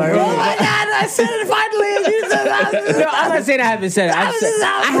you. Yo, like, bro. oh, I said it finally. You said no, I'm not saying I haven't said it.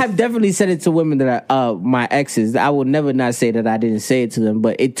 I have definitely said it to women that my exes. I will never not say that I didn't say it to them,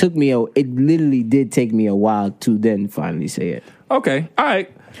 but it literally did take me a while to then finally say it. okay, all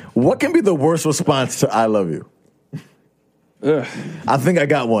right. What can be the worst response to I love you? Ugh. I think I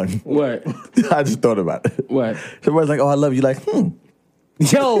got one. What? I just thought about it. What? Somebody's like, oh, I love you. Like, Yo,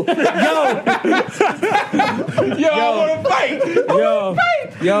 Yo, I want to fight.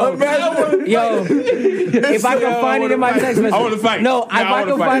 yo. If I can find it in my text message, I wanna fight. No, if I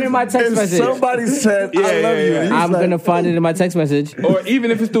can find it in my text if message, somebody said, I love you, yeah. and he's I'm like, gonna find it in my text message. Or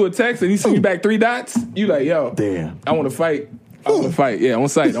even if it's through a text and he sends you back 3 dots, you like, yo, damn. I want to fight. I want to fight. Yeah, on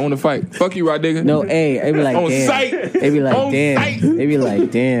site. I want to fight. Fuck you, Rod Digger. No, hey, it be like, On damn. site. It be like, On damn. site. It be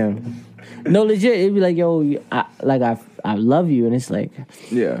like, damn. No, legit. It be like, yo, I love you, and it's like,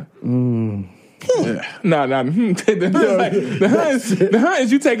 Yeah. Yeah. Nah. The hunt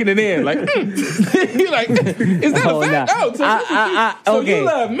is you taking it in. Like, you like, is that a fact? nah. Oh, so okay. you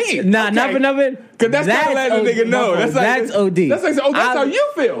love me. Nah, Okay. not for nothing. Because that's kind of letting the nigga know. That's OD. That's like, oh, that's how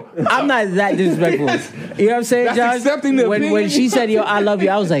you feel. I'm not that disrespectful. You know what I'm saying, That's Josh? accepting the when opinion. she said, yo, I love you,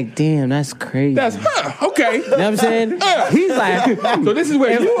 I was like, damn, that's crazy. That's, okay. You know what I'm saying? He's like, So this is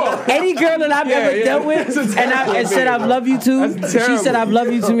where you are. any girl that I've ever dealt with That's a and terrible said thing. I love you to, That's she terrible. said I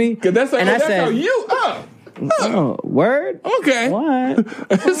love you to me. Because that's like, and oh, I that's said, how you oh, word? Okay. What?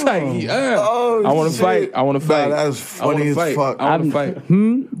 It's like, Oh, I want to shit. fight. I want to fight. Nah, that's I wanna funny as fight. fuck. I want to fight.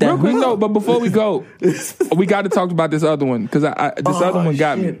 That Real quick though, but before we go, we got to talk about this other one because this other one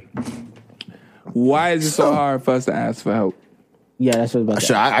got me. Why is it so hard for us to ask for help? Yeah, that's what I was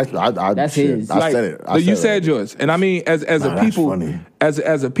Shit, about to I That's shit, his. I said it. I you said said it. yours, and I mean, as a Nah, that's people, funny.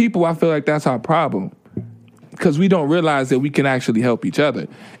 as a people, I feel like that's our problem because we don't realize that we can actually help each other,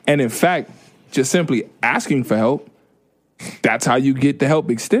 and in fact, just simply asking for help, that's how you get the help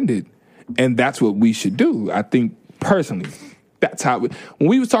extended, and that's what we should do. I think personally, that's how when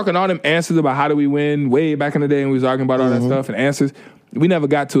we was talking all them answers about how do we win way back in the day, and we was arguing about all that stuff and answers. We never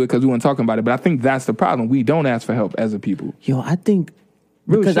got to it because we weren't talking about it. But I think that's the problem. We don't ask for help as a people. Yo, I think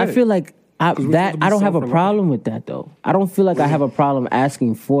Real because I shit. feel like I we're supposed to be don't have a self-reliant. problem with that though. I don't feel like I have a problem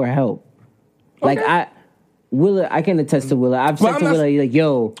asking for help. Like Okay. Willa, I can attest to Willa. I've But said I'm to not- Willa, like,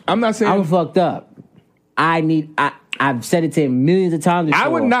 yo, I'm not saying- I'm fucked up. I've said it to him millions of times before. I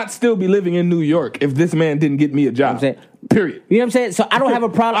would not still be living in New York if this man didn't get me a job. I'm saying- Period. You know what I'm saying? So I don't have a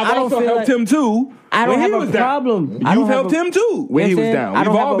problem. I've I don't also feel helped like, him too. I don't when he have a was down. problem. I You've don't have helped a- him too when You he know was what I'm saying? down. I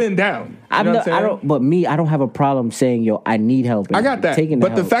don't We've have all a- been down. You I'm know not, what I'm I saying? don't. But me, I don't have a problem saying, yo, I need help. and I got that. Taking But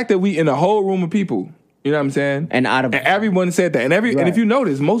the help. fact that we in a whole room of people, you know what I'm saying? And out of- everyone said that. And and Right. if you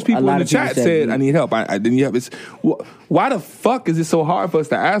notice, most people lot in the of people chat said said, you- I need help. I didn't help. Why the fuck is it so hard for us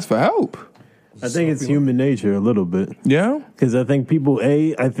to ask for help? I think it's human nature a little bit. Yeah? Because I think people,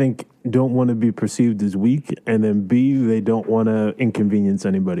 I think, don't want to be perceived as weak, and then B, they don't want to inconvenience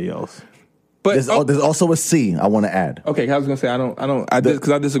anybody else. But There's also a C I want to add. okay, I was gonna say because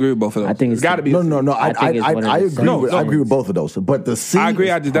I disagree with both of those. I think it's got to be. No. I think it's one of I the agree. same. I agree with both of those. But the C, I agree.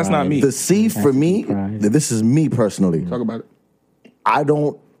 That's not me. the C for me. pride. This is me personally. Talk about it.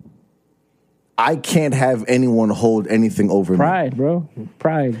 I can't have anyone hold anything over me. Pride, bro.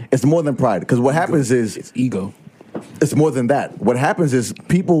 Pride. It's more than pride because what happens is It's ego. it's more than that. What happens is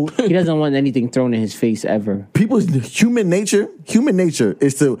people. He doesn't want anything thrown in his face ever. People's human nature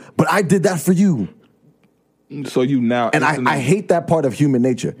is to. But I did that for you. So you now And I hate that part of human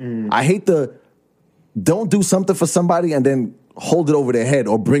nature. I hate don't do something for somebody and then hold it over their head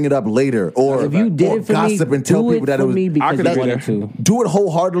or bring it up later or, If you did or it for me, gossip and tell do people it that for it was. me because could you agree wanted there. to. Do it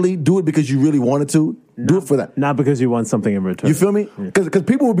wholeheartedly. Do it because you really wanted to. Do it for that. Not because you want something in return. You feel me? Because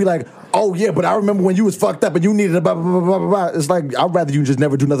people will be like, "Oh yeah, but I remember when you was fucked up and you needed a blah blah blah blah blah." blah." It's like I'd rather you just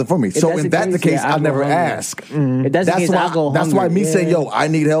never do nothing for me. So that's in the that the case, case, yeah, I'll I go never hungry. ask. If that's the case, why. I'll go That's why hungry. me saying, Yeah. "Yo, I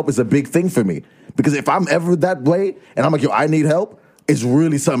need help" is a big thing for me. Because if I'm ever that way and I'm like, "Yo, I need help," it's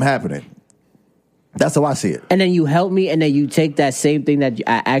really something happening. That's how I see it. And then you help me, and then you take that same thing that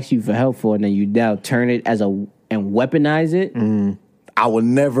I asked you for help for, and then you now turn it and weaponize it. I will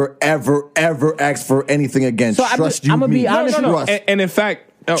never, ever, ever ask for anything again. So Trust you. I'ma be me. honest with you. Trust. And in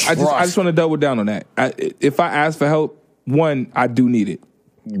fact, I just want to double down on that. If I ask for help, one, I do need it.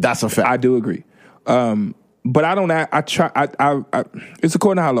 That's a fact. I do agree. But I don't. I try. It's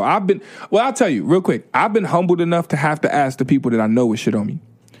according to how low I've been. Well, I'll tell you real quick. I've been humbled enough to have to ask the people that I know with shit on me.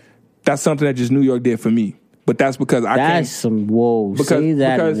 That's something that just New York did for me. But that's because I can't. That's some whoa. Because- Say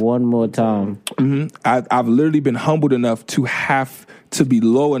that because- one more time. I've literally been humbled enough to have to be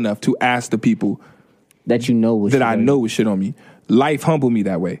low enough to ask the people That you know was that I know with shit on me. Life humbled me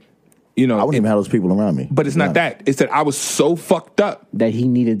that way. You know, I wouldn't even have those people around me. but it's not that. It's that I was so fucked up that he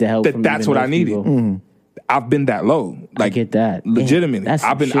needed the help. from that's even what I those needed. people. I've been that low. Like, get that. Legitimately. Damn, that's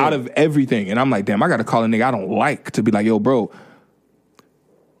I've been some shit. out of everything. And I'm like, damn, I got to call a nigga I don't like to be like, yo, bro,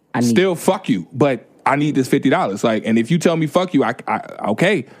 I need still fuck you, but I need this $50. Like, and if you tell me fuck you, I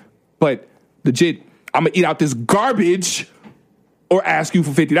okay. But legit, I'm going to eat out this garbage or ask you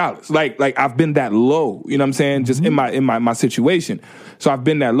for $50. Like I've been that low, you know what I'm saying? Just in my situation. So I've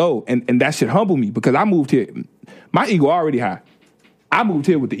been that low, and that should humble me because I moved here. My ego already high. I moved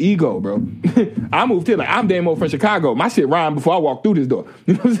here with the ego, bro. I moved here like I'm Damo from Chicago. My shit rhymed before I walked through this door.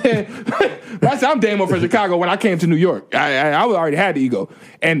 You know what I'm saying? That's I'm Damo from Chicago when I came to New York. I already had the ego,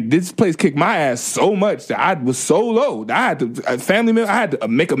 and this place kicked my ass so much that I was so low. I had to I had to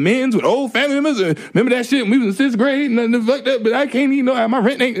make amends with old family members. Remember that shit when we was in 6th grade and nothing like that. But I can't even know my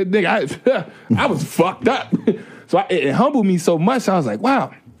rent ain't. Nigga, I was fucked up. So it humbled me so much. I was like,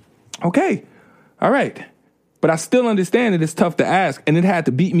 wow, okay, all right. But I still understand that it's tough to ask, and it had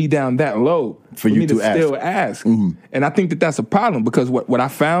to beat me down that low for you me to still ask. Mm-hmm. And I think that that's a problem because what I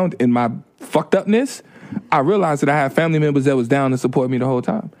found in my fucked upness, I realized that I had family members that was down to support me the whole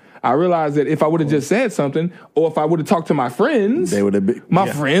time. I realized that if I would have just said something, or if I would have talked to my friends, they would have been.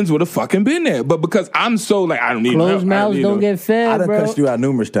 My friends would have fucking been there. But because I'm so like I don't need closed mouths don't get fed. I done bro. cussed you out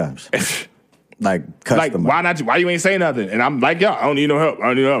numerous times. Like why not? Why you ain't say nothing? And I'm like, yo, I don't need no help.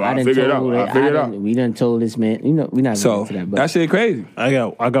 I don't need no help. I'll figure it out. I'll figure it out. We done told this man. You know, we not so into that. But that shit crazy. I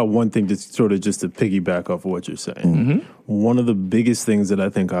got one thing just to piggyback off of what you're saying. Mm-hmm. One of the biggest things that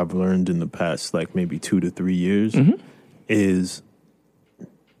I think I've learned in the past, like maybe 2 to 3 years, is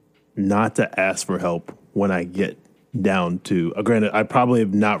not to ask for help when I get down to. Granted, I probably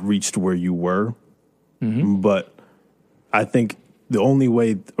have not reached where you were, but I think. The only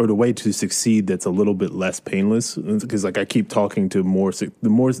way, or the way to succeed that's a little bit less painless, because like I keep talking to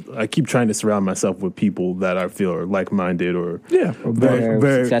I keep trying to surround myself with people that I feel are like-minded or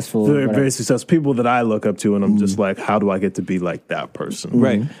very successful, very successful people that I look up to, and I'm just like, how do I get to be like that person?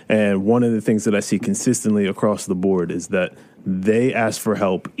 Right. And one of the things that I see consistently across the board is that they ask for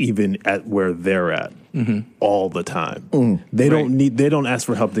help even at where they're at all the time. They don't ask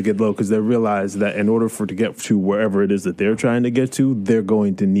for help to get low because they realize that in order to get to wherever it is that they're trying to get to, they're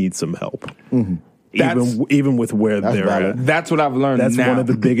going to need some help. Even with where they're at. That's what I've learned. That's now. one of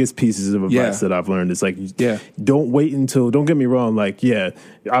the biggest pieces of advice that I've learned. It's like, don't wait until. Don't get me wrong. Like,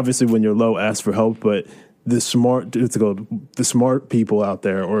 obviously when you're low, ask for help. But the smart people out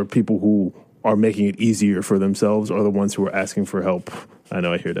there, or people who are making it easier for themselves, are the ones who are asking for help. I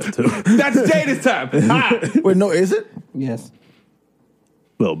know, I hear that too. That's Jay this time. Wait, no, is it? Yes.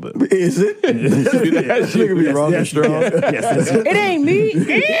 A little bit. Is it? That shit could be wrong and strong. It ain't me.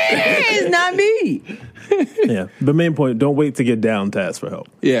 It's not me. Yeah. The main point, don't wait to get down to ask for help.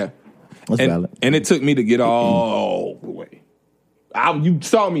 Yeah. That's valid. And it took me to get all the way. You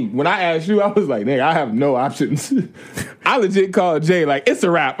saw me. When I asked you, I was like, nigga, I have no options. I legit called Jay like, it's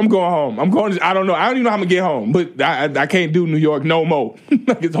a wrap. I'm going home. I don't know. I don't even know how I'm going to get home. But I can't do New York no more.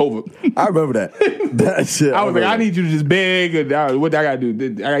 Like, it's over. I remember that. That shit. I was like, I need you to just beg. What I got to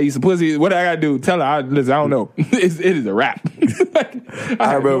do? I got to eat some pussy. What I got to do? Tell her, listen, I don't know. It is a wrap.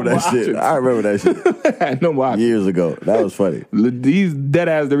 I remember that shit. I remember that shit. I had no more options. Years ago. That was funny. These dead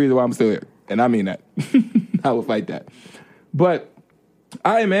ass the reason why I'm still here. And I mean that. I would fight that. But,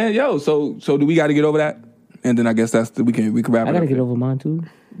 all right, man. Yo, so do we got to get over that? And then I guess we can wrap it up. I got to get over mine, too.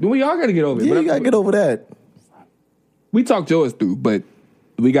 We all got to get over it. Yeah, you got to get over that. We talked yours through, but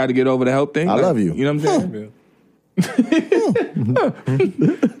we got to get over the help thing. I love you. You know what I'm saying?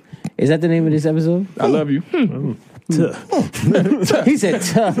 Is that the name of this episode? I love you. He said,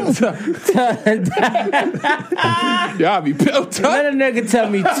 Y'all be built up. Let a nigga tell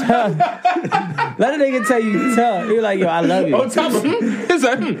me tough. Let a nigga tell you tough. You're like, yo, I love you. Oh, tough. It's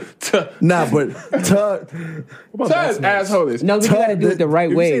like, nah, but is asshole. No, you gotta do it the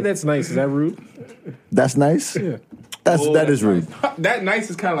right If way. you say that's nice, is that rude? That's nice? Yeah. That is rude. That nice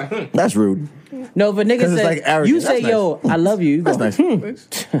is kind of like, That's rude. No, if a nigga it's says, like arrogant. you say, That's yo, I love you. You go, That's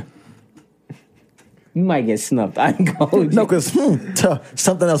nice. You might get snuffed. I ain't go. No, because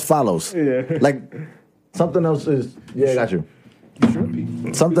something else follows. Yeah. Like, something else is, I got you.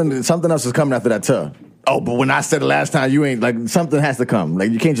 Something else is coming after that tuh. Oh, but when I said it last time, you ain't, like, something has to come.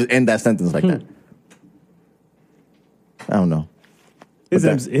 Like, you can't just end that sentence like that. I don't know. His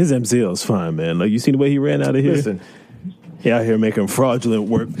MCL is fine, man. Like, you see the way he ran out of here? Listen. He out here making fraudulent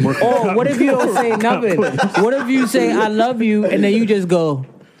work. Oh, what if you don't say nothing? What if you say, I love you, and then you just go,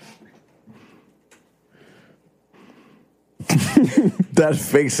 that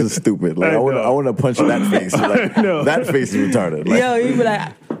face is stupid. Like, I want to punch that face. Like, that face is retarded. Like, yo, you be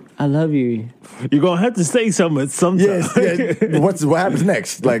like, I love you. You're going to have to say something at some time. Yeah. What happens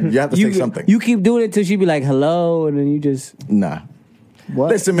next? Like, you have to say something. You keep doing it till she be like, hello, and then you just... Nah. What?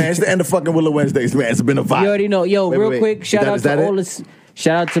 Listen, man, it's the end of fucking Willow Wednesdays, man. It's been a vibe. You already know. Yo, real quick, shout out to all the...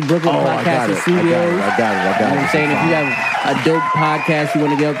 Shout out to Brooklyn Podcast Studios. I got it. You know what I'm saying? If you have a dope podcast you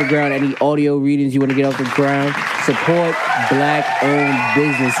want to get off the ground, any audio readings you want to get off the ground, support black-owned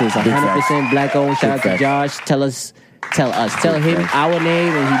businesses. 100% black-owned. Shout out to Josh. Tell him our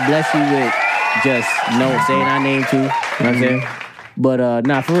name, and he bless you with just saying our name too. You know what I'm saying? But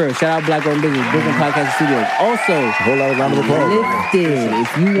nah, for real, shout out Black Owned Business, Brooklyn Podcast Studios. Also, A whole lot of round of applause. lifted.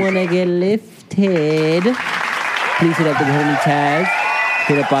 If you want to get lifted, please hit up the homie Taz.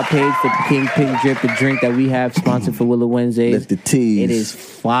 Hit up our page for King Pink Drip, the drink that we have sponsored for Willow Wednesdays. Lifted teas. It is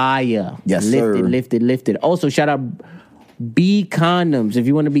fire. Yes, lifted, sir. lifted. Also, shout out B Condoms. If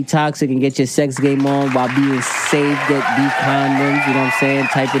you want to be toxic and get your sex game on while being safe, get B Condoms. You know what I'm saying?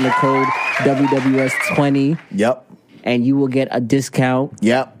 Type in the code WWS20. Yep. And you will get a discount.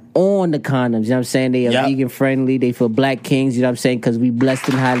 Yep. On the condoms, you know what I'm saying? They are vegan friendly. They for black kings, you know what I'm saying? Because we blessed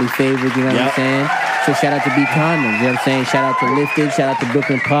and highly favored, you know what I'm saying? So shout out to B Condoms, you know what I'm saying? Shout out to Lifted, shout out to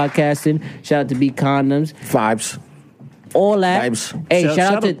Brooklyn Podcasting, shout out to B Condoms. Vibes. All that. Vibes. Hey,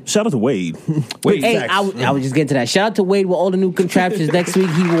 shout out to Wade. Hey, I was just getting to that. Shout out to Wade with all the new contraptions. Next week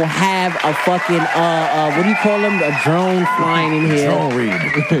he will have a fucking what do you call them? A drone flying in here. Drone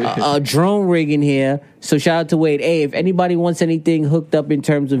rig. A drone rig in here. So shout out to Wade. Hey, if anybody wants anything hooked up in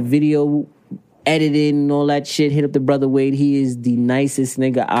terms of video editing and all that shit, hit up the brother Wade. He is the nicest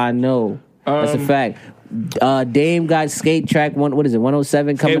nigga I know. That's a fact. Dame got Skate Track what is it?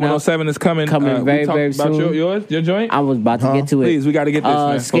 107 coming out. 107 is coming. Very, very soon. Your joint? I was about to get to it. Please, we got to get this,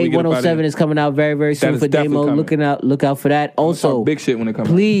 man. Skate 107 is coming out very, very soon for Damo. Look out for that. Also, big shit when it comes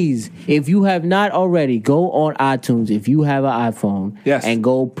please, if you have not already, go on iTunes if you have an iPhone. Yes. And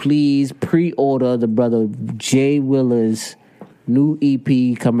go please pre-order the brother Jay Willer's new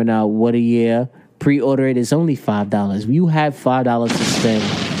EP coming out. What a year. Pre-order it. It's only $5. You have $5 to spend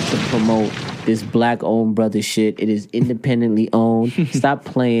to promote this black-owned brother shit. It is independently owned. Stop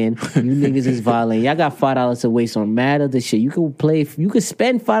playing. You niggas is violent. Y'all got $5 to waste on mad other shit. You could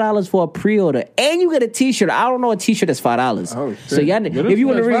spend $5 for a pre-order, and you get a T-shirt. I don't know a T-shirt that's $5. Oh, so y'all, if you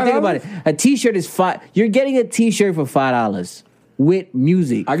want to really think about it, a T-shirt is $5. You're getting a T-shirt for $5 with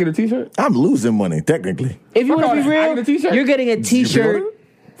music. I get a T-shirt. I'm losing money technically. If you want to be I real, get a T-shirt? you're getting a T-shirt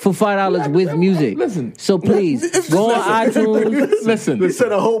for $5 with music. Listen. So please go on iTunes. Listen. They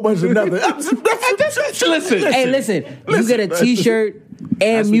said a whole bunch of nothing. Listen. Hey, listen. You get a T-shirt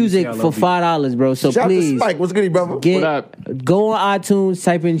and music for $5, bro. So Shout please, out to Spike. What's good, brother? Go on iTunes,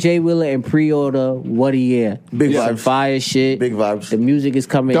 type in Jay Willer, and pre-order What a Year. Big Some vibes. Fire shit. Big vibes. The music is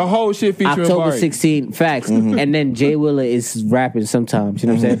coming. The whole shit featuring October Barry. 16th. Facts. And then Jay Willer is rapping sometimes. You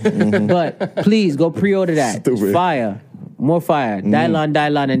know what I'm saying? But please go pre-order that. Stupid. It's fire. More fire. Dylon,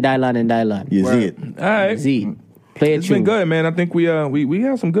 and Dylon. You see it. All right. Z. Play it. It's been good, man. I think we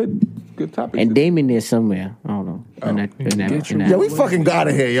have some good topics. And Damon there somewhere. I don't know. In that- Yo, we fucking got out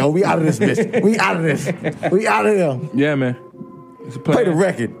of here, yo. We out of this bitch. We out of this. We out of here. Yeah, man. It's a Play the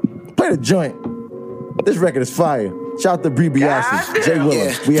record. Play the joint. This record is fire. Shout out to Bree Biassi, Jay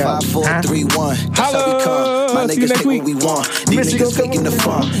Willer. We out. 5, 4, 3, 1. That's how we come. My See you niggas next take week. what we want. These niggas faking the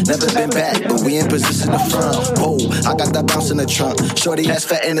front. Never been back, but we in position to front. Whoa, I got that bounce in the trunk. Shorty ass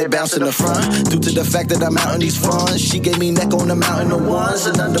fat and it bounce in the front. Due to the fact that I'm out in these funds, she gave me neck on the mountain of ones.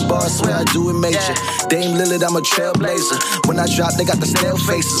 And underbar, swear I do it major. Dame Lillard, I'm a trailblazer. When I drop, they got the stale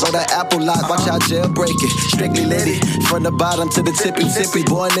faces. All that apple lock, watch how jailbreak it. Strictly litty, from the bottom to the tippy.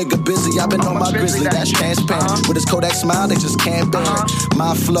 Boy, nigga busy, I've been on my grizzly. That's transparent. With his Kodak smile, they just can't bear it.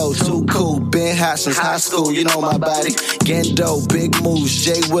 My flow, too cool. Been hot since high school, you know my body. Gendo, big moves.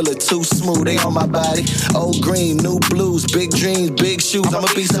 Jay Willer, too smooth, they on my body. Old green, new blues. Big dreams, big shoes, I'ma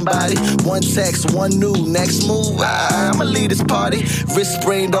be somebody. One text, one new, next move. I'ma lead this party. Wrist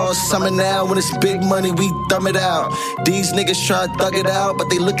sprained all summer now. When it's big money, we thumb it out. These niggas try to thug it out, but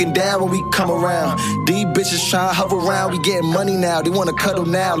they looking down when we come around. These bitches try to hover around, we getting money now. They wanna cuddle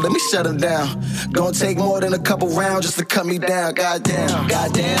now, let me shut them down. Gonna take more than a couple rounds just to cut me down. Goddamn,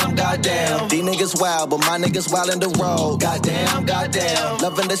 goddamn, goddamn. These niggas wild, but my niggas wild in the road. Goddamn, goddamn.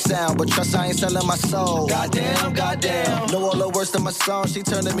 Loving the sound, but trust I ain't selling my soul. Goddamn, goddamn. Know all the words to my song, she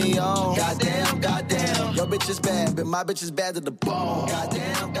turning me on. Goddamn, goddamn. Your bitch is bad, but my bitch is bad to the bone.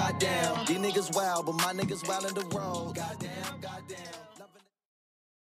 Goddamn, goddamn. These niggas wild, but my niggas wild in the road. Goddamn, goddamn.